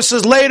few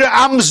verses later,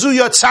 Amzu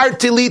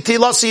Yatzarti li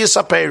tilasi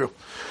yisaperu.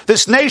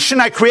 This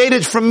nation I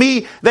created from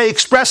me, they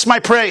express my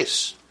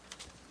praise.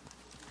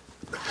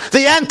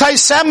 The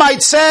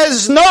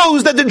anti-Semite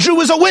knows that the Jew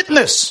is a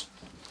witness.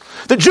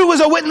 The Jew is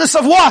a witness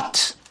of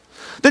what?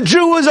 The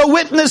Jew is a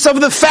witness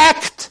of the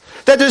fact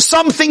that there's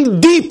something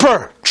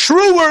deeper,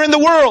 truer in the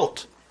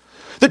world.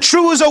 The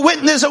Jew is a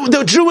witness of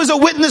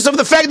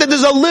the fact that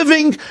there's a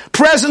living,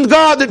 present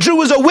God. The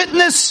Jew is a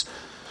witness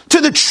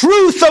to the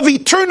truth of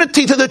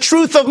eternity, to the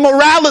truth of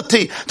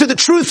morality, to the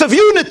truth of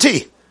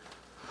unity.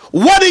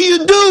 What do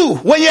you do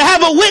when you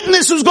have a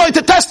witness who's going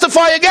to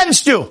testify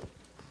against you?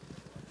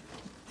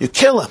 You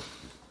kill him.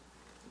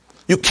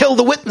 You kill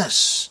the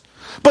witness.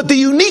 But the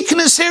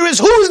uniqueness here is,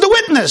 who is the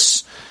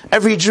witness?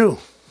 Every Jew.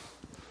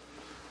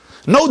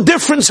 No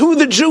difference who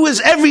the Jew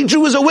is, every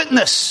Jew is a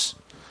witness.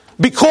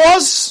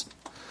 Because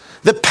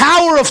the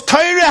power of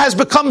Torah has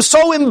become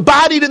so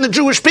embodied in the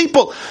Jewish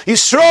people.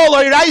 Even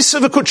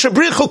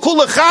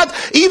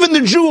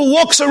the Jew who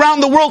walks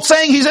around the world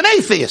saying he's an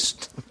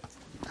atheist.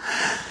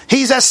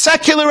 He's as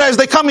secular as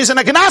they come, he's an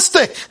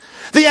agnostic.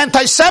 The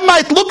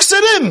anti-Semite looks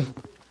at him.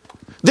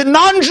 The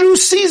non-Jew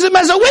sees him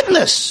as a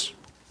witness.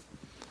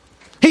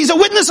 He's a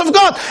witness of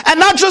God. And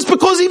not just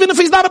because even if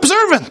he's not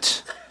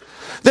observant.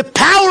 The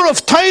power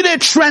of Torah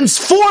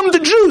transformed the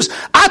Jews.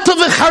 Ata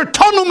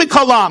v'chartanu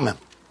mikolamim.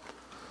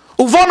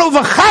 Uvanu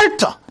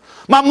v'charta.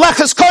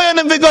 Mamleches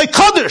koyanim v'goy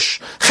kodesh.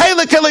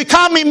 Chelek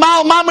elikami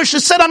mal mamash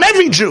is said on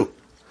every Jew.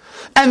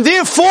 And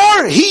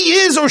therefore, he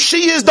is or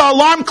she is the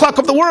alarm clock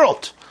of the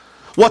world.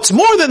 What's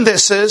more than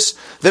this is,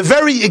 the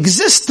very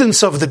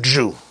existence of the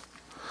Jew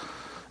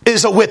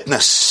is a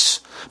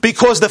witness.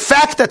 Because the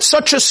fact that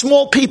such a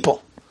small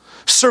people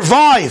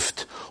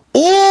survived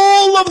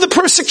all of the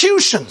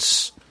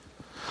persecutions,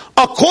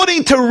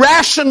 according to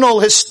rational,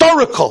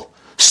 historical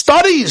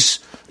studies,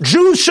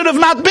 Jews should have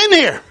not been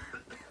here.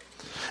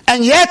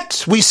 And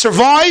yet, we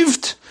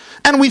survived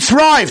and we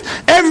thrived.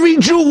 Every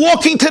Jew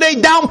walking today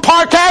down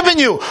Park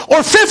Avenue,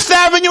 or Fifth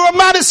Avenue, or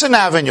Madison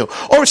Avenue,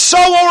 or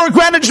Soho, or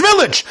Greenwich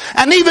Village,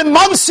 and even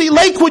Muncie,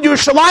 Lakewood,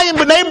 Yerushalayim,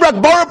 Bnei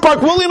Brak, Borough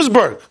Park,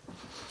 Williamsburg,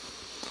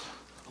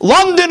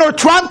 London, or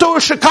Toronto, or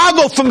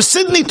Chicago, from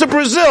Sydney to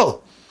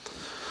Brazil,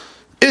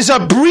 is a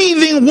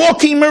breathing,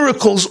 walking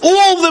miracles.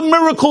 All the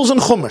miracles in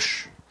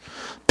Chumash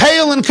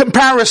pale in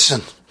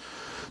comparison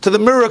to the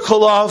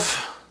miracle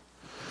of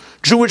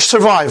Jewish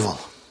survival.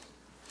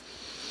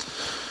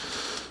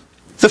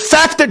 The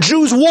fact that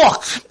Jews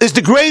walk is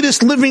the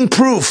greatest living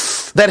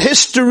proof that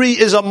history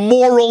is a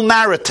moral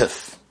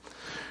narrative.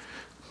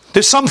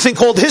 There's something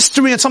called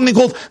history and something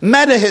called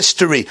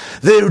meta-history.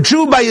 The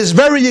Jew by his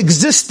very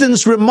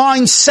existence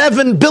reminds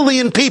 7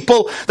 billion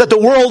people that the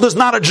world is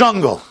not a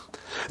jungle.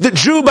 The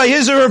Jew by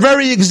his or her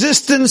very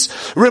existence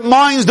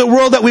reminds the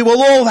world that we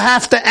will all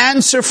have to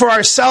answer for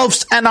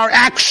ourselves and our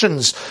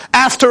actions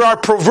after our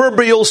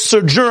proverbial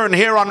sojourn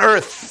here on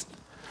earth.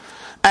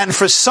 And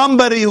for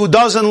somebody who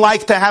doesn't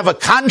like to have a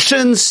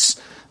conscience,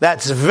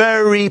 that's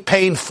very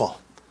painful.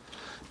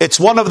 It's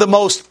one of the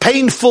most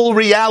painful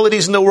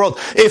realities in the world.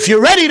 If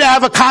you're ready to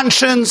have a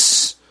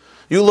conscience,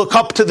 you look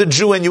up to the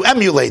Jew and you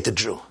emulate the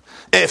Jew.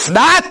 If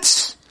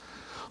not,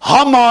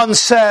 Haman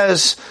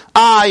says,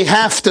 I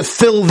have to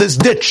fill this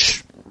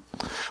ditch.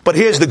 But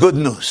here's the good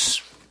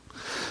news.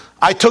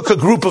 I took a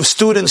group of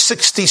students,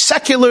 60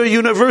 secular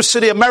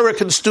university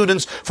American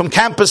students from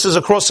campuses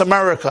across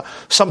America,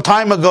 some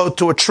time ago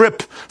for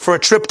a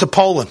trip to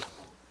Poland.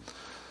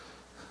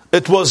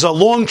 It was a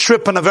long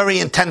trip and a very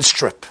intense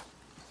trip.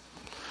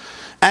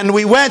 And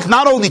we went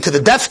not only to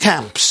the death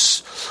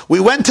camps, we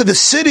went to the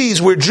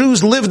cities where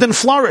Jews lived and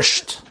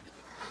flourished.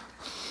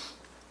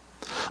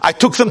 I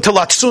took them to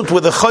Latsunt,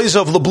 where the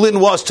Chayza of Lublin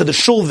was, to the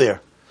shul there.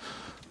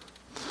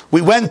 We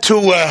went to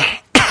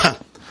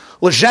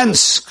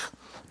Lezhensk,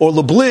 or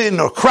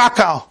Lublin, or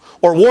Krakow,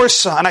 or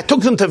Warsaw, and I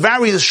took them to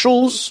various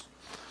shuls,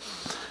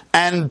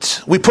 and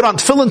we put on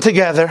tefillin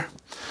together,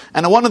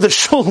 and in one of the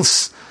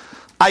shuls,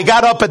 I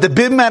got up at the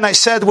bimah and I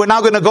said, we're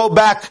now going to go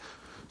back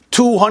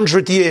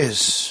 200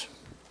 years.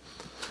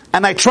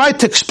 And I tried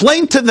to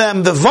explain to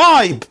them the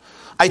vibe.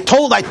 I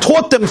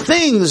taught them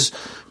things,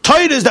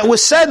 Torahs that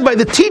was said by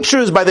the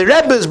teachers, by the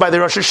Rebbes, by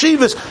the Rosh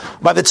Hashivas,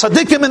 by the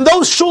Tzaddikim in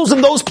those shuls,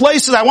 in those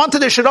places. I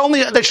wanted they should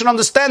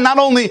understand not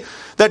only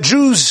that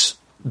Jews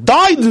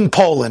died in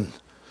Poland,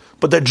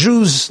 but that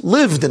Jews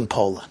lived in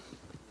Poland.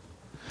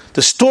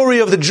 The story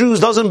of the Jews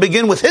doesn't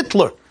begin with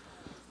Hitler.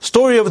 The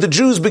story of the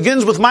Jews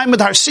begins with Maimad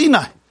Har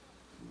Sinai.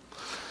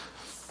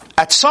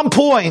 At some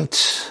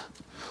point,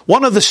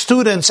 one of the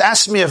students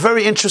asked me a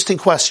very interesting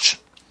question.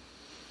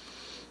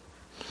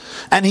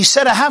 And he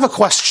said, I have a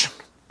question.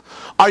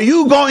 Are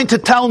you going to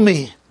tell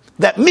me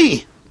that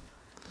me,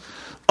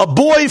 a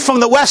boy from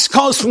the West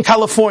Coast from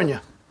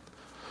California,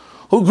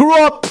 who grew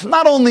up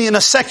not only in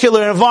a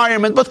secular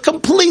environment, but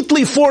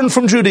completely foreign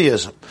from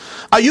Judaism,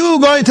 are you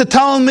going to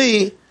tell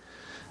me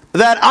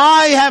that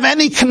I have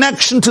any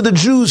connection to the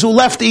Jews who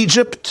left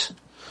Egypt,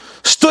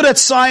 stood at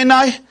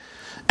Sinai,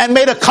 and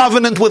made a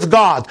covenant with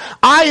God?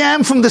 I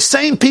am from the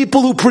same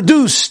people who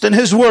produced, in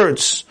his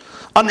words,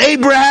 an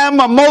Abraham,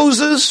 a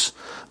Moses,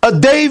 a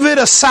David,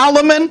 a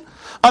Solomon,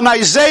 an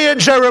Isaiah,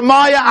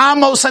 Jeremiah,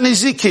 Amos, and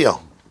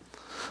Ezekiel.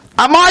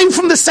 Am I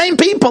from the same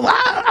people?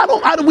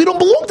 We don't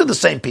belong to the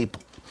same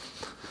people.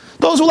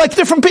 Those are like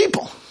different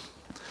people.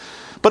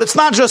 But it's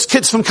not just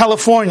kids from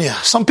California.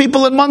 Some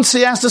people in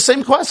Muncie ask the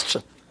same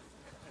question.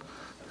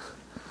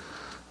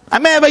 I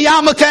may have a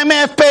yarmulke, I may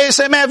have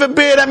peis, I may have a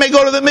beard, I may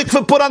go to the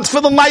mikveh, put on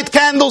tefillin, light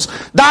candles,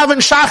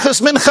 daven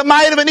shachas, mincha,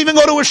 ma'ariv, and even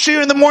go to a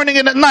shir in the morning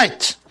and at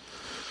night.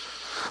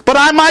 But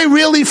am I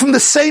really from the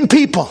same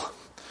people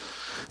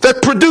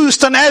that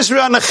produced an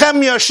Ezra, a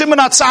Nehemiah, a Shimon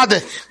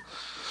HaTzadik,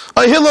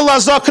 a Hillel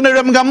HaZaken, a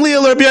Reb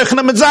Gamliel, a Rabbi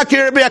Yochanan ben Zakkai,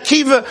 a Rabbi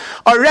Akiva,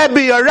 a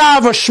Rebbe, a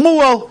Rav, a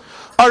Shmuel,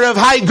 a Rav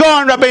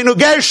Haigon, Rabbeinu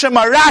Gershom,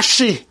 a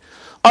Rashi,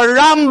 a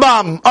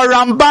Rambam, a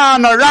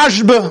Ramban, a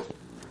Rashba?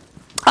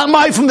 Am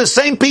I from the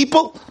same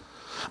people?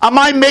 Am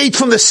I made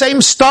from the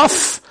same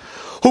stuff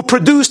who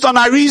produced an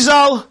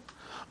Arizal,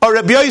 a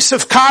Rabbi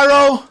Yosef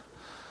Karo,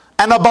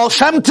 and a Baal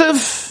Shem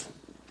Tov?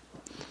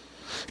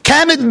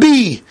 Can it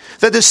be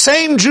that the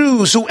same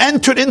Jews who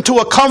entered into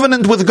a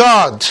covenant with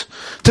God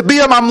to be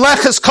a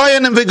Mamleches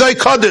Kohen and V'goy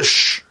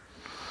Kodesh,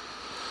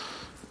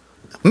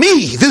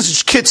 me,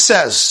 this kid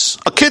says,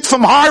 a kid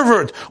from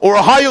Harvard or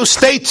Ohio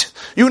State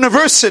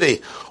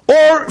University,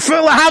 or for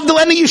Lahavdil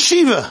any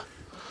yeshiva,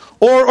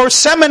 or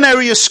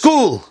seminary or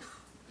school,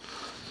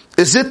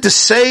 is it the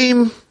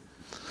same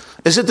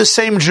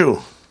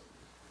Jew?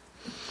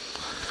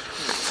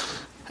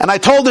 And I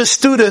told this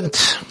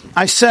student,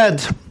 I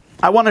said,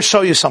 I want to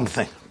show you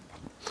something.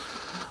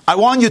 I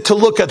want you to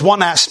look at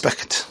one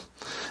aspect,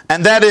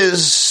 and that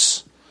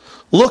is,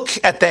 look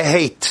at the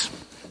hate.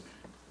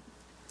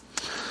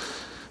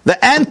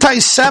 The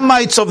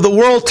anti-Semites of the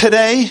world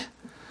today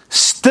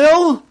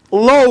still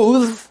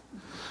loathe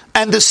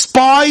and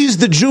despise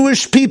the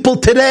Jewish people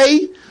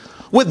today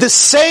with the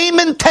same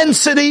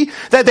intensity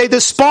that they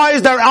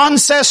despised our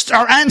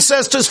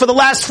ancestors for the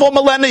last 4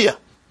 millennia.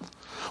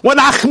 When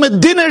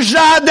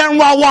Ahmadinejad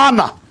and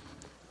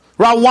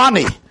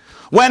Rouhani,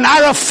 when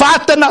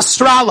Arafat and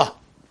Nasrallah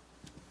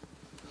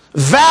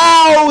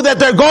vow that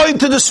they're going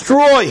to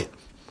destroy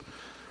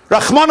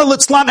Rachmana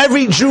litzlan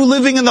every Jew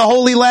living in the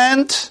Holy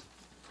Land,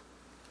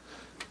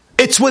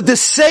 it's with the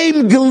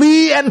same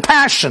glee and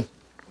passion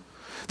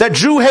that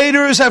Jew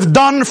haters have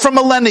done for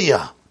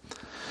millennia.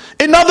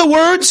 In other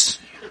words,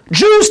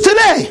 Jews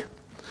today,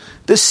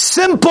 the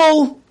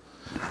simple,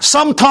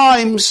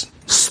 sometimes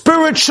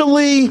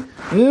spiritually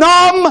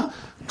numb,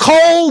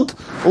 cold,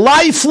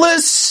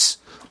 lifeless,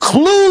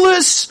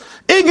 clueless,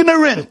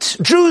 ignorant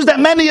Jews that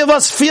many of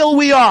us feel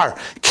we are,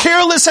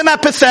 careless and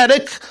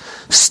apathetic,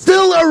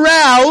 still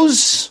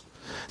arouse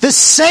the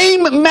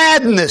same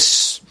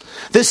madness,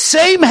 the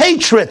same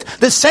hatred,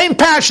 the same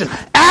passion.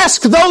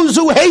 Ask those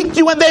who hate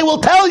you and they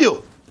will tell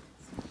you.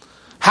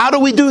 How do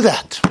we do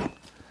that?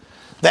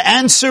 The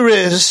answer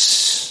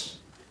is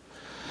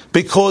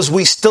because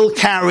we still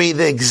carry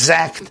the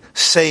exact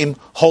same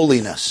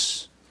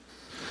holiness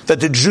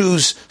that the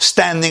Jews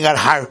standing at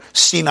Har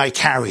Sinai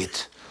carried,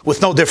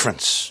 with no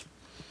difference.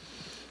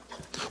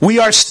 We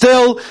are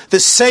still the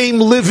same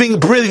living,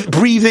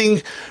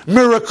 breathing,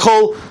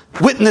 miracle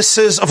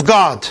witnesses of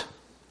God.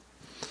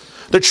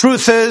 The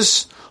truth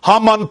is,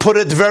 Haman put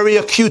it very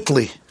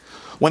acutely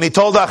when he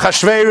told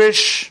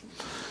Achashverosh,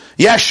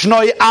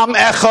 Yeshnoi am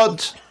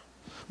echad,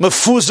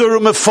 mefuzar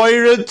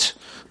u'mefeired,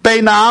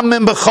 bein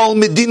ha'amim b'chol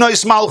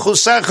medinois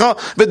malchusecha,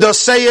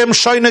 v'doseim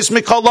shoynes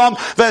mikolam,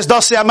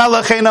 v'ezdosei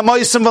hamelech ein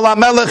hamoisim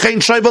v'lamelech ein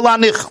shoy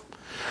v'lanich.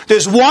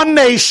 There's one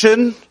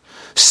nation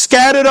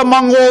scattered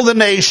among all the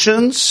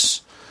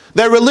nations.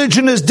 Their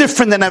religion is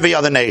different than every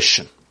other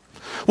nation.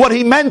 What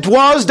he meant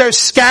was they're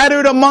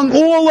scattered among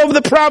all of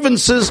the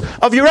provinces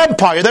of your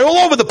empire. They're all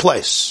over the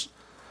place.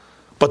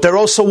 But they're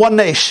also one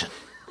nation.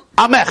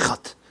 Am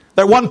echad.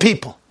 They're one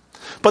people.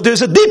 But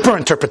there's a deeper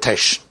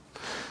interpretation.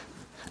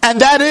 And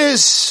that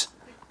is,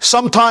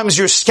 sometimes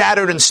you're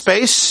scattered in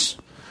space,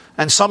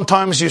 and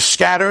sometimes you're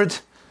scattered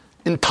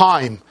in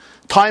time.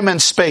 Time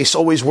and space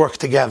always work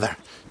together.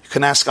 You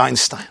can ask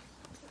Einstein.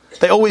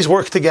 They always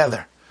work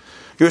together.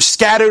 You're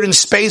scattered in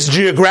space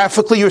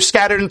geographically, you're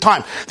scattered in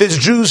time. There's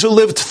Jews who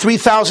lived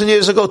 3,000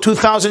 years ago,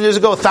 2,000 years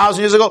ago,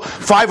 1,000 years ago,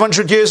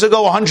 500 years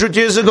ago, 100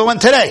 years ago,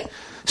 and today.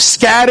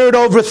 Scattered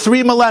over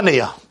 3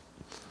 millennia.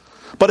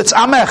 But it's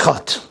Am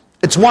Echad.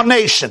 It's one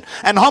nation.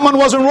 And Haman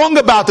wasn't wrong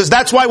about this.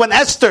 That's why when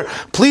Esther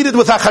pleaded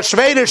with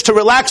Achashverosh to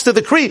relax the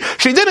decree,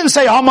 she didn't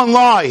say Haman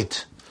lied.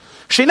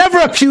 She never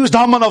accused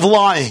Haman of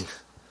lying.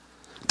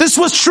 This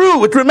was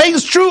true. It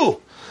remains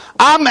true.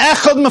 Am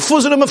echad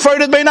mefuzar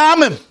u'mefeired bein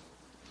ha'amim.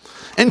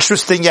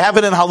 Interesting, you have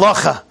it in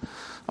halacha.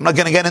 I'm not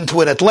going to get into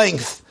it at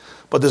length,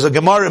 but there's a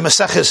Gemara in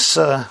Maseches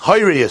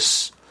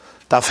Hoyriyos,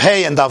 Daf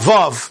Hey and Daf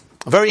Vav,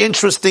 a very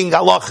interesting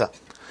halacha.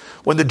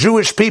 When the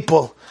Jewish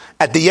people,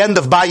 at the end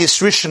of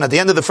Bayis Rishon, at the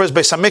end of the first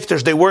Beis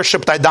HaMikdash, they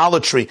worshipped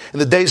idolatry in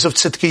the days of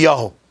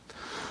Tzidkiyahu.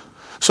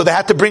 So they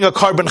had to bring a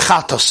carbon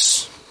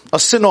chatos, a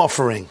sin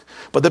offering.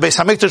 But the Beis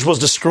HaMikdash was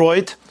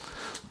destroyed,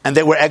 and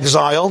they were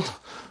exiled.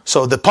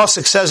 So the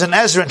pasuk says in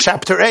Ezra in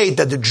chapter 8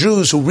 that the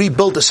Jews who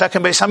rebuilt the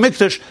second Beis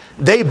HaMikdash,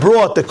 they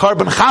brought the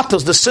carbon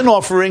chatos, the sin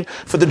offering,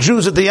 for the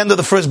Jews at the end of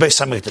the first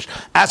Beis HaMikdash.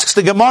 Asks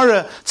the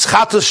Gemara,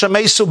 Tzchatos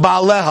shemesu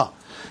ba'aleha.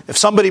 If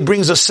somebody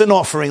brings a sin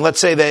offering, let's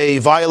say they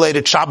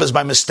violated Shabbos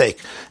by mistake,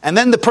 and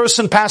then the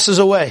person passes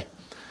away,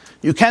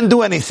 you can't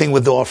do anything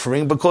with the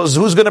offering because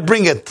who's going to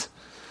bring it?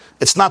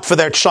 It's not for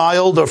their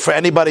child or for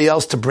anybody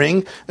else to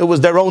bring. It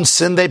was their own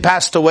sin. They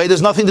passed away.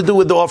 There's nothing to do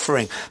with the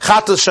offering.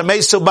 Chatas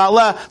Shemeisu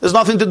Ba'ala, there's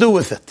nothing to do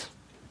with it.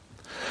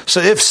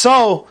 So if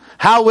so,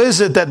 how is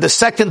it that the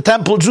Second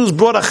Temple Jews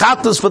brought a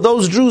chatas for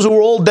those Jews who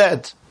were all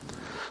dead?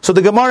 So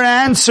the Gemara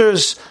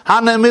answers,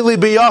 Hanamili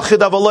b'yachid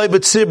avaloi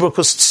b'tzibur,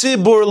 because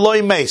tzibur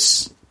loy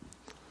meis.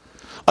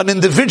 An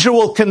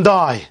individual can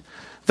die.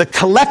 The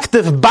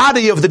collective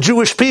body of the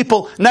Jewish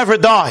people never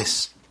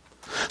dies.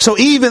 So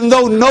even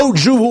though no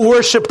Jew who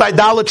worshipped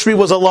idolatry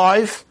was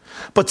alive,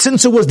 but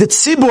since it was the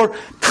tzibur,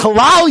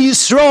 Klal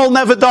Yisrael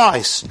never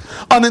dies.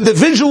 An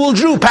individual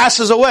Jew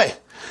passes away.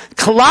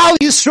 Klal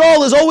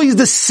Yisrael is always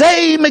the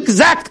same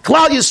exact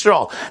Klal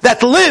Yisrael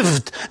that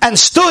lived and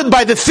stood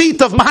by the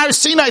feet of Mahar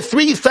Sinai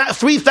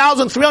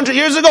 3,300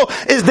 years ago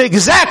is the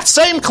exact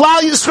same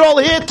Klal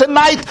Yisrael here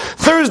tonight,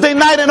 Thursday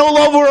night, and all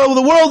over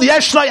the world.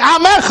 Yeshnai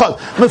Am Echad,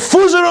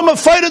 Mefuzerim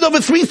Mefayed over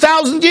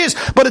 3,000 years,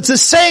 but it's the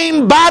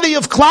same body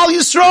of Klal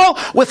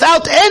Yisrael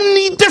without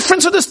any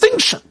difference or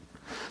distinction,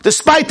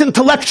 despite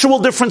intellectual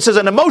differences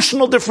and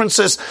emotional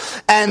differences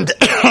and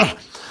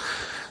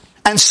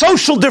and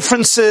social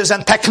differences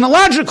and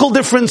technological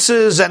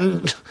differences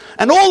and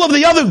all of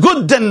the other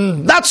good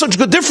and not such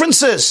good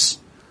differences.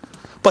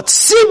 But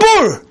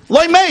Tzibur,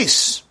 loy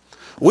meis.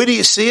 Where do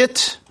you see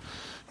it?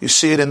 You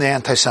see it in the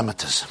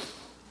anti-Semitism.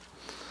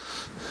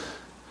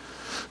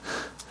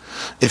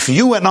 If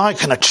you and I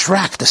can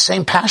attract the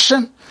same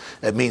passion,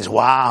 it means,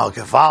 wow,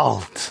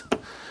 Gewalt,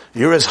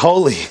 you're as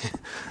holy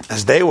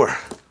as they were.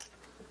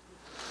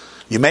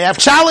 You may have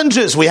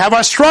challenges, we have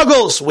our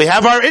struggles, we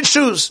have our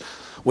issues,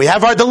 we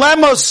have our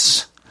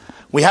dilemmas,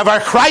 we have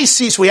our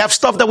crises, we have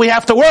stuff that we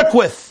have to work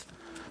with.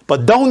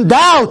 But don't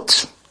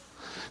doubt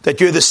that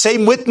you're the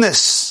same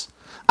witness.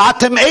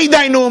 Atem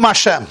Eidainu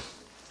Hashem.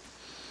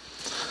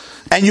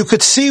 And you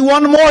could see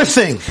one more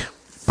thing.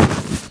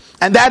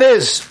 And that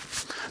is,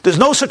 there's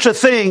no such a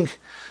thing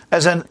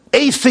as an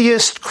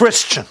atheist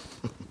Christian.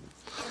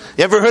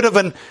 You ever heard of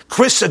a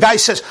guy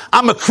says,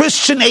 I'm a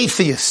Christian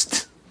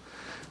atheist.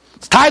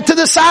 It's tied to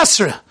the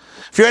Sasra.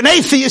 If you're an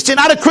atheist, you're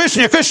not a Christian,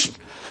 you're a Christian.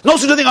 No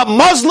such a thing, a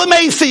Muslim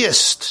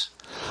atheist.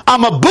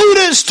 I'm a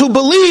Buddhist who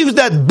believes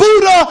that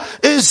Buddha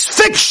is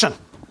fiction.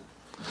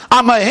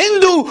 I'm a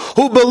Hindu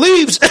who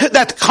believes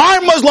that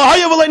karma is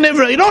lahaya v'lei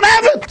nivra. You don't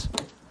have it.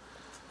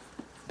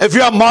 If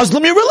you're a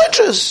Muslim, you're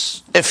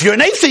religious. If you're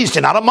an atheist,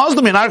 you're not a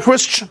Muslim, you're not a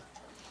Christian.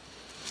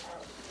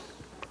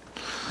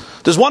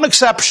 There's one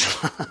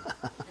exception.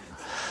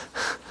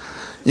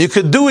 You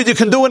could do it, you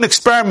can do an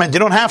experiment. You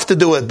don't have to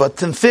do it,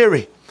 but in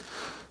theory.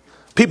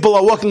 People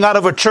are walking out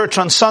of a church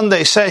on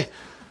Sunday, say,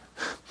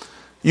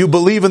 you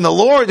believe in the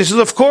Lord? He says,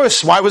 of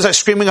course. Why was I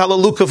screaming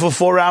Hallelujah for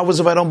 4 hours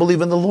if I don't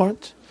believe in the Lord?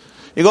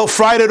 You go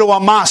Friday to a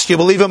mosque, you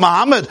believe in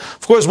Muhammad?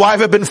 Of course, why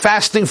have I been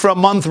fasting for a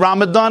month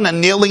Ramadan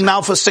and kneeling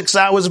now for 6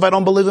 hours if I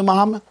don't believe in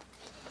Muhammad?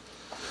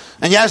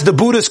 And yes, the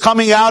Buddha is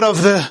coming out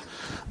of the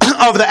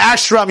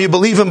ashram, you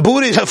believe in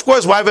Buddha? Of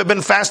course, why have I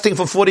been fasting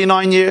for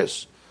 49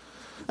 years?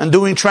 And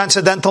doing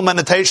transcendental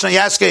meditation? And you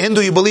ask a Hindu,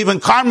 you believe in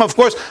karma? Of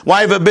course,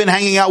 why have I been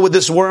hanging out with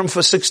this worm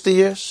for 60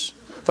 years?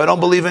 If I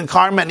don't believe in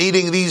karma and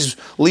eating these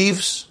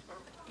leaves?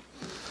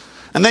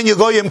 And then you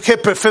go Yom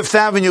Kippur, 5th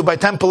Avenue by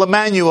Temple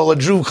Emmanuel, a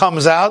Jew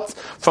comes out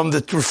from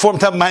the Reformed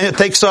Temple Emmanuel,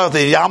 takes off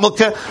the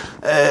yarmulke,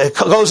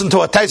 goes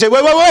into a tent, say,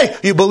 wait,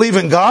 you believe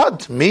in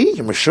God? Me?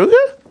 You're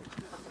Meshuggah?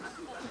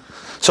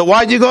 So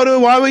why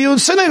were you in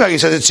synagogue? He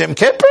says, it's Yom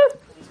Kippur?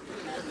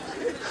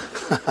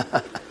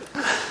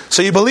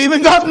 So you believe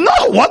in God?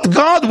 No, what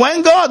God?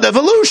 When God?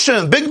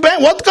 Evolution, Big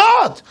Bang, what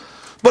God?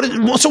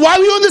 So why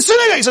were you in the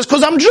synagogue? He says,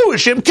 because I'm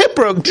Jewish. Yom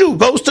Kippur, a Jew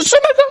goes to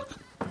synagogue.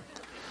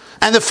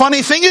 And the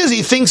funny thing is,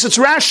 he thinks it's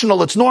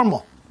rational, it's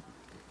normal.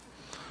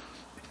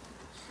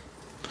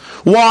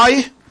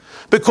 Why?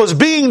 Because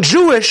being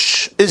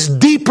Jewish is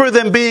deeper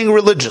than being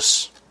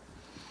religious.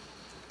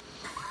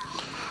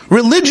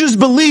 Religious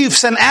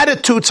beliefs and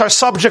attitudes are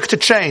subject to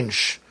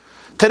change.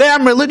 Today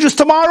I'm religious,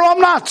 tomorrow I'm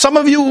not. Some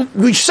of you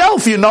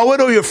yourself, you know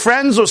it, or your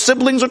friends or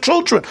siblings or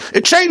children.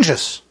 It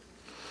changes.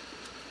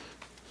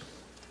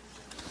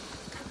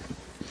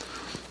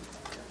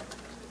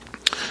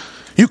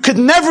 You could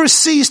never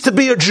cease to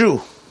be a Jew.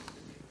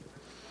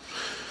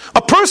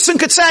 A person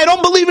could say, I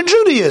don't believe in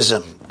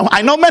Judaism.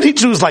 I know many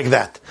Jews like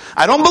that.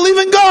 I don't believe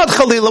in God,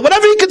 Khalila,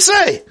 whatever he could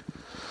say.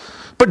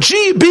 But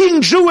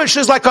being Jewish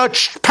is like a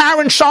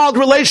parent-child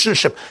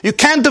relationship. You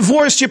can't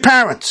divorce your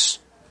parents.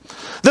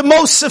 The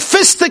most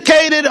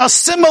sophisticated,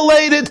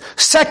 assimilated,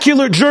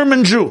 secular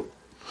German Jew,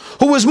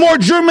 who was more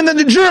German than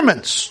the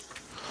Germans,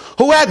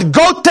 who had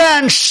Goethe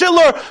and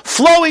Schiller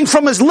flowing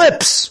from his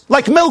lips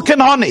like milk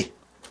and honey.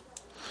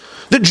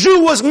 The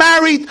Jew was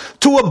married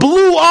to a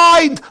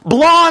blue-eyed,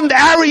 blonde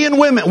Aryan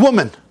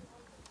woman.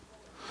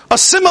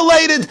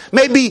 Assimilated,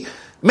 maybe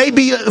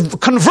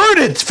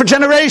converted for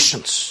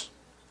generations.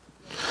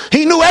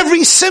 He knew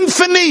every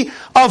symphony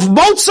of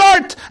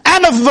Mozart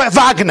and of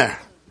Wagner.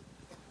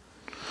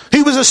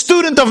 He was a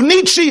student of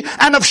Nietzsche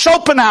and of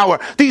Schopenhauer.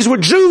 These were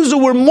Jews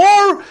who were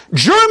more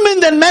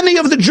German than many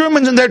of the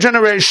Germans in their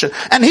generation.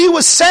 And he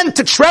was sent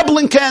to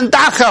Treblinka and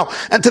Dachau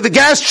and to the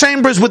gas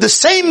chambers with the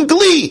same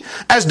glee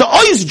as the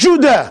Ois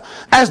Judah,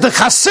 as the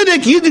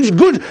Hasidic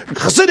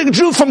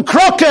Jew from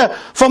Kroke,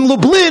 from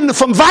Lublin,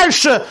 from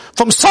Varsha,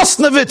 from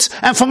Sosnovitz,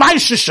 and from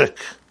Eichstätt.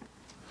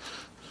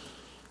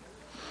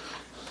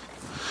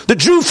 The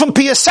Jew from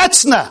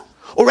Piaseczna,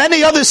 or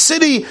any other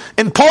city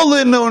in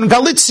Poland or in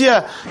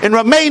Galicia, in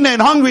Romania, in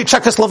Hungary,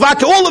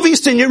 Czechoslovakia, all of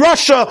Eastern Europe,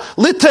 Russia,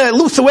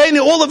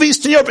 Lithuania, all of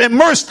Eastern Europe,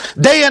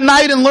 immersed day and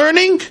night in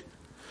learning.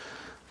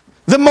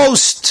 The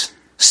most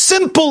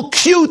simple,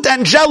 cute,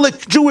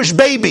 angelic Jewish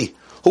baby,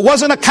 who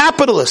wasn't a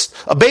capitalist.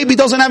 A baby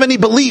doesn't have any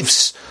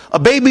beliefs. A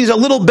baby's a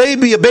little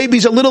baby, a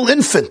baby's a little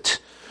infant.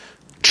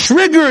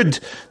 Triggered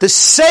the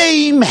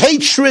same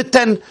hatred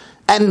and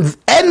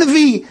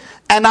envy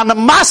and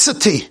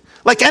animosity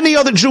like any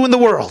other Jew in the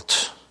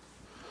world.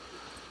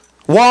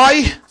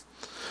 Why?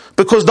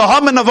 Because the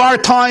Haman of our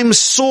times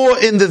saw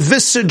in the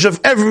visage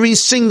of every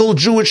single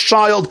Jewish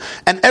child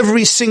and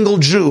every single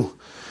Jew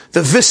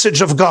the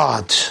visage of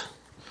God.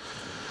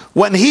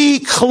 When he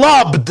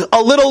clubbed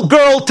a little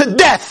girl to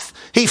death,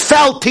 he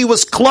felt he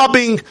was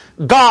clubbing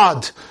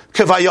God,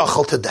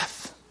 Kevayachal, to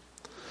death.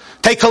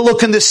 Take a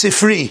look in the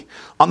Sifri,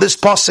 on this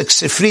pasuk,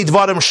 Sifri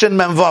Dvarim Shin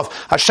Mem Vav.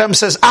 Hashem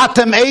says,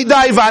 Atem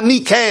Eidai V'ani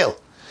Keil.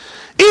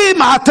 Im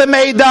atem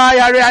eidai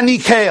are ani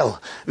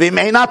keil. V'im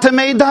ein atem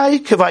eidai,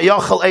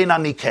 k'vayachal ein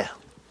ani keil.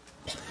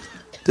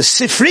 The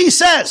Sifri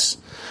says,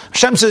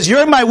 Hashem says,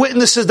 you're my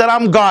witnesses that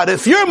I'm God.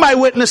 If you're my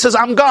witnesses,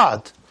 I'm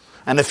God.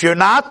 And if you're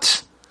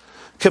not,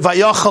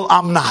 k'vayachal,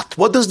 I'm not.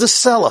 What does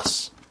this tell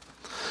us?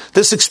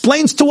 This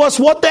explains to us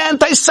what the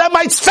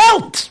anti-Semites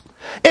felt.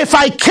 If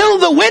I kill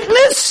the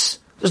witness,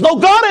 there's no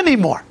God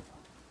anymore.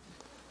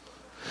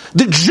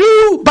 The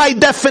Jew, by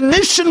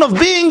definition of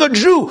being a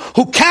Jew,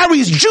 who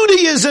carries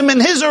Judaism in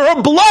his or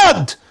her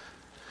blood,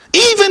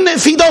 even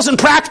if he doesn't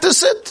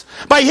practice it,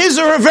 by his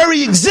or her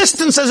very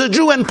existence as a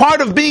Jew and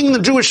part of being the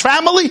Jewish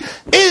family,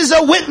 is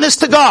a witness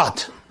to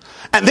God.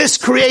 And this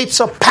creates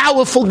a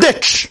powerful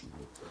ditch.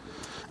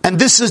 And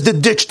this is the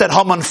ditch that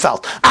Haman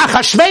felt.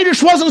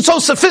 Achashverosh wasn't so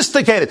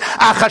sophisticated.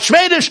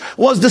 Achashverosh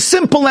was the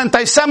simple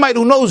anti-Semite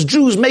who knows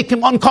Jews make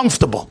him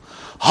uncomfortable.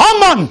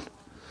 Haman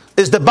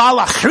is the Baal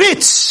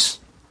Achritz.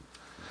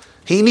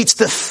 He needs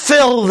to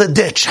fill the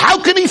ditch.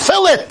 How can he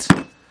fill it?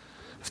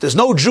 If there's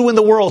no Jew in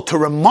the world to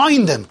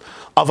remind him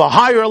of a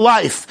higher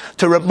life,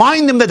 to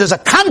remind him that there's a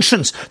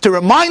conscience, to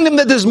remind him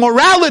that there's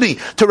morality,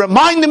 to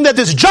remind him that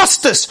there's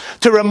justice,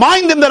 to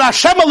remind him that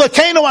Hashem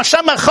Elokeinu,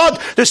 Hashem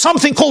Echad, there's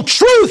something called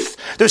truth,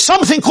 there's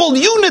something called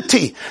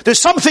unity, there's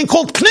something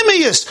called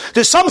pnimius,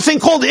 there's something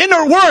called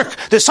inner work,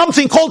 there's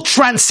something called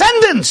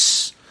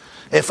transcendence.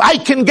 If I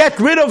can get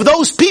rid of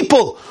those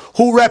people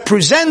who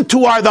represent,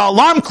 who are the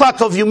alarm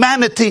clock of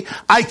humanity,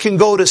 I can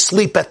go to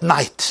sleep at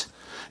night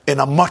in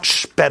a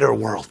much better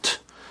world.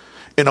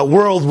 In a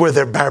world where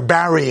the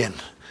barbarian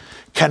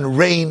can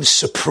reign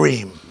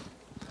supreme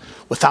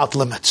without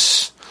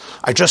limits.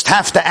 I just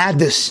have to add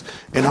this.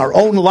 In our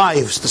own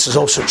lives, this is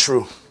also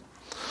true.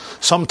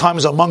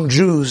 Sometimes among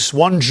Jews,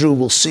 one Jew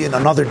will see in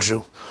another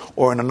Jew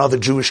or in another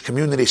Jewish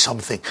community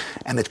something,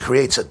 and it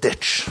creates a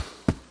ditch.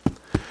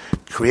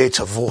 It creates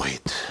a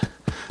void.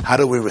 How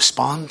do we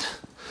respond?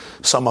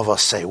 Some of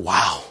us say,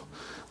 wow,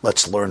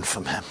 let's learn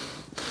from him.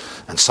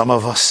 And some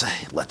of us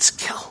say, let's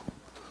kill.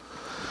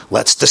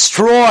 Let's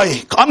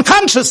destroy,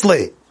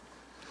 unconsciously.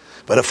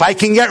 But if I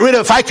can get rid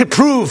of, if I could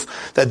prove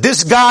that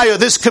this guy or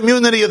this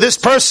community or this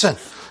person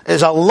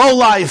is a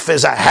lowlife,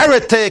 is a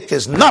heretic,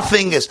 is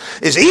nothing, is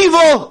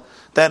evil,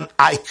 then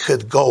I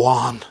could go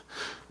on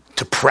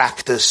to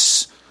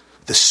practice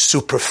the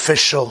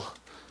superficial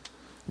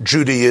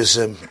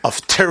Judaism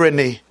of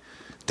tyranny,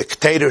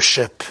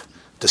 dictatorship,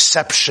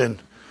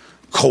 deception,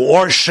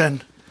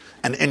 coercion,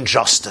 and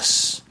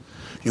injustice.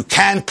 You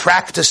can't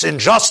practice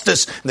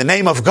injustice in the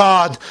name of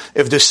God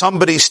if there's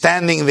somebody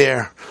standing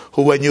there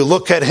who, when you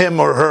look at him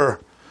or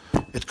her,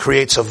 it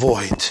creates a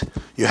void.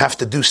 You have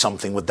to do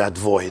something with that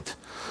void.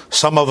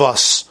 Some of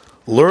us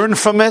learn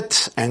from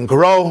it and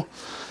grow,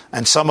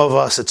 and some of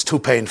us it's too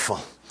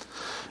painful.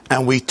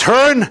 And we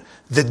turn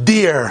the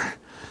deer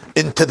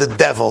into the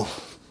devil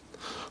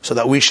so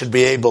that we should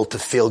be able to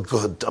feel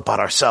good about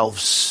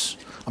ourselves.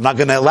 I'm not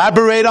going to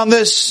elaborate on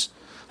this,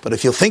 but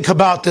if you think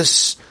about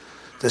this,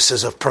 this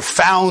is a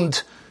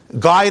profound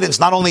guidance,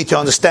 not only to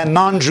understand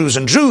non-Jews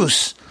and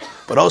Jews,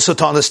 but also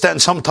to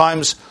understand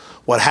sometimes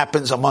what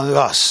happens among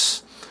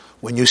us.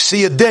 When you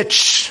see a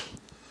ditch,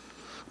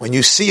 when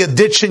you see a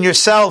ditch in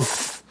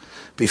yourself,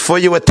 before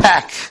you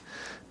attack,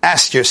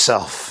 ask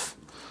yourself,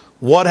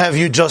 what have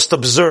you just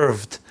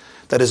observed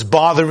that is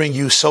bothering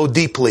you so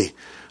deeply?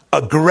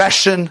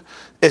 Aggression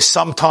is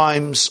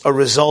sometimes a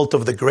result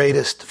of the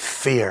greatest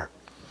fear.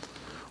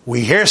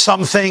 We hear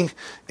something,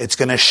 it's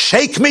going to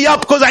shake me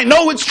up because I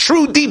know it's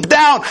true deep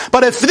down.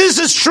 But if this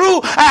is true,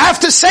 I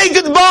have to say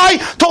goodbye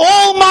to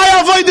all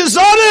my avodah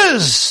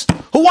zaras.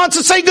 Who wants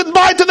to say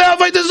goodbye to their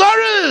avodah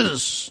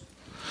zaras?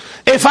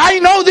 If I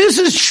know this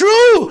is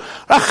true,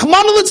 Rahman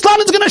al-Islam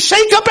is going to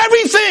shake up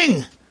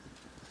everything.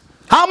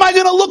 How am I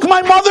going to look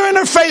my mother in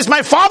her face,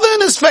 my father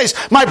in his face,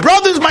 my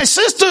brothers, my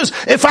sisters?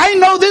 If I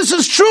know this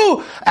is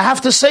true, I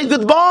have to say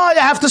goodbye.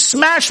 I have to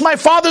smash my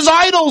father's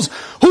idols.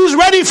 Who's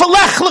ready for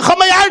Lech Lecha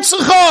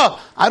Me'artzecha?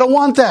 I don't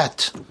want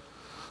that.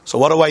 So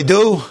what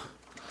do?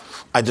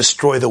 I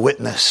destroy the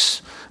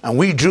witness. And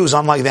we Jews,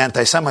 unlike the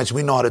anti-Semites,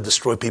 we know how to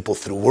destroy people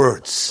through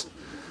words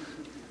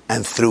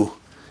and through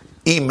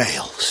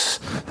emails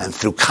and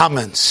through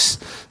comments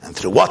and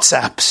through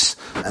WhatsApps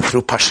and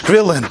through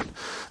Pashkvilin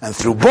and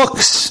through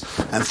books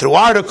and through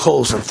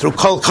articles and through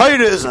kol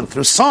koires and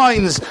through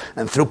signs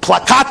and through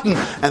plakaten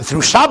and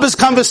through Shabbos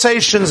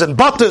conversations and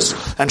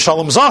batas and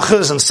shalom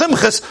zachas and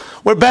simchas.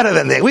 We're better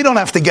than they. We don't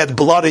have to get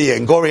bloody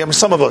and gory. I mean,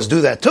 some of us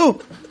do that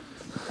too.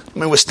 I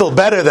mean, we're still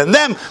better than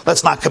them.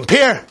 Let's not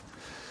compare.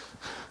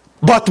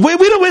 But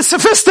we're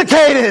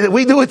sophisticated.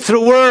 We do it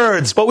through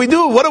words. But what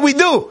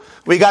do?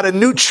 We got to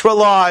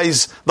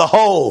neutralize the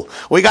hole.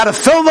 We got to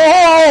fill the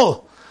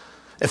hole.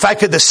 If I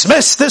could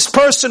dismiss this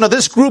person or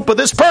this group or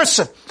this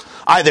person,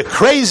 either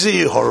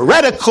crazy or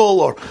heretical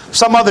or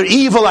some other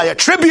evil I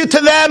attribute to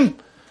them,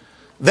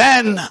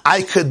 then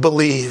I could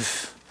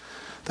believe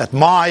that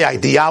my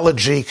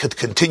ideology could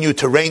continue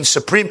to reign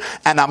supreme.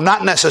 And I'm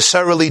not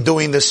necessarily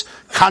doing this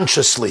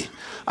consciously.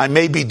 I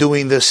may be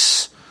doing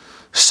this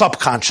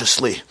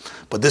subconsciously.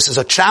 But this is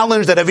a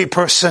challenge that every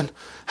person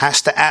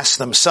has to ask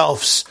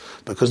themselves,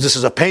 because this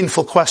is a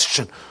painful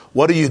question.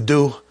 What do you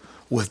do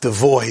with the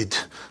void?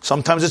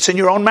 Sometimes it's in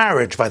your own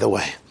marriage, by the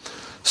way.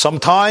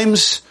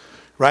 Sometimes,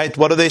 right,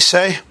 what do they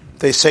say?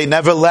 They say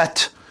never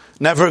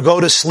go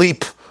to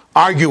sleep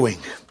arguing.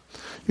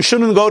 You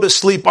shouldn't go to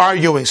sleep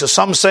arguing. So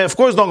some say, of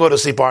course don't go to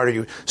sleep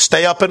arguing.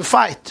 Stay up and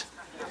fight.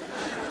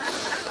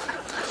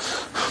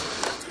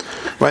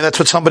 Right, that's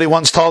what somebody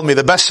once told me,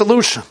 the best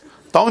solution.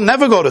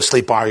 Never go to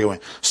sleep arguing.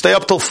 Stay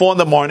up till 4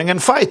 a.m.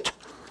 and fight.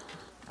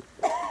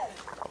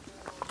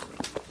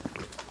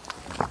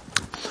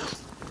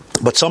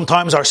 But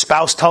sometimes our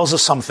spouse tells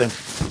us something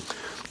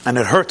and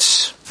it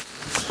hurts.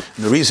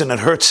 And the reason it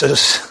hurts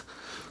is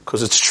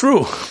because it's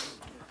true.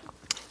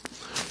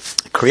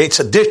 It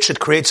creates a ditch, it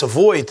creates a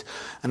void.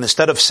 And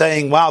instead of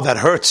saying, wow, that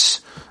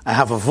hurts, I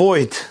have a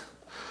void,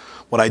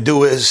 what I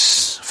do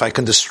is, if I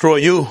can destroy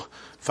you,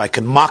 if I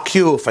can mock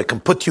you, if I can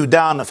put you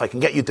down, if I can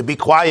get you to be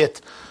quiet,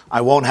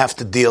 I won't have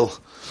to deal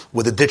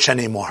with the ditch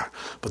anymore.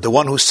 But the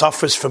one who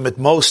suffers from it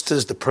most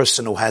is the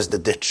person who has the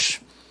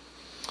ditch.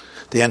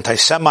 The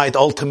anti-Semite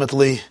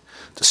ultimately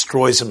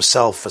destroys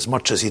himself as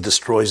much as he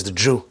destroys the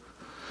Jew,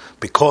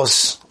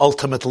 because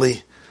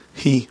ultimately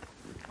he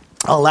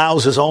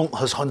allows his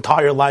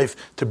entire life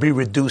to be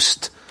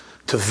reduced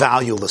to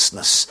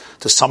valuelessness,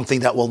 to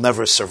something that will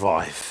never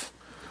survive.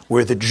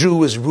 Where the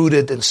Jew is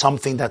rooted in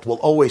something that will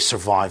always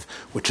survive,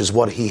 which is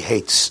what he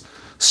hates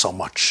so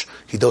much.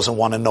 He doesn't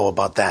want to know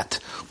about that,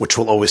 which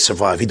will always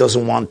survive. He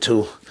doesn't want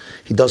to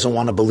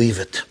believe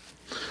it.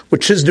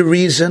 Which is the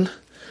reason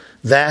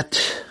that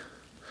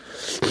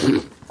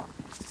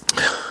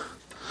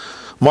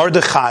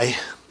Mordechai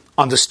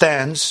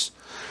understands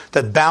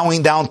that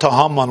bowing down to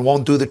Haman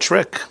won't do the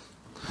trick.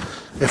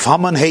 If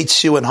Haman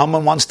hates you and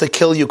Haman wants to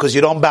kill you because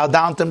you don't bow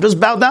down to him, just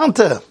bow down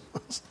to him.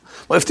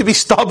 We have to be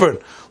stubborn.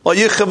 Go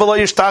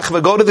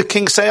to the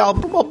king, say, I'll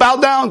bow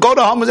down. Go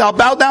to Haman, I'll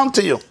bow down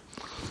to you.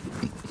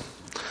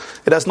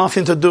 It has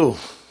nothing to do.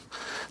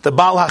 The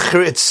Baal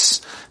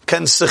HaChritz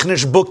can sich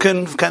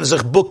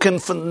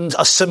bucken from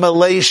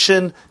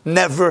assimilation,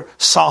 never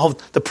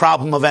solved the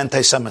problem of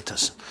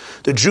anti-Semitism.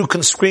 The Jew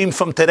can scream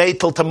from today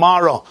till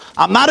tomorrow,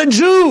 I'm not a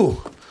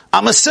Jew,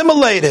 I'm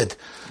assimilated.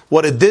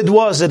 What it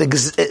does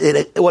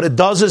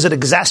is it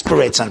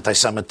exasperates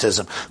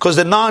anti-Semitism, because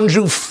the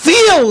non-Jew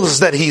feels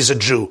that he's a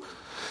Jew.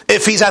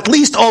 If he's at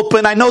least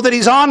open, I know that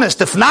he's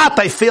honest. If not,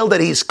 I feel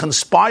that he's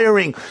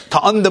conspiring to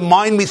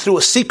undermine me through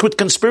a secret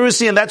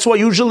conspiracy, and that's why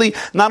usually,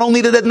 not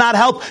only did it not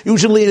help,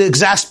 usually it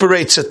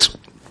exasperates it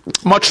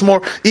much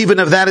more, even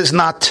if that is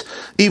not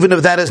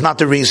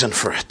the reason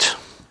for it.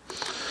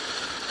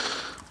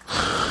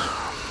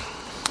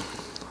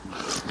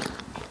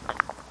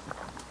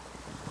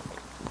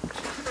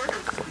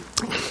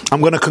 I'm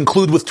going to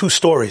conclude with 2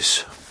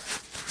 stories.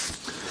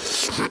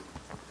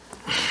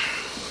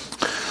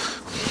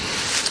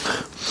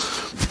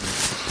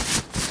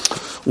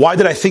 Why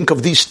did I think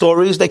of these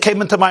stories? They came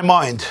into my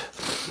mind.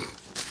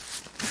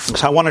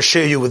 So I want to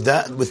share with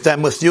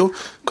you,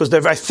 because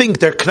I think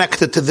they're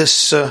connected to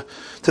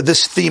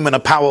this theme in a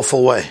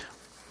powerful way.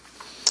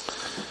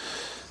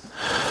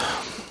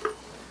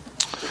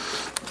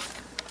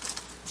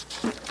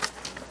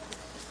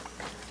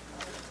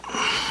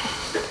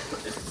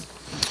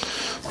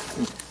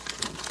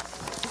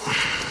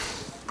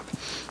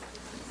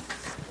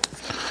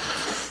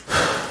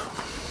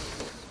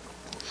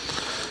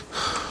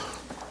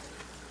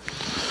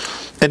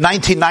 In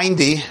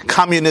 1990,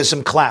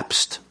 communism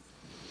collapsed.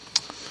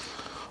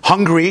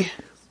 Hungary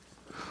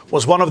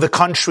was one of the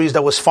countries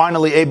that was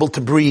finally able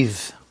to breathe.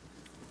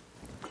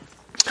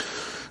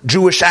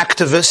 Jewish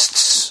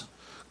activists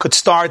could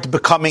start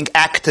becoming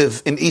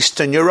active in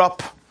Eastern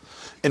Europe,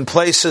 in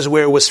places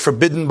where it was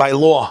forbidden by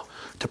law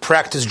to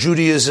practice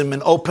Judaism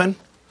in open,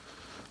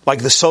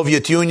 like the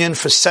Soviet Union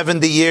for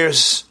 70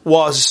 years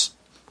was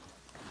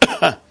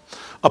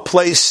a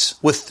place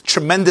with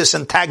tremendous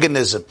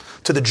antagonism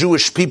to the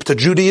Jewish people, to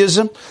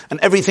Judaism, and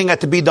everything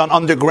had to be done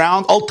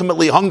underground.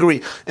 Ultimately,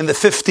 Hungary in the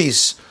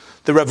 50s,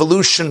 the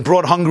revolution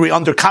brought Hungary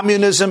under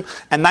communism,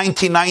 and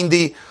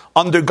 1990,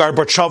 under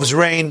Gorbachev's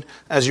reign,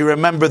 as you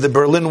remember, the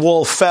Berlin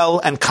Wall fell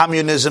and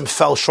communism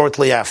fell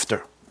shortly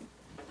after.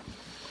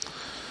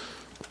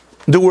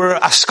 There were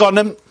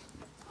Askanim,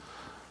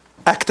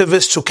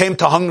 activists who came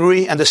to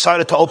Hungary and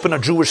decided to open a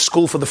Jewish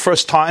school for the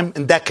first time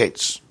in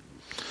decades.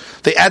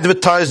 They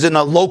advertised in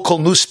a local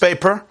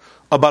newspaper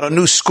about a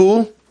new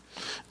school,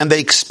 and they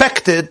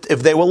expected,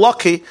 if they were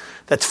lucky,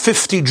 that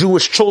 50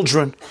 Jewish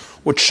children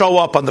would show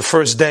up on the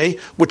first day,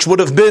 which would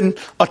have been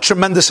a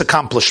tremendous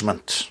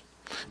accomplishment.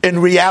 In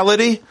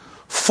reality,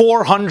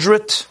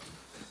 400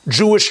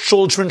 Jewish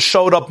children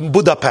showed up in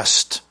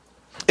Budapest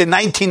in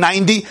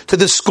 1990 to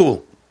this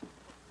school.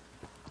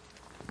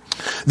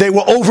 They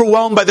were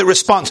overwhelmed by the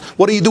response.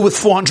 What do you do with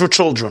 400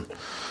 children?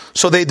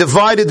 So they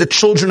divided the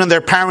children and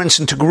their parents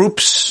into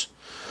groups,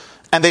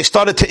 and they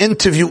started to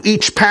interview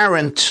each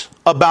parent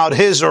about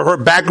his or her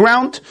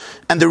background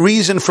and the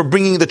reason for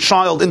bringing the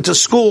child into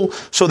school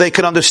so they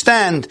could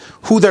understand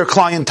who their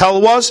clientele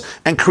was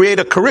and create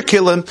a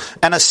curriculum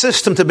and a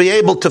system to be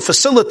able to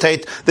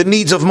facilitate the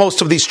needs of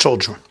most of these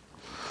children.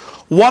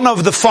 One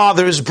of the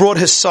fathers brought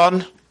his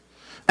son,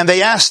 and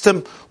they asked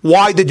him,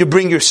 "Why did you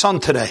bring your son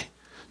today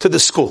to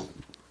the school?"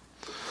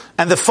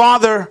 And the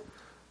father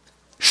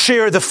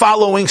shared the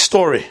following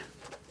story.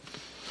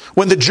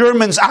 When the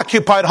Germans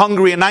occupied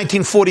Hungary in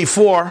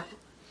 1944,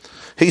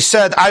 he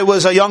said, "I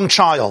was a young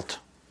child.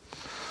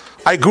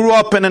 I grew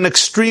up in an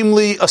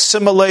extremely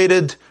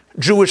assimilated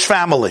Jewish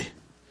family.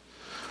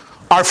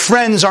 Our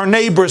friends, our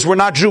neighbors were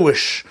not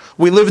Jewish.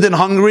 We lived in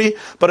Hungary,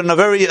 but in a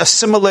very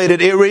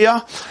assimilated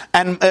area,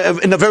 and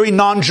in a very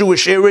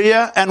non-Jewish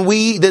area, and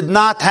we did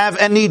not have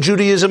any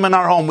Judaism in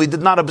our home. We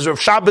did not observe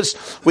Shabbos.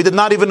 We did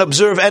not even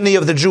observe any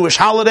of the Jewish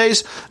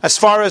holidays. As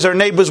far as our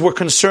neighbors were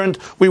concerned,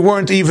 we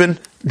weren't even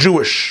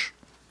Jewish.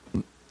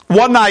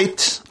 One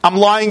night, I'm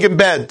lying in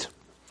bed.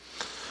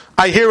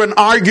 I hear an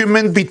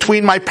argument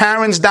between my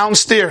parents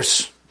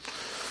downstairs.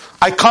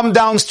 I come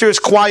downstairs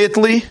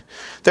quietly.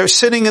 They're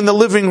sitting in the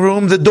living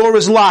room. The door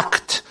is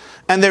locked,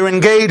 and they're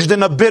engaged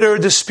in a bitter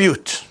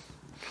dispute.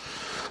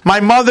 My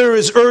mother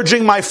is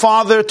urging my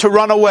father to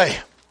run away.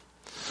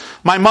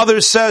 My mother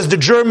says the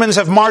Germans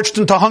have marched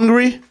into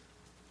Hungary.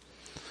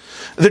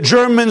 The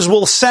Germans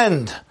will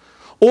send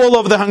all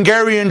of the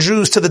Hungarian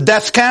Jews to the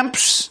death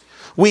camps.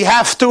 We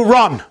have to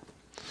run.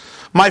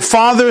 My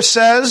father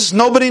says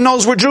nobody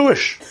knows we're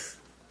Jewish.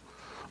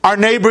 Our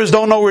neighbors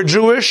don't know we're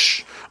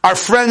Jewish. Our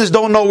friends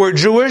don't know we're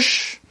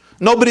Jewish.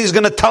 Nobody's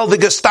going to tell the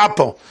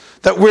Gestapo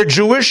that we're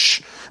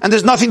Jewish, and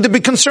there's nothing to be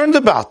concerned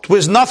about.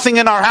 There's nothing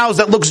in our house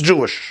that looks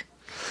Jewish.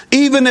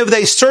 Even if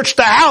they searched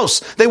the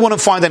house, they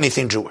wouldn't find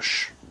anything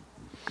Jewish.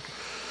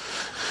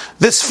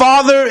 This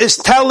father is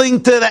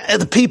telling to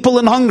the people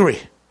in Hungary.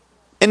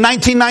 In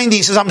 1990,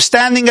 he says, I'm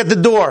standing at the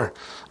door.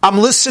 I'm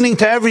listening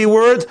to every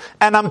word,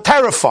 and I'm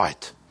terrified.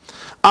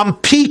 I'm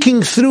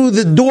peeking through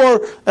the door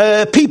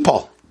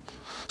peephole.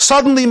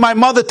 Suddenly, my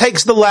mother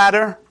takes the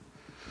ladder.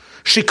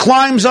 She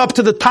climbs up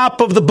to the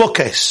top of the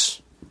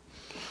bookcase.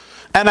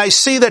 And I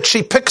see that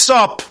she picks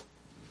up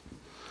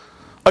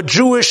a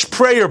Jewish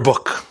prayer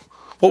book,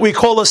 what we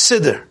call a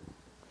Siddur.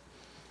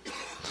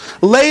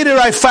 Later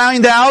I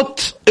find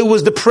out it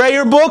was the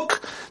prayer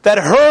book that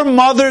her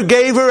mother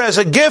gave her as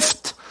a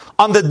gift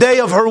on the day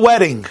of her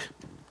wedding.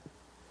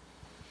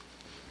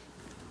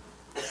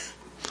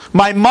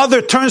 My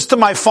mother turns to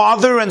my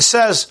father and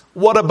says,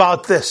 "What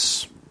about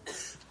this?"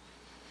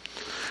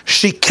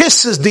 She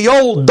kisses the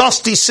old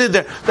dusty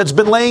Siddur that's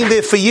been laying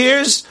there for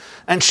years,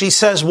 and she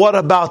says, "What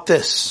about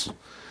this?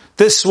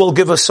 This will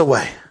give us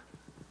away."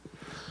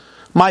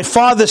 My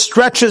father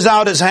stretches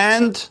out his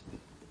hand,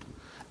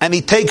 and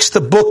he takes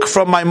the book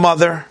from my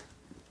mother,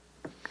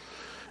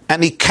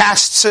 and he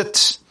casts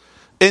it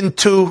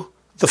into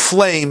the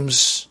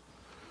flames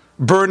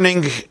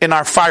burning in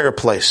our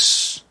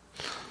fireplace.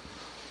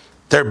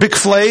 They're big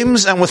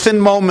flames, and within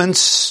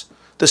moments,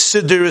 the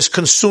Siddur is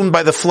consumed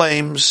by the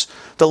flames.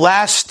 The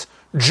last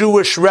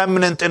Jewish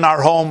remnant in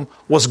our home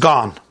was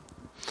gone.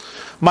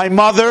 My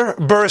mother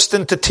burst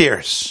into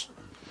tears.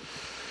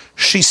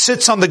 She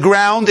sits on the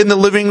ground in the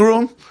living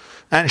room,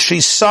 and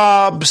she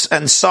sobs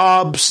and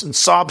sobs and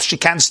sobs. She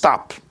can't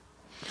stop.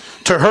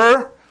 To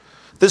her,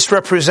 this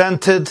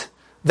represented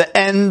the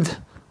end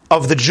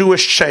of the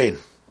Jewish chain,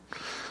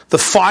 the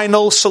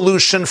final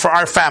solution for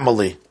our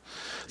family.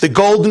 The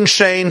golden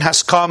chain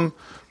has come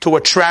to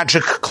a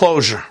tragic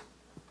closure.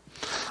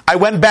 I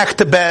went back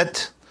to bed.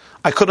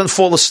 I couldn't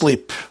fall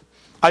asleep.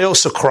 I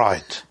also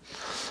cried.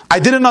 I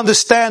didn't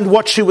understand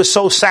what she was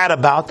so sad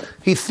about.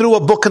 He threw a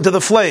book into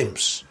the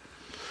flames.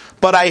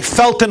 But I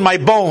felt in my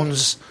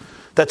bones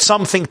that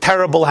something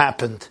terrible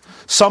happened.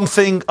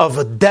 something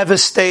of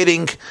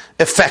devastating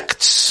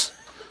effects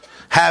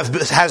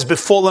has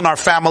befallen our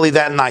family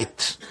that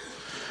night.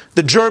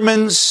 The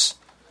Germans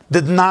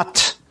did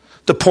not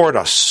deport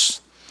us.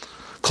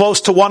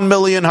 Close to 1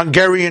 million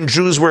Hungarian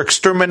Jews were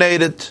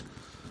exterminated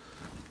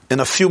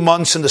in a few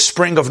months in the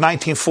spring of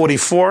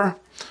 1944.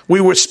 We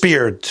were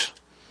spared.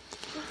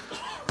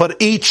 But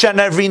each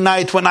and every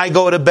night when I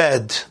go to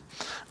bed,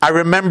 I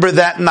remember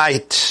that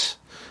night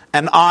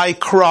and I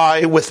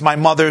cry with my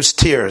mother's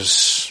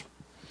tears.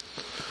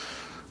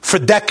 For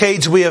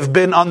decades we have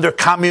been under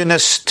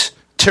communist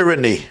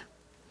tyranny.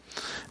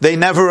 They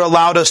never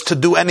allowed us to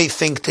do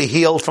anything to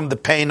heal from the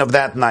pain of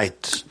that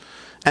night.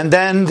 And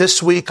then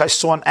this week I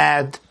saw an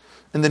ad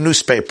in the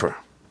newspaper.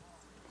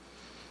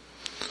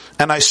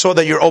 And I saw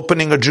that you're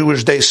opening a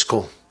Jewish day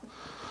school.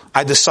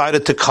 I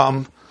decided to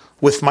come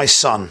with my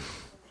son.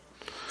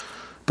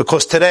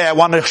 Because today I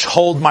want to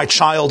hold my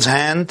child's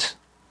hand.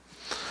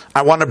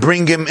 I want to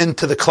bring him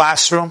into the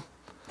classroom.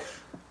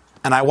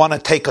 And I want to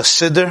take a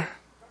siddur.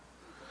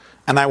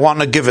 And I want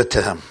to give it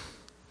to him.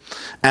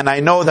 And I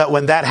know that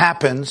when that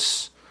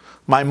happens,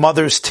 my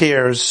mother's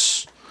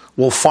tears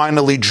will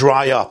finally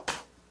dry up.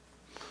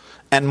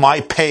 And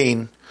my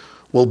pain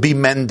will be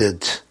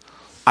mended.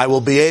 I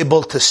will be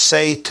able to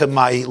say to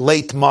my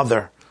late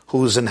mother,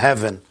 who is in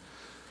heaven,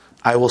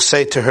 I will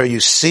say to her, you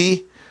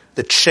see,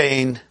 the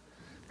chain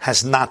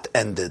has not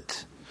ended.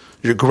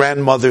 Your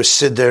grandmother's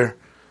siddur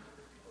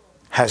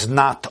has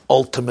not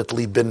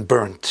ultimately been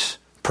burnt.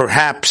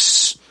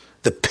 Perhaps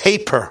the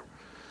paper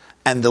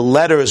and the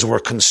letters were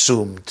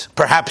consumed.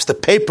 Perhaps the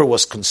paper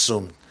was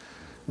consumed.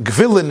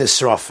 Gvilin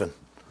nisrafen.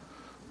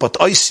 But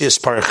oisius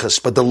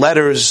parchas, but the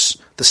letters,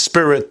 the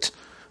spirit,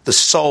 the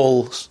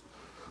souls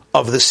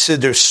of the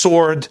siddur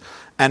soared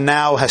and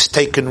now has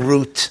taken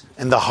root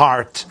in the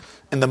heart,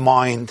 in the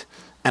mind,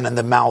 and in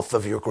the mouth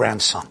of your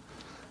grandson.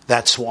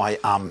 That's why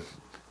I'm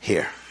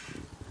here.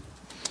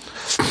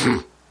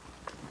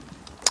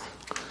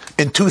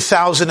 In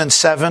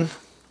 2007,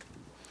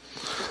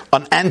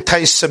 an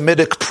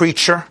anti-Semitic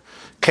preacher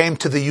came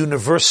to the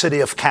University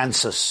of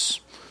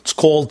Kansas. It's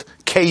called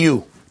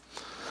KU.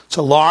 It's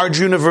a large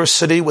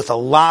university with a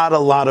lot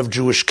of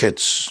Jewish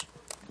kids.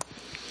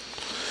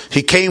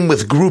 He came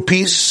with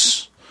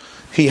groupies.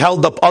 He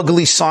held up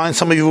ugly signs,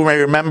 some of you may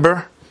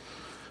remember.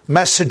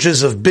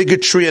 Messages of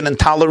bigotry and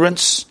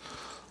intolerance.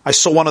 I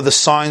saw one of the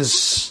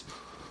signs,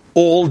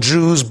 all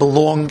Jews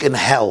belong in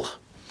hell.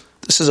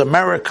 This is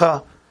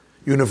America,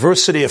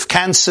 University of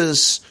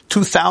Kansas,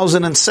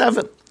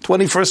 2007,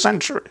 21st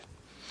century.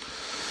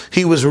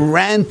 He was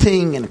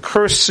ranting and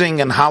cursing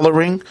and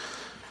hollering.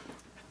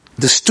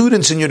 The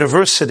students in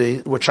university,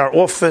 which are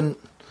often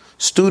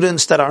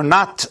students that are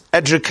not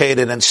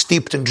educated and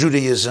steeped in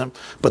Judaism,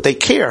 but they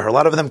care, a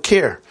lot of them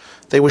care.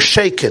 They were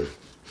shaken.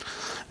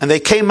 And they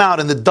came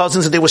out in the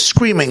dozens and they were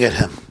screaming at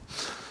him.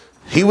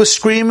 He was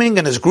screaming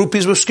and his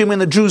groupies were screaming,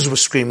 the Jews were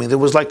screaming. There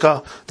was like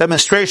a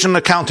demonstration,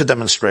 a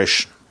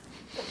counter-demonstration.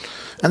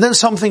 And then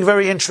something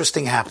very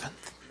interesting happened.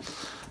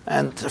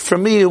 And for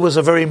me, it was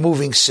a very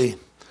moving scene.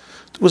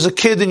 There was a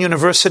kid in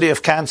University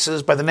of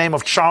Kansas by the name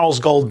of Charles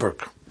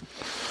Goldberg.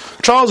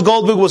 Charles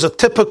Goldberg was a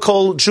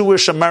typical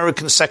Jewish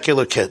American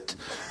secular kid,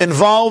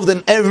 involved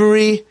in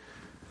every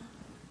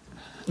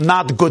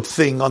not good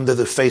thing under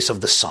the face of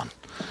the sun.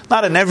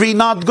 Not in every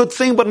not good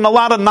thing, but in a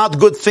lot of not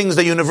good things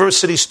that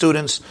university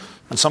students,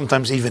 and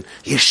sometimes even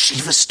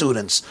yeshiva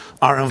students,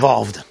 are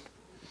involved in.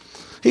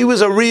 He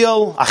was a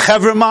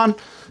chevreman,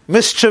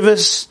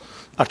 mischievous,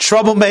 a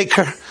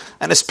troublemaker,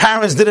 and his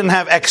parents didn't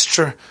have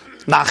extra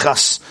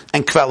nachas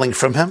and quelling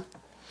from him.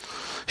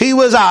 He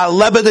was a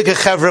lebedige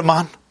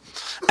chevreman,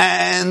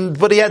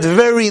 but he had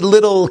very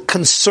little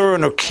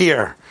concern or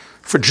care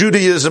for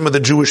Judaism or the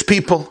Jewish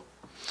people.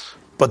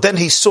 But then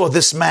he saw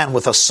this man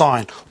with a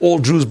sign, all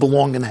Jews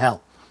belong in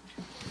hell.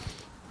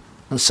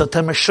 And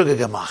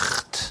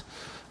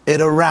it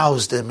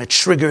aroused him, it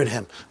triggered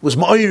him, it was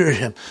ma'oyer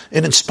him,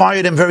 it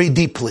inspired him very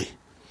deeply.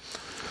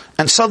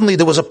 And suddenly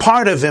there was a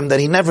part of him that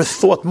he never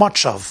thought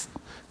much of,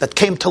 that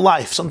came to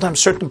life. Sometimes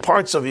certain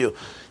parts of you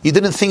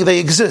didn't think they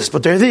exist,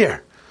 but they're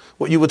there.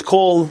 What you would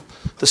call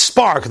the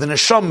spark, the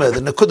neshama, the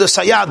nekudas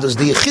hayadas,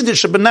 the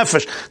yechidish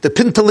benefesh, the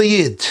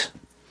pintaliyid.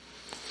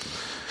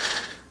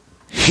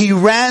 He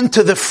ran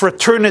to the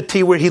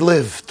fraternity where he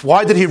lived.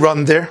 Why did he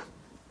run there?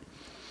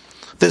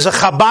 There's a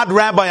Chabad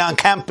rabbi on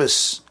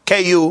campus,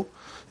 KU.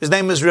 His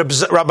name is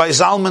Rabbi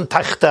Zalman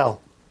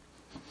Tachtel.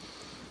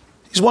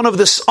 He's one of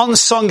the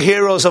unsung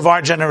heroes of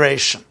our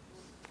generation.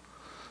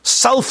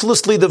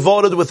 Selflessly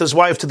devoted with his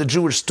wife to the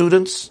Jewish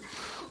students,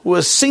 who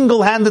has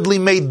single-handedly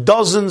made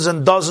dozens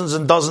and dozens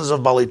and dozens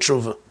of Balei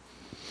Tshuva.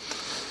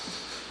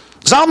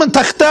 Zalman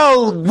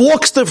Tachtel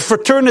walks the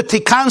fraternity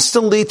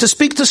constantly to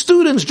speak to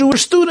students,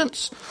 Jewish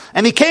students.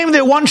 And he came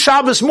there one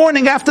Shabbos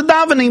morning after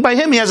davening by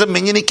him. He has a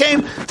minyan. He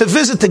came to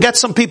visit to get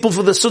some people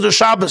for the Suda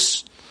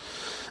Shabbos.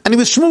 And he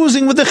was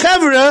schmoozing with the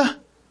Chevra,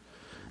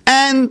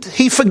 and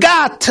he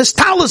forgot his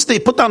talis. They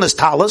put on his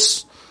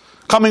talis,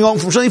 coming home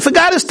from shul. He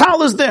forgot his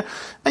talis there.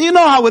 And you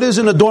know how it is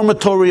in a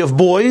dormitory of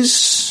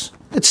boys.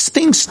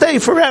 Things stay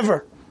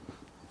forever.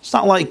 It's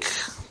not like,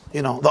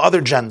 the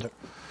other gender.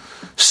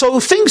 So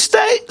things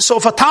stay. So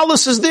if a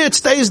talus is there, it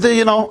stays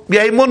there, I'd be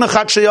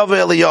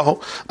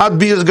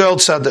his girl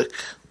tzedek.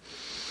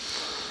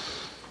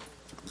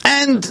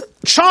 And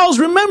Charles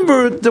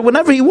remembered that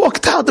whenever he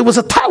walked out, there was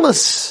a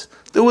talus.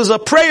 There was a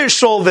prayer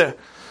shawl there.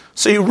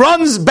 So he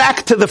runs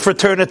back to the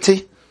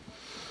fraternity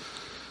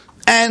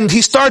and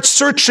he starts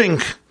searching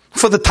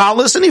for the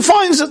talus and he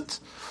finds it.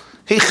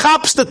 He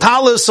chaps the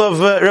talus of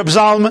Reb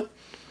Zalman.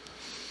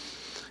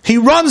 He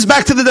runs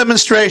back to the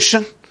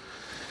demonstration.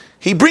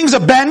 He brings a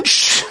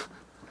bench.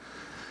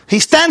 He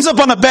stands up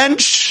on a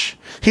bench.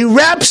 He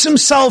wraps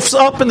himself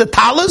up in the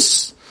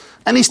talus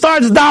and he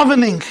starts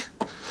davening.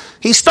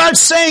 He starts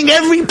saying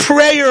every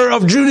prayer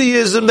of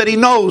Judaism that he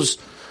knows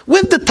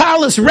with the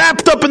talus,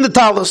 wrapped up in the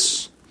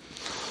talus.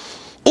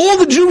 All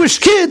the Jewish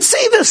kids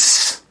see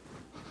this.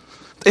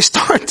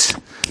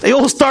 They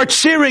all start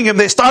cheering him.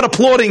 They start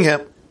applauding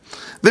him.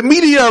 The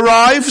media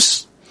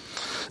arrives,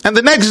 and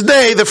the next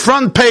day, the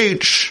front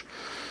page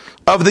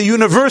of the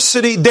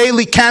University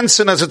Daily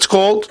Kansan, as it's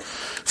called,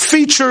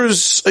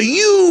 features a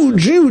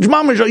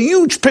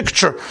huge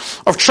picture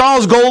of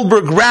Charles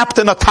Goldberg wrapped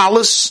in a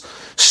talus,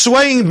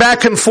 swaying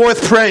back and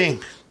forth,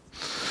 praying.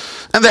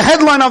 And the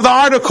headline of the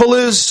article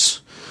is,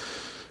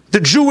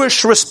 "The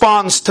Jewish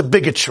Response to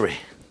Bigotry."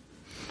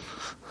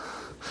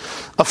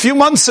 A few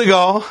months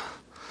ago,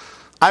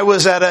 I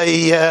was at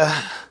a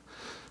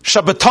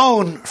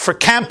Shabbaton for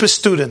campus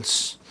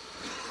students.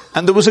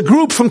 And there was a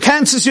group from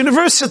Kansas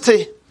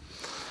University.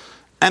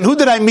 And who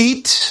did I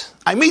meet?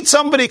 I meet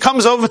somebody,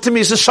 comes over to me,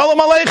 he says, "Shalom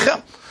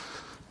Aleichem."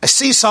 I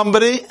see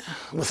somebody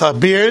with a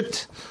beard,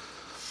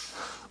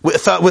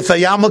 with a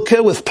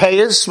yarmulke, with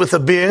payas, with a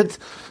beard,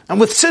 and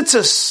with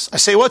tzitzis. I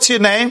say, "What's your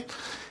name?"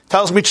 He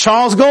tells me,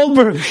 "Charles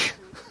Goldberg."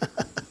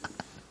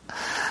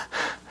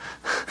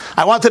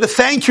 I wanted to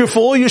thank you for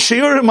all your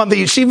shiurim on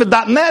the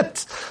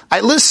yeshiva.net.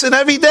 I listen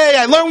every day.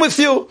 I learn with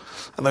you.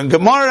 I learn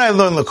Gemara. I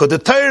learn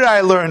Likkutei Torah.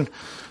 I learn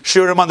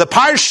shiurim on the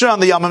Parsha, on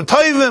the Yamim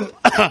Tovim,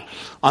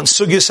 on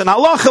Sugis and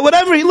Halacha,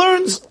 whatever he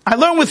learns. I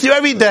learn with you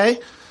every day.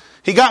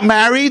 He got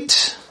married,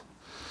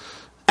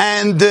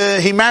 and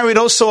he married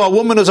also a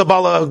woman who's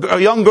a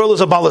young girl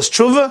who's a Balas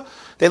Tshuva.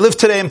 They live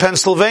today in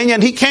Pennsylvania,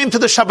 and he came to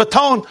the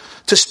Shabbaton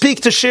to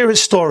speak, to share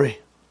his story.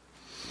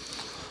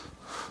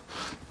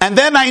 And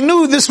then I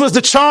knew this was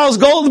the Charles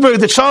Goldberg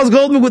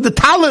with the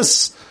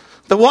talus,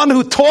 the one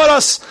who taught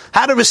us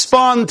how to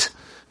respond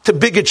to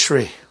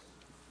bigotry.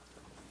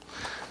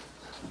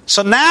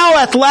 So now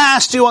at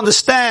last you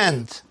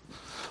understand,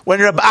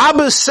 when Reb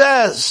Abba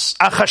says,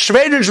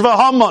 Achashverosh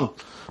v'Haman,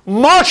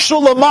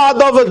 Mashal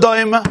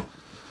l'ma'adav,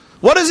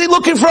 what is he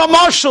looking for a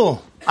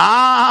mashal?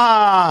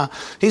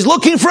 He's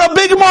looking for a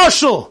big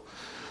mashal.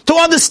 To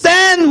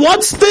understand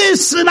what's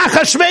this in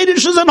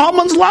Achashverosh's and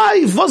Haman's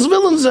life. Was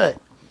willen sie?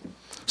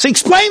 So he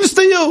explains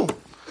to you.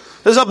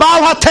 There's a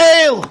Baal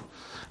HaTeil.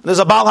 There's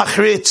a Baal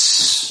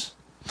HaChritz.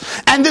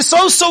 And this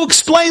also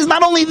explains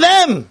not only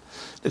them.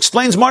 It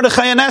explains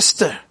Mordechai and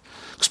Esther.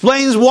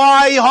 Explains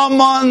why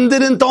Haman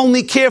didn't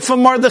only care for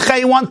Mordechai.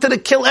 He wanted to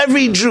kill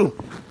every Jew.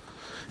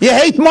 You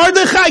hate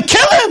Mordechai?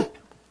 Kill him!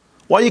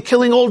 Why are you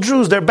killing all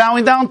Jews? They're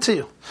bowing down to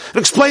you. It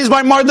explains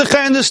why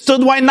Mordechai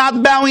understood why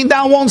not bowing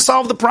down won't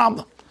solve the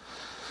problem.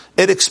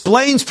 It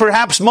explains,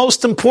 perhaps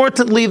most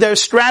importantly, their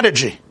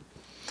strategy.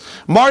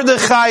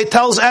 Mordechai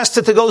tells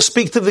Esther to go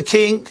speak to the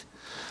king.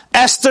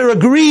 Esther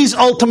agrees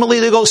ultimately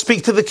to go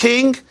speak to the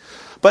king.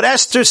 But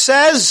Esther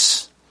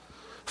says,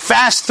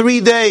 fast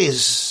 3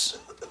 days.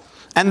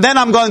 And then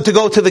I'm going to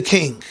go to the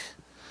king.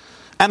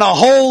 And a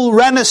whole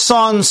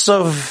renaissance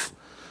of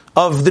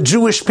the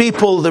Jewish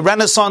people, the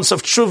renaissance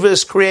of Tshuva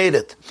is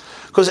created.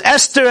 Because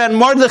Esther and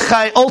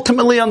Mordechai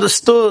ultimately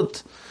understood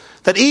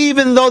that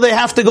even though they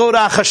have to go to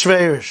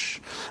Achashverosh,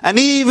 and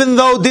even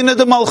though Dinah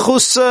de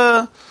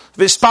Malchusa,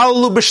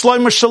 V'ispalu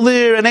b'shloim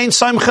shalir and ain't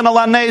Simchen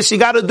ala neis. You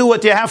got to do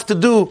what you have to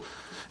do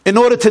in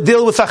order to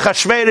deal with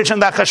Achashverosh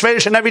and the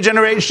Achashverosh in every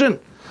generation.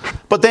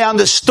 But they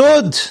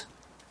understood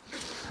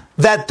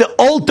that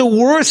the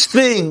worst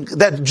thing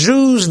that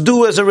Jews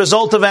do as a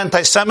result of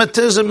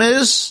anti-Semitism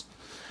is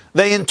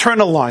they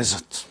internalize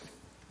it.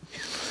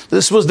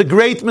 This was the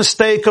great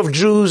mistake of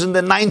Jews in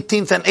the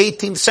 19th and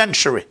 18th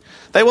century.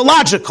 They were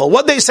logical.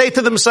 What they say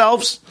to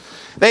themselves?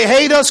 They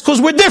hate us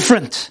because we're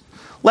different.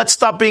 Let's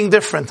stop being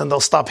different and they'll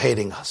stop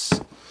hating us.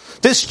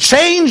 This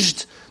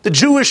changed the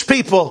Jewish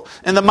people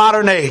in the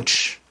modern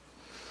age.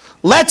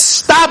 Let's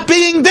stop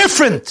being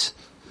different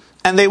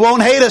and they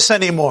won't hate us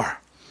anymore.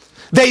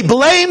 They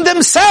blame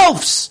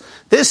themselves.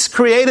 This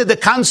created the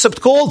concept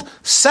called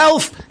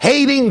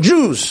self-hating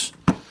Jews.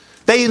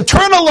 They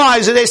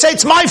internalize it. They say,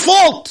 it's my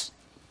fault.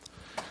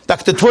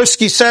 Dr.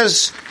 Twersky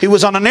says he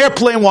was on an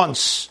airplane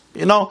once.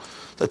 You know,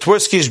 the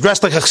Twersky is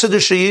dressed like a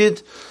Chassidish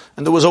Yid,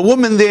 and there was a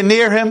woman there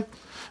near him.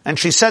 And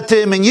she said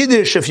to him in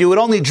Yiddish, if you would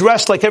only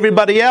dress like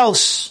everybody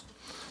else,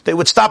 they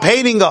would stop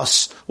hating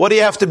us. What do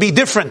you have to be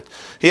different?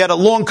 He had a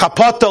long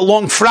kapota, a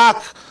long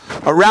frock,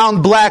 a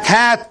round black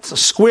hat, a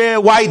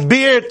square white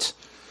beard.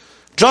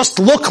 Just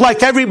look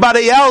like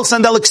everybody else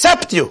and they'll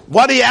accept you.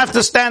 Why do you have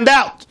to stand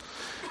out?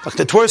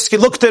 Dr. Twersky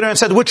looked at her and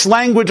said, which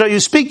language are you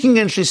speaking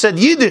in? She said,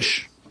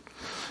 Yiddish.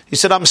 He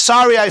said, I'm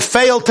sorry, I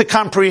failed to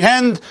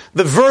comprehend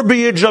the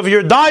verbiage of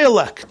your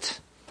dialect.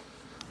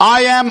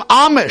 I am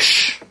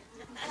Amish.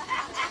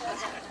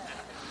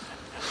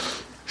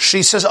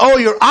 She says, oh,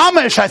 you're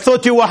Amish. I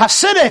thought you were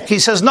Hasidic. He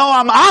says, no,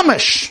 I'm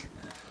Amish.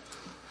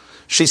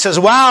 She says,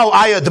 wow,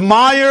 I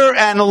admire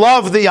and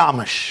love the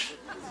Amish.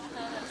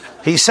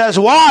 He says,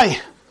 why?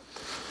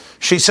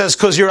 She says,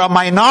 because you're a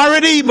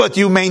minority, but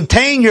you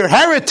maintain your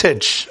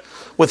heritage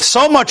with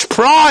so much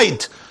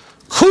pride.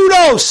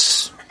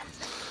 Kudos.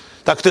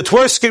 Dr.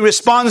 Twersky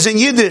responds in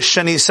Yiddish,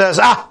 and he says,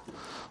 oi,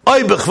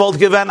 ich wollte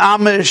gewen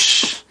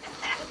Amish.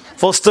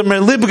 Wollst du mir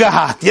lieb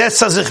gehabt?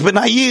 Jetzt, als ich bin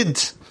a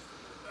Yid.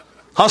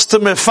 Hast du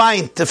mir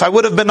feind. If I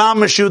would have been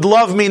Amish, you'd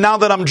love me. Now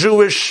that I'm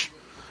Jewish,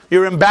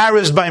 you're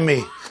embarrassed by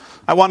me.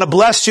 I want to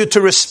bless you to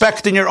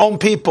respect in your own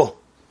people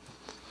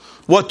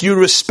what you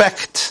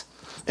respect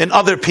in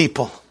other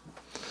people.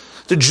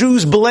 The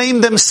Jews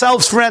blamed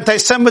themselves for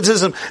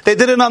anti-Semitism. They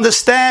didn't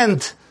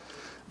understand.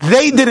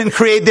 They didn't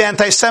create the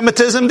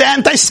anti-Semitism. The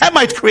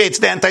anti-Semite creates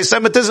the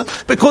anti-Semitism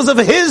because of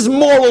his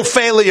moral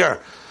failure.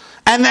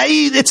 And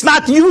it's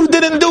not you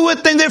didn't do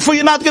it, and therefore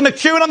you're not going to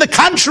cure it. On the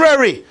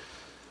contrary,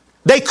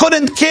 they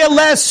couldn't care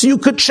less. You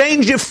could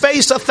change your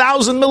face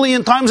 1,000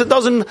 million times. It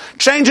doesn't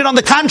change it. On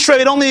the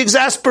contrary, it only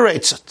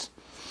exasperates it.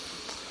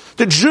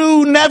 The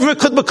Jew never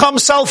could become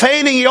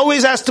self-hating. He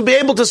always has to be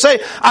able to say,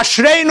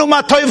 Ashreinu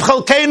ma toiv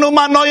chalkeinu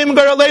ma noyim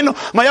garaleinu.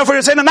 My offer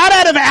is saying, not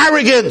out of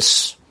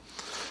arrogance,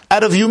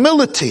 out of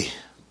humility.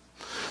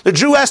 The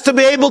Jew has to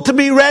be able to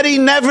be ready,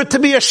 never to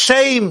be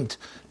ashamed,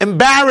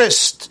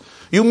 embarrassed,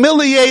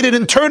 humiliated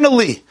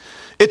internally.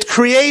 It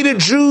created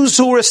Jews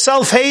who were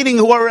self-hating,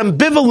 who are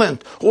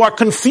ambivalent, who are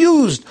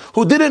confused,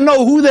 who didn't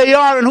know who they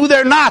are and who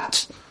they're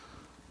not.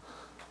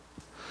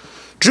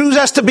 Jew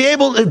has to be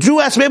able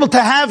to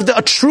have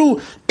a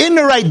true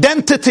inner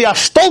identity, a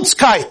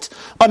stolzkeit,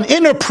 an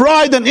inner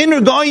pride, an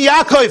inner Goy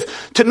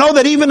Yaakov, to know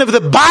that even if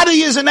the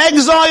body is in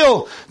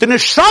exile, the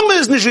neshama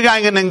is nicht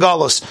gegangen in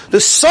Galus.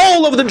 The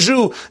soul of the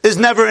Jew is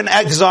never in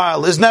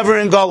exile, is never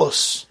in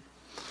Galus.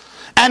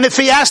 And if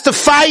he has to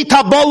fight,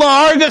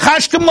 habola arga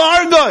chashkem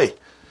la'argoi,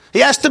 he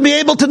has to be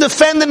able to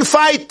defend and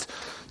fight.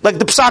 Like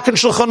the Psak in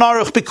Shulchan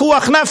Aruch,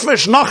 Pikuach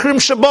Nefesh,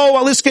 Nachrim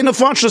Shabo, Aliskei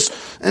Nefashos,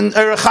 and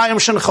Erechayim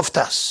Shen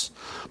Chavtas.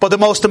 But the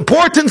most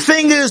important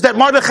thing is that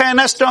Mordechai and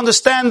Esther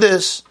understand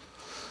is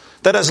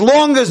that as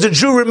long as the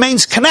Jew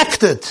remains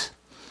connected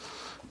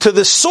to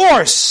the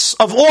source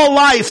of all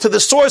life, to the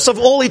source of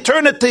all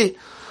eternity,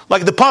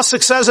 like the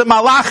Pasuk says in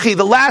Malachi,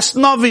 the last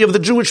Navi of the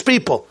Jewish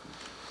people,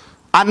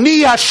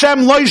 Ani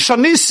Hashem loy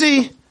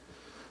shanisi,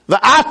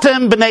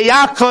 v'atem b'nei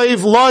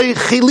Yaakov loy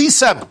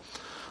chilisem.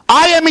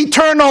 I am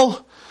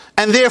eternal,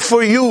 and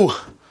therefore you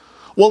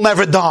will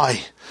never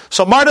die.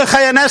 So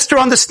Mordechai and Esther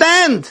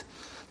understand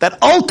that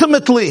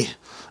ultimately,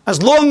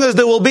 as long as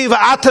there will be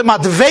v'atem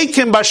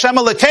adveikim b'Hashem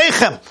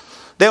Elokeichem,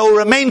 they will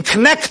remain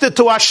connected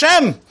to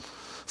Hashem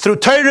through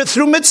Torah,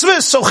 through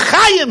mitzvahs. So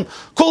chayim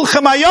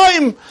kulchem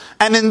hayoim,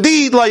 and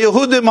indeed la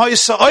Yehudim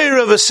hoysa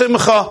oira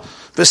v'simcha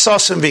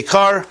v'sasim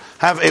vikar.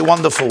 Have a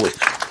wonderful week.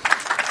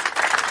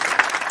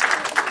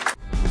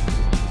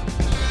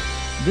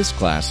 This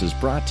class is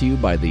brought to you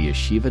by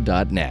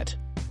theyeshiva.net.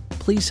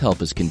 Please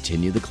help us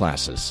continue the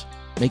classes.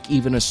 Make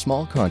even a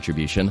small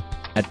contribution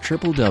at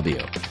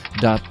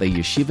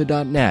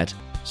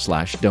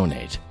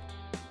www.theyeshiva.net/donate.